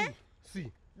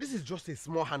 See, this is just a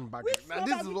small handbag.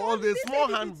 This is all a small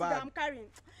handbag. I'm carrying.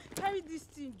 Carry this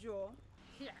thing, Joe.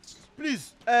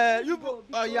 Please, you go.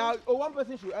 One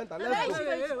person should enter. Let's go. Wait.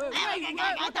 You're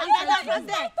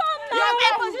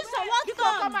in position. What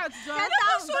come out, Joe? You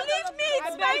should leave me.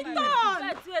 It's my turn.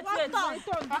 You get down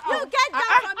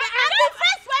from there. I'm the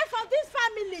first wife of this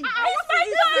family. It's my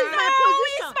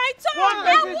turn. I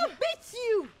will beat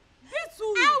you. I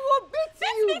will beat you.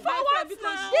 Beat me for what? Please,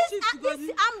 leave me.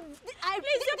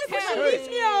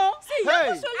 See, I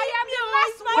am your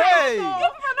last wife. Okay.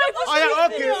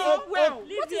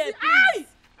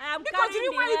 I am carrying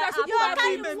You're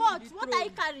carrying what? What are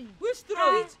you carrying? Which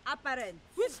throne? Apparent.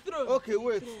 Which throne? Okay,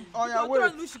 wait. Oh yeah, Your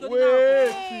throne, wait. Lucy, go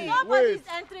Wait. Nobody's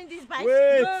entering this bicycle.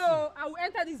 Wait. No, I will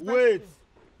enter this bicycle. Wait.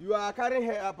 You are carrying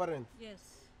her apparent. Yes.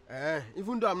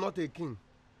 Even though I'm not a king,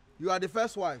 you are the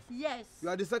first wife. Yes. You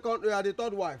are the second. You are the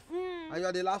third wife. And you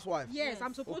are the last wife. Yes,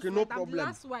 I'm supposed Okay, to. no I'm the problem.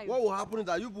 last wife. What will happen is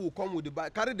that you people will come with the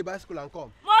carry the bicycle and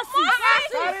come. Mercy.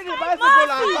 Carry the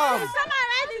bicycle and come.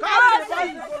 Carry the Come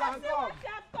bicycle and come.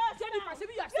 Jennifer, see,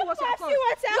 you are still what's your cause. You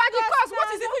are the cause. What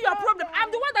is even your problem?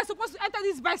 I'm the one that's supposed to enter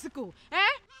this bicycle. Eh?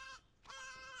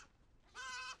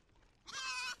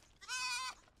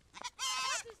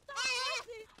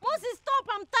 Moses, stop!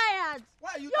 I'm tired. Why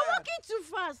are you You're tired? walking too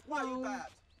fast. Why are you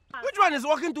tired? Which one is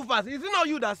walking too fast? Is it not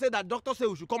you that said that doctor said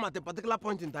we should come at a particular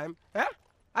point in time? Eh?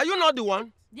 Are you not the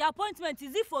one? The appointment,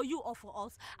 is it for you or for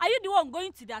us? Are you the one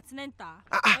going to the antenatal?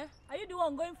 Eh? Are you the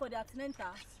one going for the antenatal?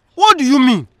 What do you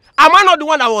mean? Am I not the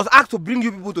one that was asked to bring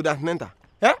you people to the antenatal?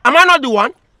 Eh? Am I not the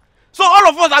one? So all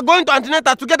of us are going to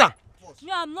antenatal together?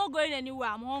 No, I'm not going anywhere.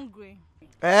 I'm hungry.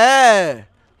 Eh,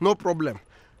 no problem.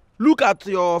 Look at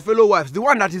your fellow wives, the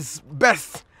one that is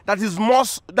best, that is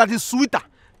most, that is sweeter.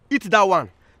 Eat that one,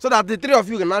 so that the three of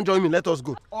you can now join me. Let us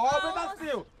go. Or better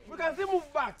still, we can still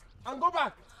move back and go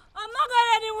back. I'm not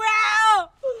going anywhere.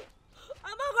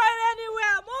 I'm not going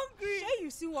anywhere. I'm hungry. Sure, you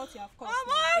see what you have caused. I'm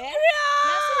now, hungry.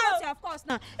 You see what you have caused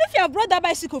now. If you have brought that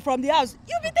bicycle from the house,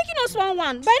 you'll be taking us one.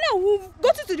 By now, we'll go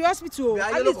to the hospital.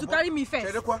 At least to carry me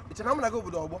first.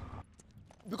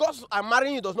 Because I'm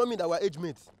marrying you does not mean that we're age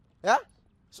mates. Yeah?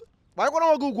 So, why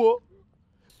don't we go?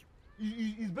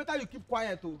 It's better you keep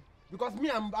quiet too. Because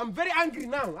me, I'm very angry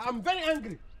now. I'm very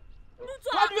angry.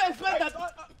 What do you expect that?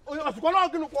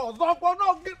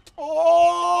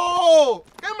 Oh!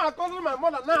 Came my cousin, my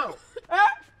mother now. Eh?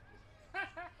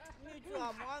 Me too,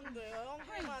 I'm hungry. A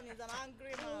hungry man is an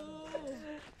angry man.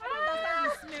 I don't understand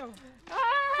the smell.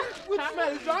 Which smell?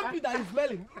 It's your armpit that is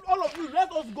smelling. All of you,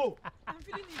 let us go. I'm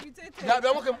feeling irritated. Yeah, we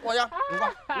are working. Oh yeah.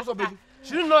 What's up, baby?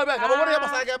 She didn't know about it. What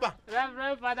are you about?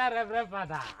 Reverend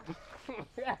Father.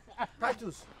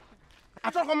 Titus. I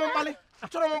try to come on, Bali.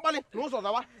 No, so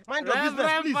that mind your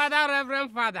business, please.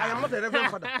 Reverend Father. I am not a Reverend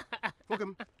Father. Okay,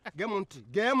 get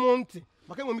Monty.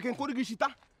 Okay, when we can call the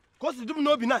Gishita. Cause you don't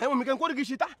know be now. When we can call the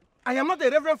Gishita. I am not a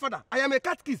Reverend Father. I am a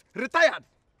catechist, retired.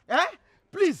 Eh?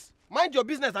 Please mind your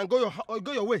business and go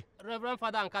your way. Reverend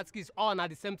Father and catechist all are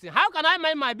the same thing. How can I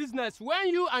mind my business when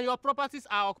you and your properties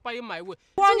are occupying my way?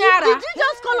 Did you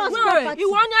just call us property?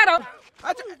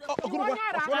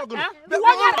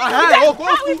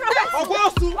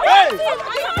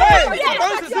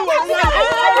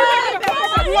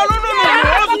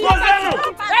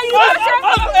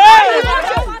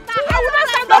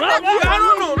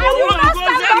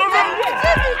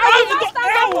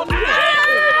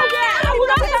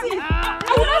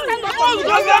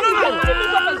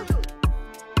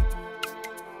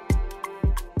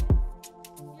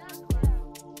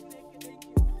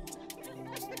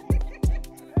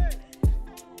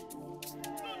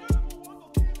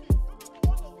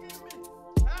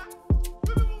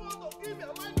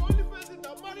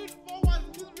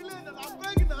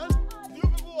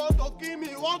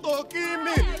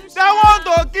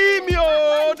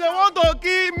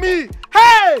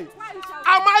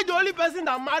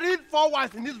 That married 4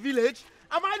 wives in this village?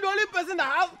 Am I the only person that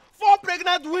has 4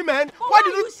 pregnant women? Why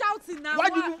did you shouting now?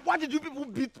 Why did you people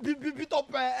beat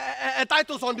up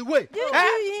Titus on the way? He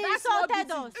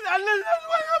insulted us. That's why you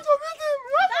have to beat him.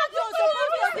 That's not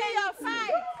supposed to be your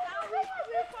fight.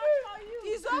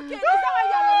 It's okay. This is how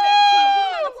you are lamenting.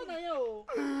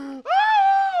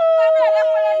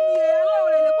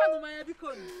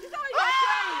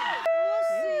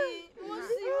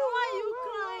 Mosi, why are you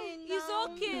crying now? It's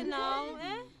okay now,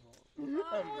 eh?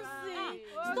 Mosi,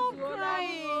 stop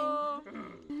crying.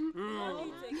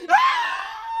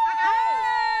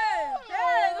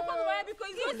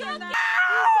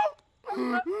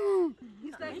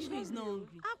 He's like, he's not hungry.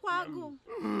 Akwago.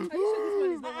 Are you sure this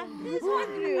one is not hungry? He's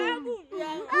hungry.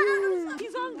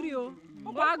 He's hungry, oh.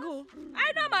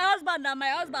 I know my husband and my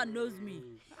husband knows me.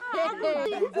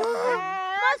 Mosi,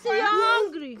 you're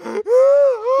hungry. What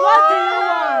do you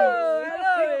want?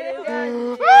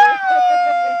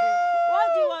 What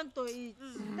do you want to eat?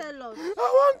 Tell us.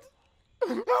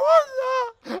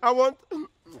 I want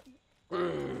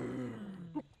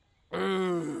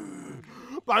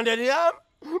pounded yam,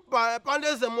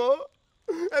 pounded semo,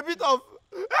 a bit of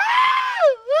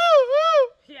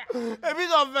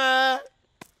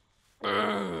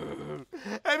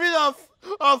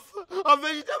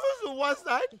vegetables on one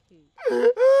side.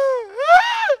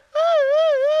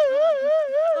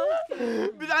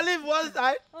 Bitter leaf one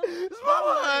side.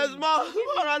 Small.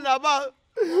 roundabout.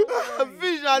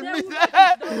 Fish and meat.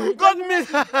 Got meat.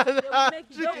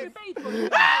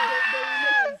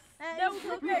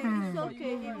 It's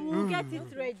okay. We'll get it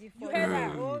ready for you. You hear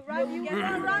that? Oh, right, you get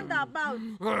one roundabout.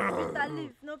 Bitter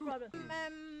leaf, no problem.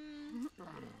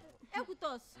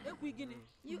 Ekutos,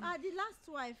 you are the last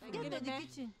wife. Get to the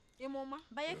kitchen.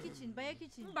 By your kitchen.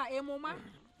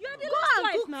 You are the last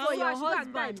wife now. For your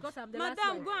husband.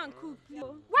 Madam, go and cook.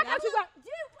 Why can't you go?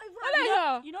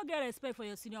 You don't get respect for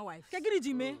your senior wife. Go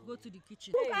to the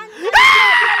kitchen.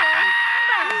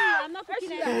 I'm not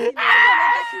cooking anything.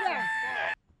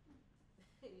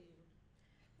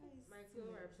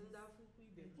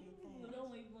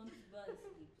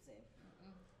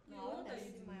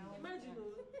 Imagine,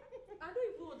 I don't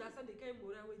even understand the kind of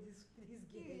moral way this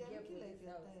game get for this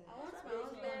house. I want my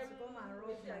husband to come and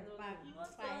rub my back. You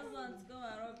want my husband to come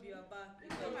and rub your back.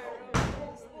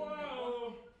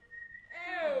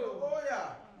 Oh yeah.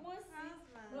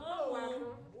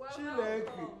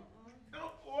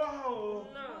 Wow.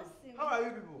 How are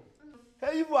you people?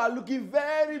 Hey, you are looking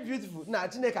very beautiful. Now,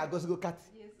 Chineka goes go cat.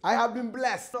 I have been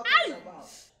blessed.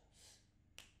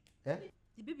 Eh?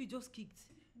 The baby just kicked.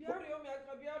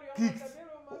 Kicked?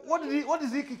 What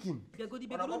is he kicking? Hey!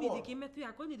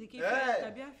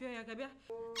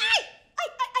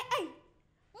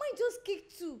 Mine just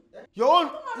kicked too. Your own?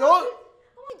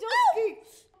 Mine just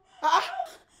kicked.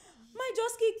 Mine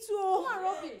just kicked too. Come and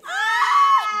rub it.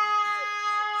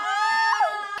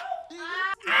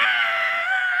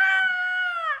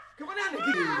 Come on down.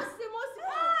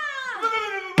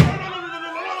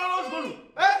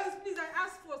 Please, I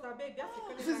asked first, I beg.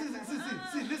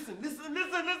 See, listen.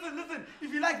 If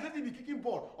you like, let me be kicking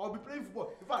ball or be playing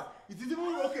football. In fact, it is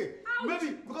even okay.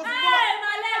 Maybe because Hey,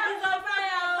 my leg is on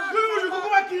fire. you should go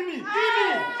back, kill me.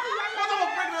 What type of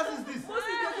pregnancy is this?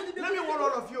 Let me warn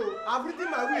all of you. I've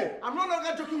written my way. I'm no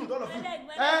longer joking with all of you.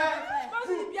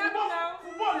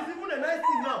 Football is even a nice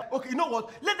thing now. Okay, you know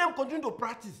what? Let them continue to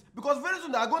practice because very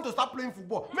soon they are going to start playing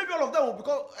football. Maybe all of them will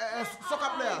become soccer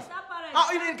players.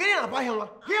 You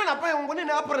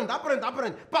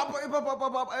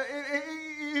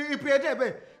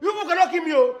cannot kill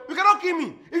me. You cannot kill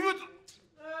me. If you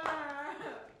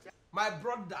my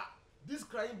brother, this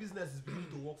crying business is beginning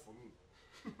to work for me.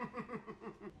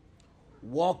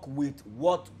 Work with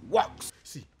what works.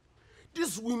 See,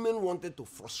 these women wanted to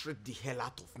frustrate the hell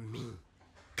out of me.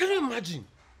 Can you imagine?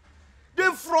 They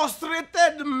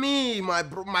frustrated me, my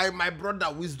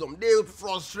brother wisdom. They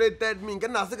frustrated me.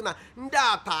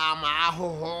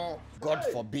 God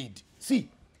forbid. See,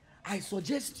 I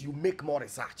suggest you make more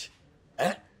research.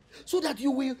 So that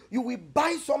you will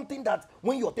buy something that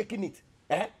when you're taking it,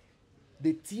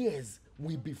 the tears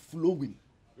will be flowing.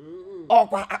 It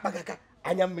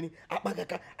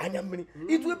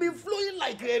will be flowing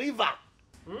like a river.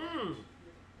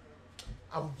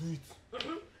 I will do it.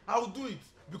 I will do it.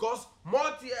 Because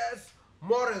more tears,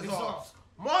 more results.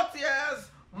 More tears,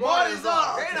 more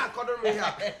results. Ain't that calling me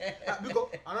here? Because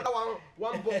another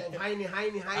one ball of Heine.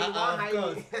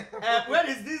 Where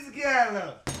is this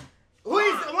girl? Who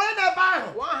is where the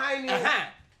bar? One Heine.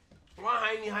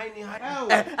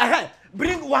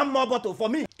 Bring one more bottle for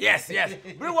me. Yes.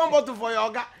 Bring one bottle for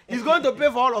your guy. He's going to pay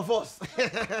for all of us.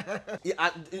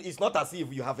 It's not as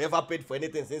if you have ever paid for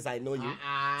anything since I know you.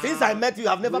 Since I met you,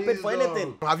 I've never paid for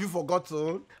anything. Have you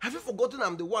forgotten? Have you forgotten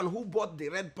I'm the one who bought the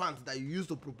red pants that you used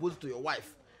to propose to your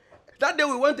wife? That day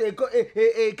we went to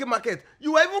a market.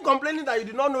 You were even complaining that you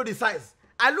did not know the size.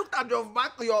 I looked at your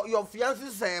back, your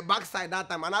fiance's backside that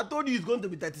time, and I told you it's going to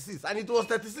be 36, and it was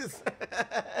 36.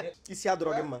 Is your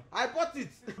drug man? I bought it.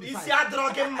 Is your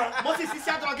drug man? What is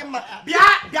your drug man?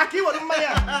 Bia kiwa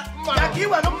numaya. Bia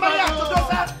kiwa numaya to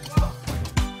dosa.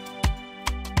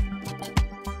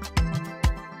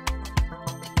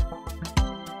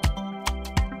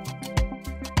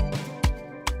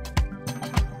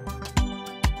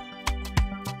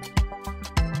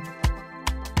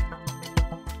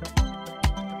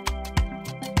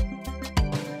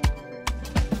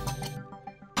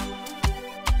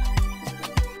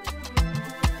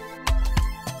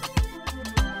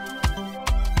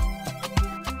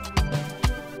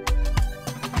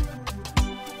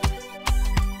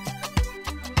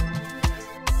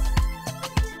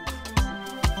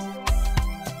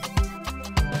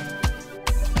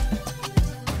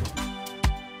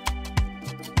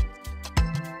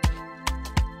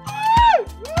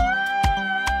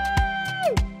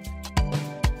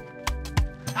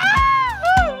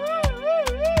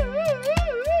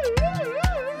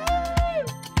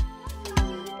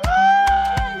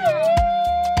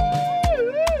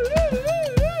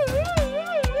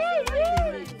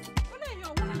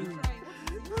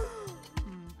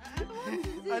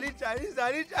 Chinese.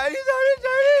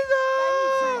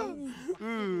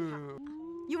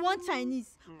 You want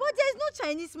Chinese? But there's no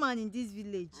Chinese man in this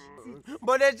village.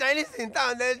 But there's Chinese in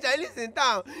town.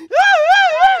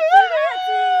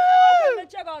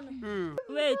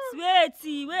 Wait.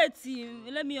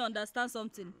 Let me understand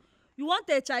something. You want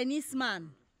a Chinese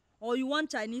man or you want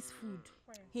Chinese food?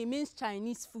 He means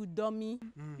Chinese food, dummy.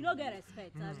 You don't get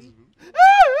respect, Abby. Wait. Who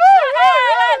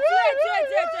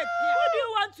do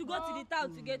you want to go to the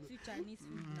town to get you Chinese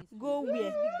food? Go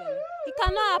where? It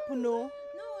cannot happen, no.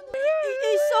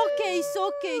 It's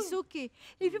okay.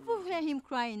 If people hear him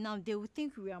crying now, they will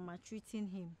think we are maltreating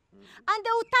him. And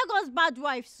they will tag us bad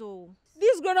wives, so.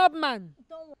 This grown-up man.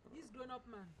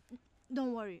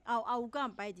 Don't worry. I will go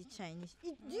and buy the Chinese.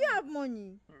 Do you have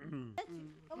money? I will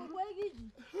go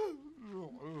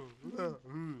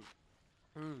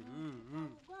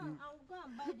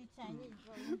and buy the Chinese.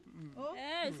 Oh?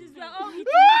 Since we are all eating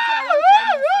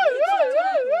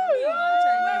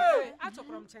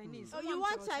Chinese. Oh, you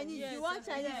want Chinese? Yes, You want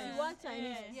Chinese? yes, You want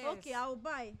Chinese? yes. Okay, I will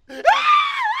buy. What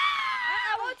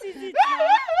is it now?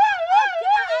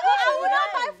 I will not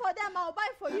buy for them. I will buy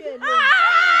for you alone.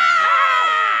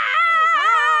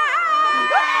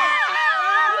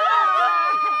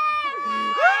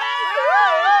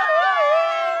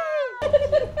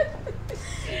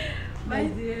 My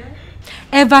dear.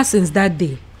 Ever since that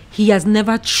day, he has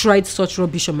never tried such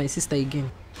rubbish on my sister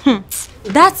again.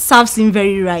 That serves him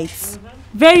very right.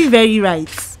 Very, very right.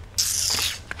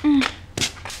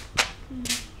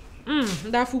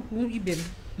 That fuku ibem.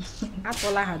 I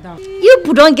told her down. You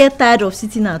people don't get tired of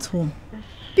sitting at home.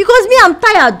 Because me, I'm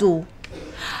tired though.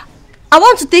 I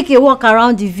want to take a walk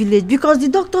around the village because the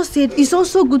doctor said it's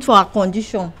also good for our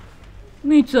condition.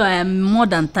 Me too, I am more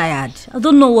than tired. I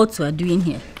don't know what we are doing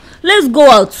here. Let's go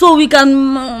out so we can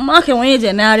mark a wage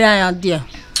in area out there.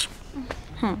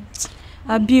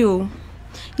 Abio,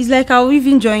 it's like I'll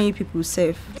even join you people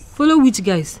safe. Follow which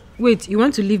guys? Wait, you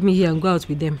want to leave me here and go out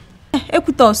with them?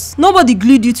 Equitos, nobody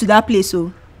glued you to that place,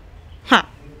 oh.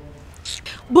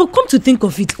 But come to think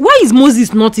of it, why is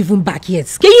Moses not even back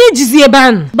yet? Can you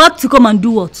ban? Back to come and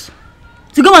do what?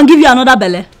 To come and give you another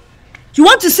belly? You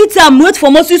want to sit here and wait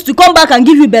for Moses to come back and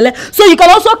give you belly so you can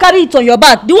also carry it on your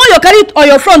back? The one you carry it on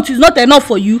your front is not enough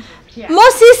for you. Yeah.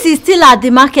 Moses is still at the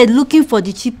market looking for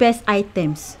the cheapest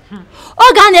items. At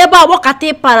the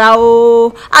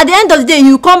end of the day,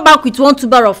 you come back with 1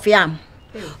 tuber of yam,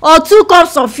 or 2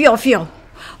 cups of fiofio,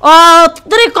 or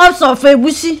 3 cups of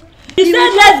egusi. He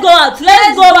said, let's go out.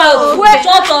 Let's go out. Wait,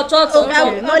 shut.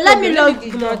 No, let me lock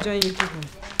you.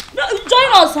 No,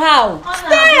 join us how?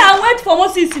 Stay and wait for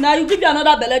Moses now. You give you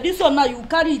another belly. This one now you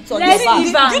carry it on your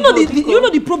back. You know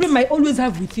the problem I always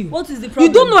have with you. What is the problem?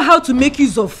 You don't know how to make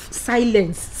use of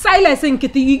silence. Silence and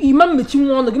imam me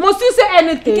chimu must you say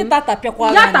anything?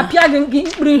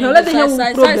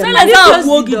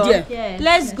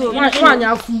 Let's go.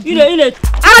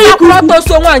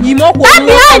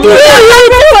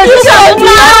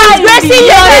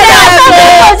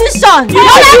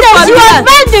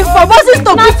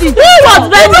 Who was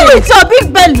bending with your big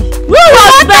belly? Who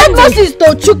was bending Moses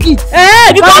to choke it?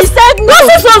 Because he said no.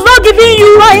 Moses was not giving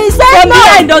you. But he said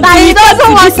no. That he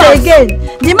doesn't want it again.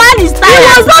 The man is tired. He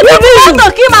was not giving you. To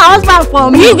kill my husband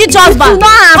for me. Which husband?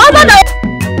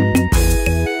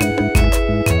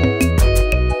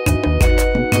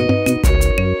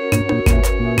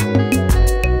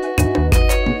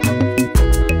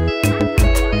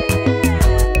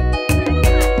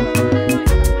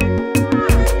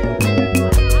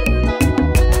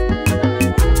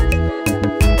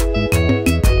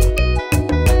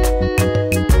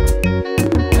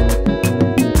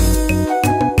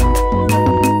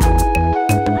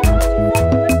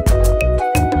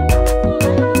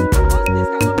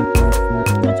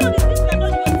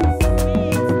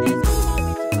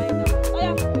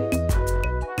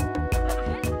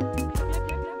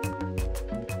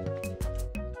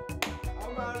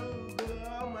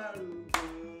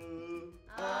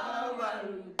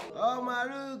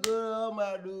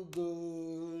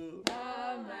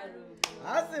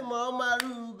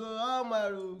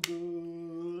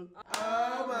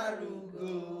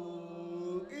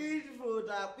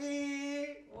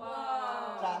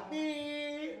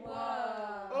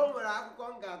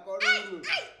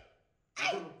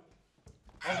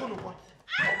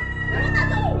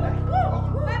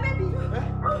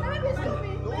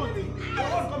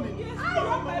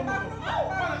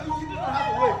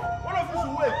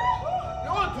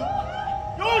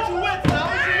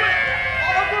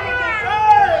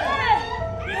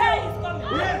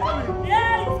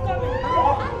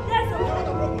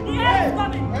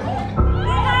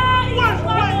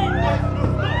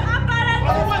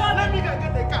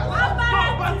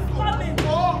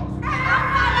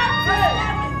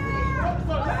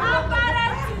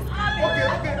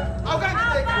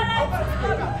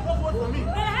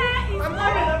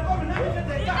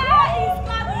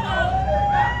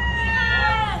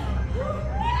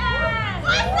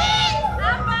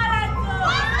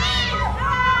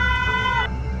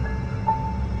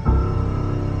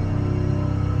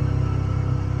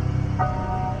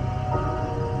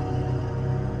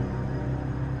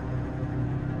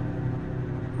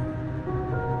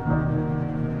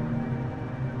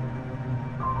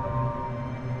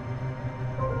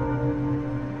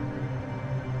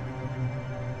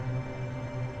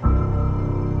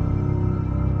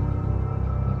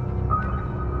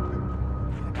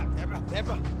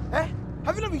 Eh?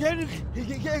 Have you not been hearing me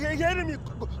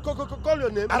call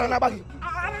your name? I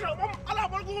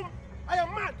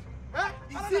am mad. Eh?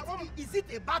 Is it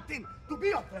a bad thing to be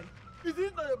your friend? Is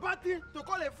it not a bad thing to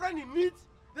call a friend in need?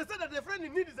 They said that a friend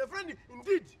in need is a friend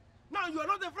indeed. Now you are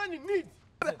not a friend in need.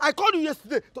 I called you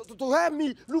yesterday to help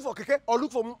me look for keke or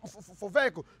look for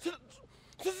vehicle. So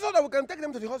that we can take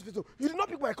them to the hospital. You did not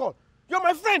pick my call. You're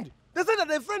my friend. They said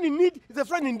that a friend in need is a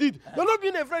friend indeed. You're not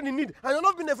being a friend in need, and you're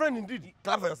not being a friend indeed.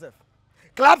 Clap for yourself.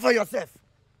 Clap for yourself.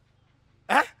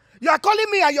 Eh? You are calling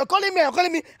me and you're calling me and you're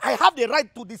calling me. I have the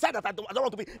right to decide that I don't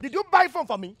want to be. Did you buy phone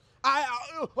for me?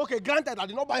 Okay, granted, I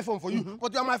did not buy phone for you,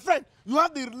 but you are my friend. You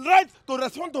have the right to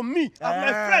respond to me as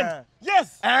my friend.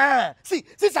 Yes. See,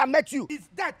 since I met you, it's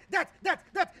that.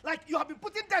 Like you have been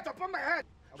putting that upon my head.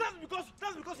 That's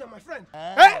because you're my friend.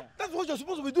 Eh? That's what you're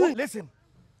supposed to be doing. Listen,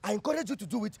 I encourage you to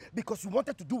do it because you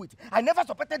wanted to do it. I never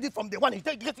supported it from the one. In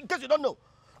case you don't know.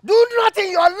 Do not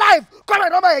in your life call my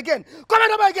number again. Call my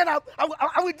number again. I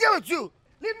will deal with you.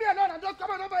 Leave me alone and don't call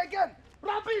my number again.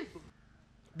 Rappi.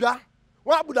 Bia.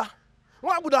 What Buddha?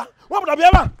 Biama.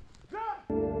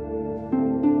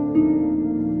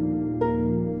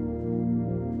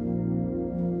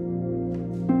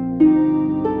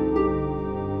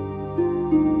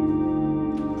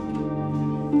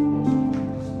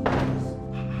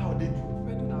 How did you?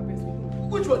 We're doing our best.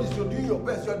 Which one is you're doing your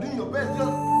best? You're doing your best.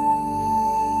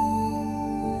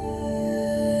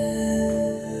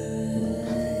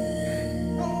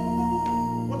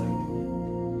 What are you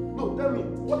doing? No, tell me.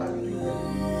 What are you doing here?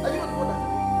 Are you not the one that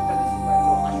this is my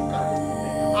cross? I should carry it.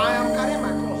 I am carrying my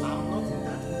cross. I'm not in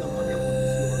that mood. I'm not there for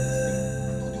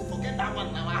this. You forget that one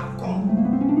now. I've come.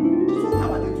 So how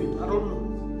are they doing? I don't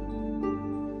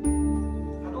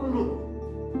know.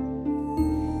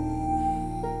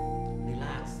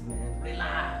 Relax, man.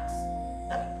 Relax.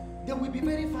 They will be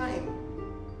very fine.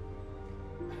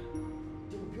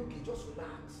 They will be okay. Just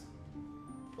relax.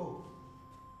 Oh.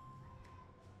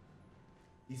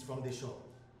 It's from the shop.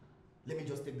 Let me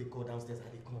just take the call downstairs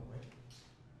and they come, right?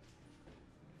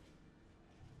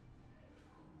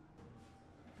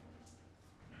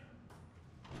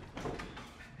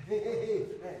 Hey.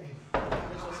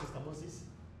 Precious Sister Moses,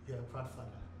 you're a proud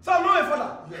father. So I'm not a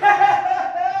father. Yeah.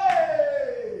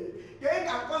 Gang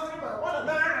are causing my mother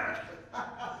now.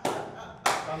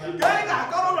 Gang are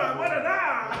calling my mother now.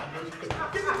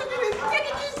 Take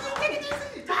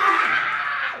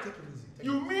it easy.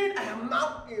 You mean I am now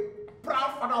a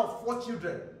proud father of 4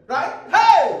 children, right?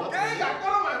 Hey! Gang are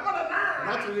calling my mother now.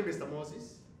 Not really, Mr. Moses.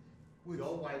 We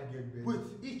all wife get married. Wait,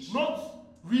 each. not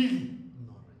really.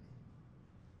 Not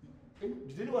really.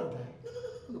 Did anyone die?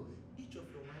 No. Each of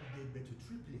your wife gave birth to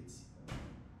triplets.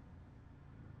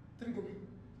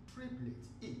 Triplets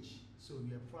each. So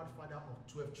you're a proud father of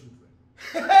 12 children.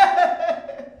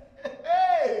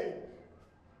 Hey!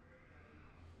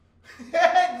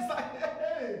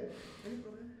 Any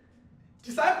problem?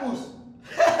 Disciples!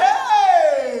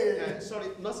 Hey! Sorry,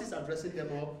 nurses are dressing them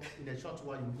up in a short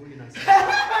while you go in and say,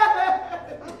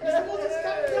 Mr. Moses,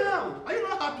 calm down. Are you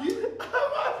not happy?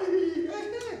 I'm happy.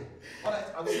 Alright,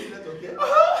 I will do that, okay?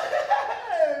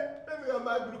 Let me have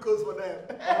my glucose for them.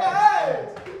 Hey!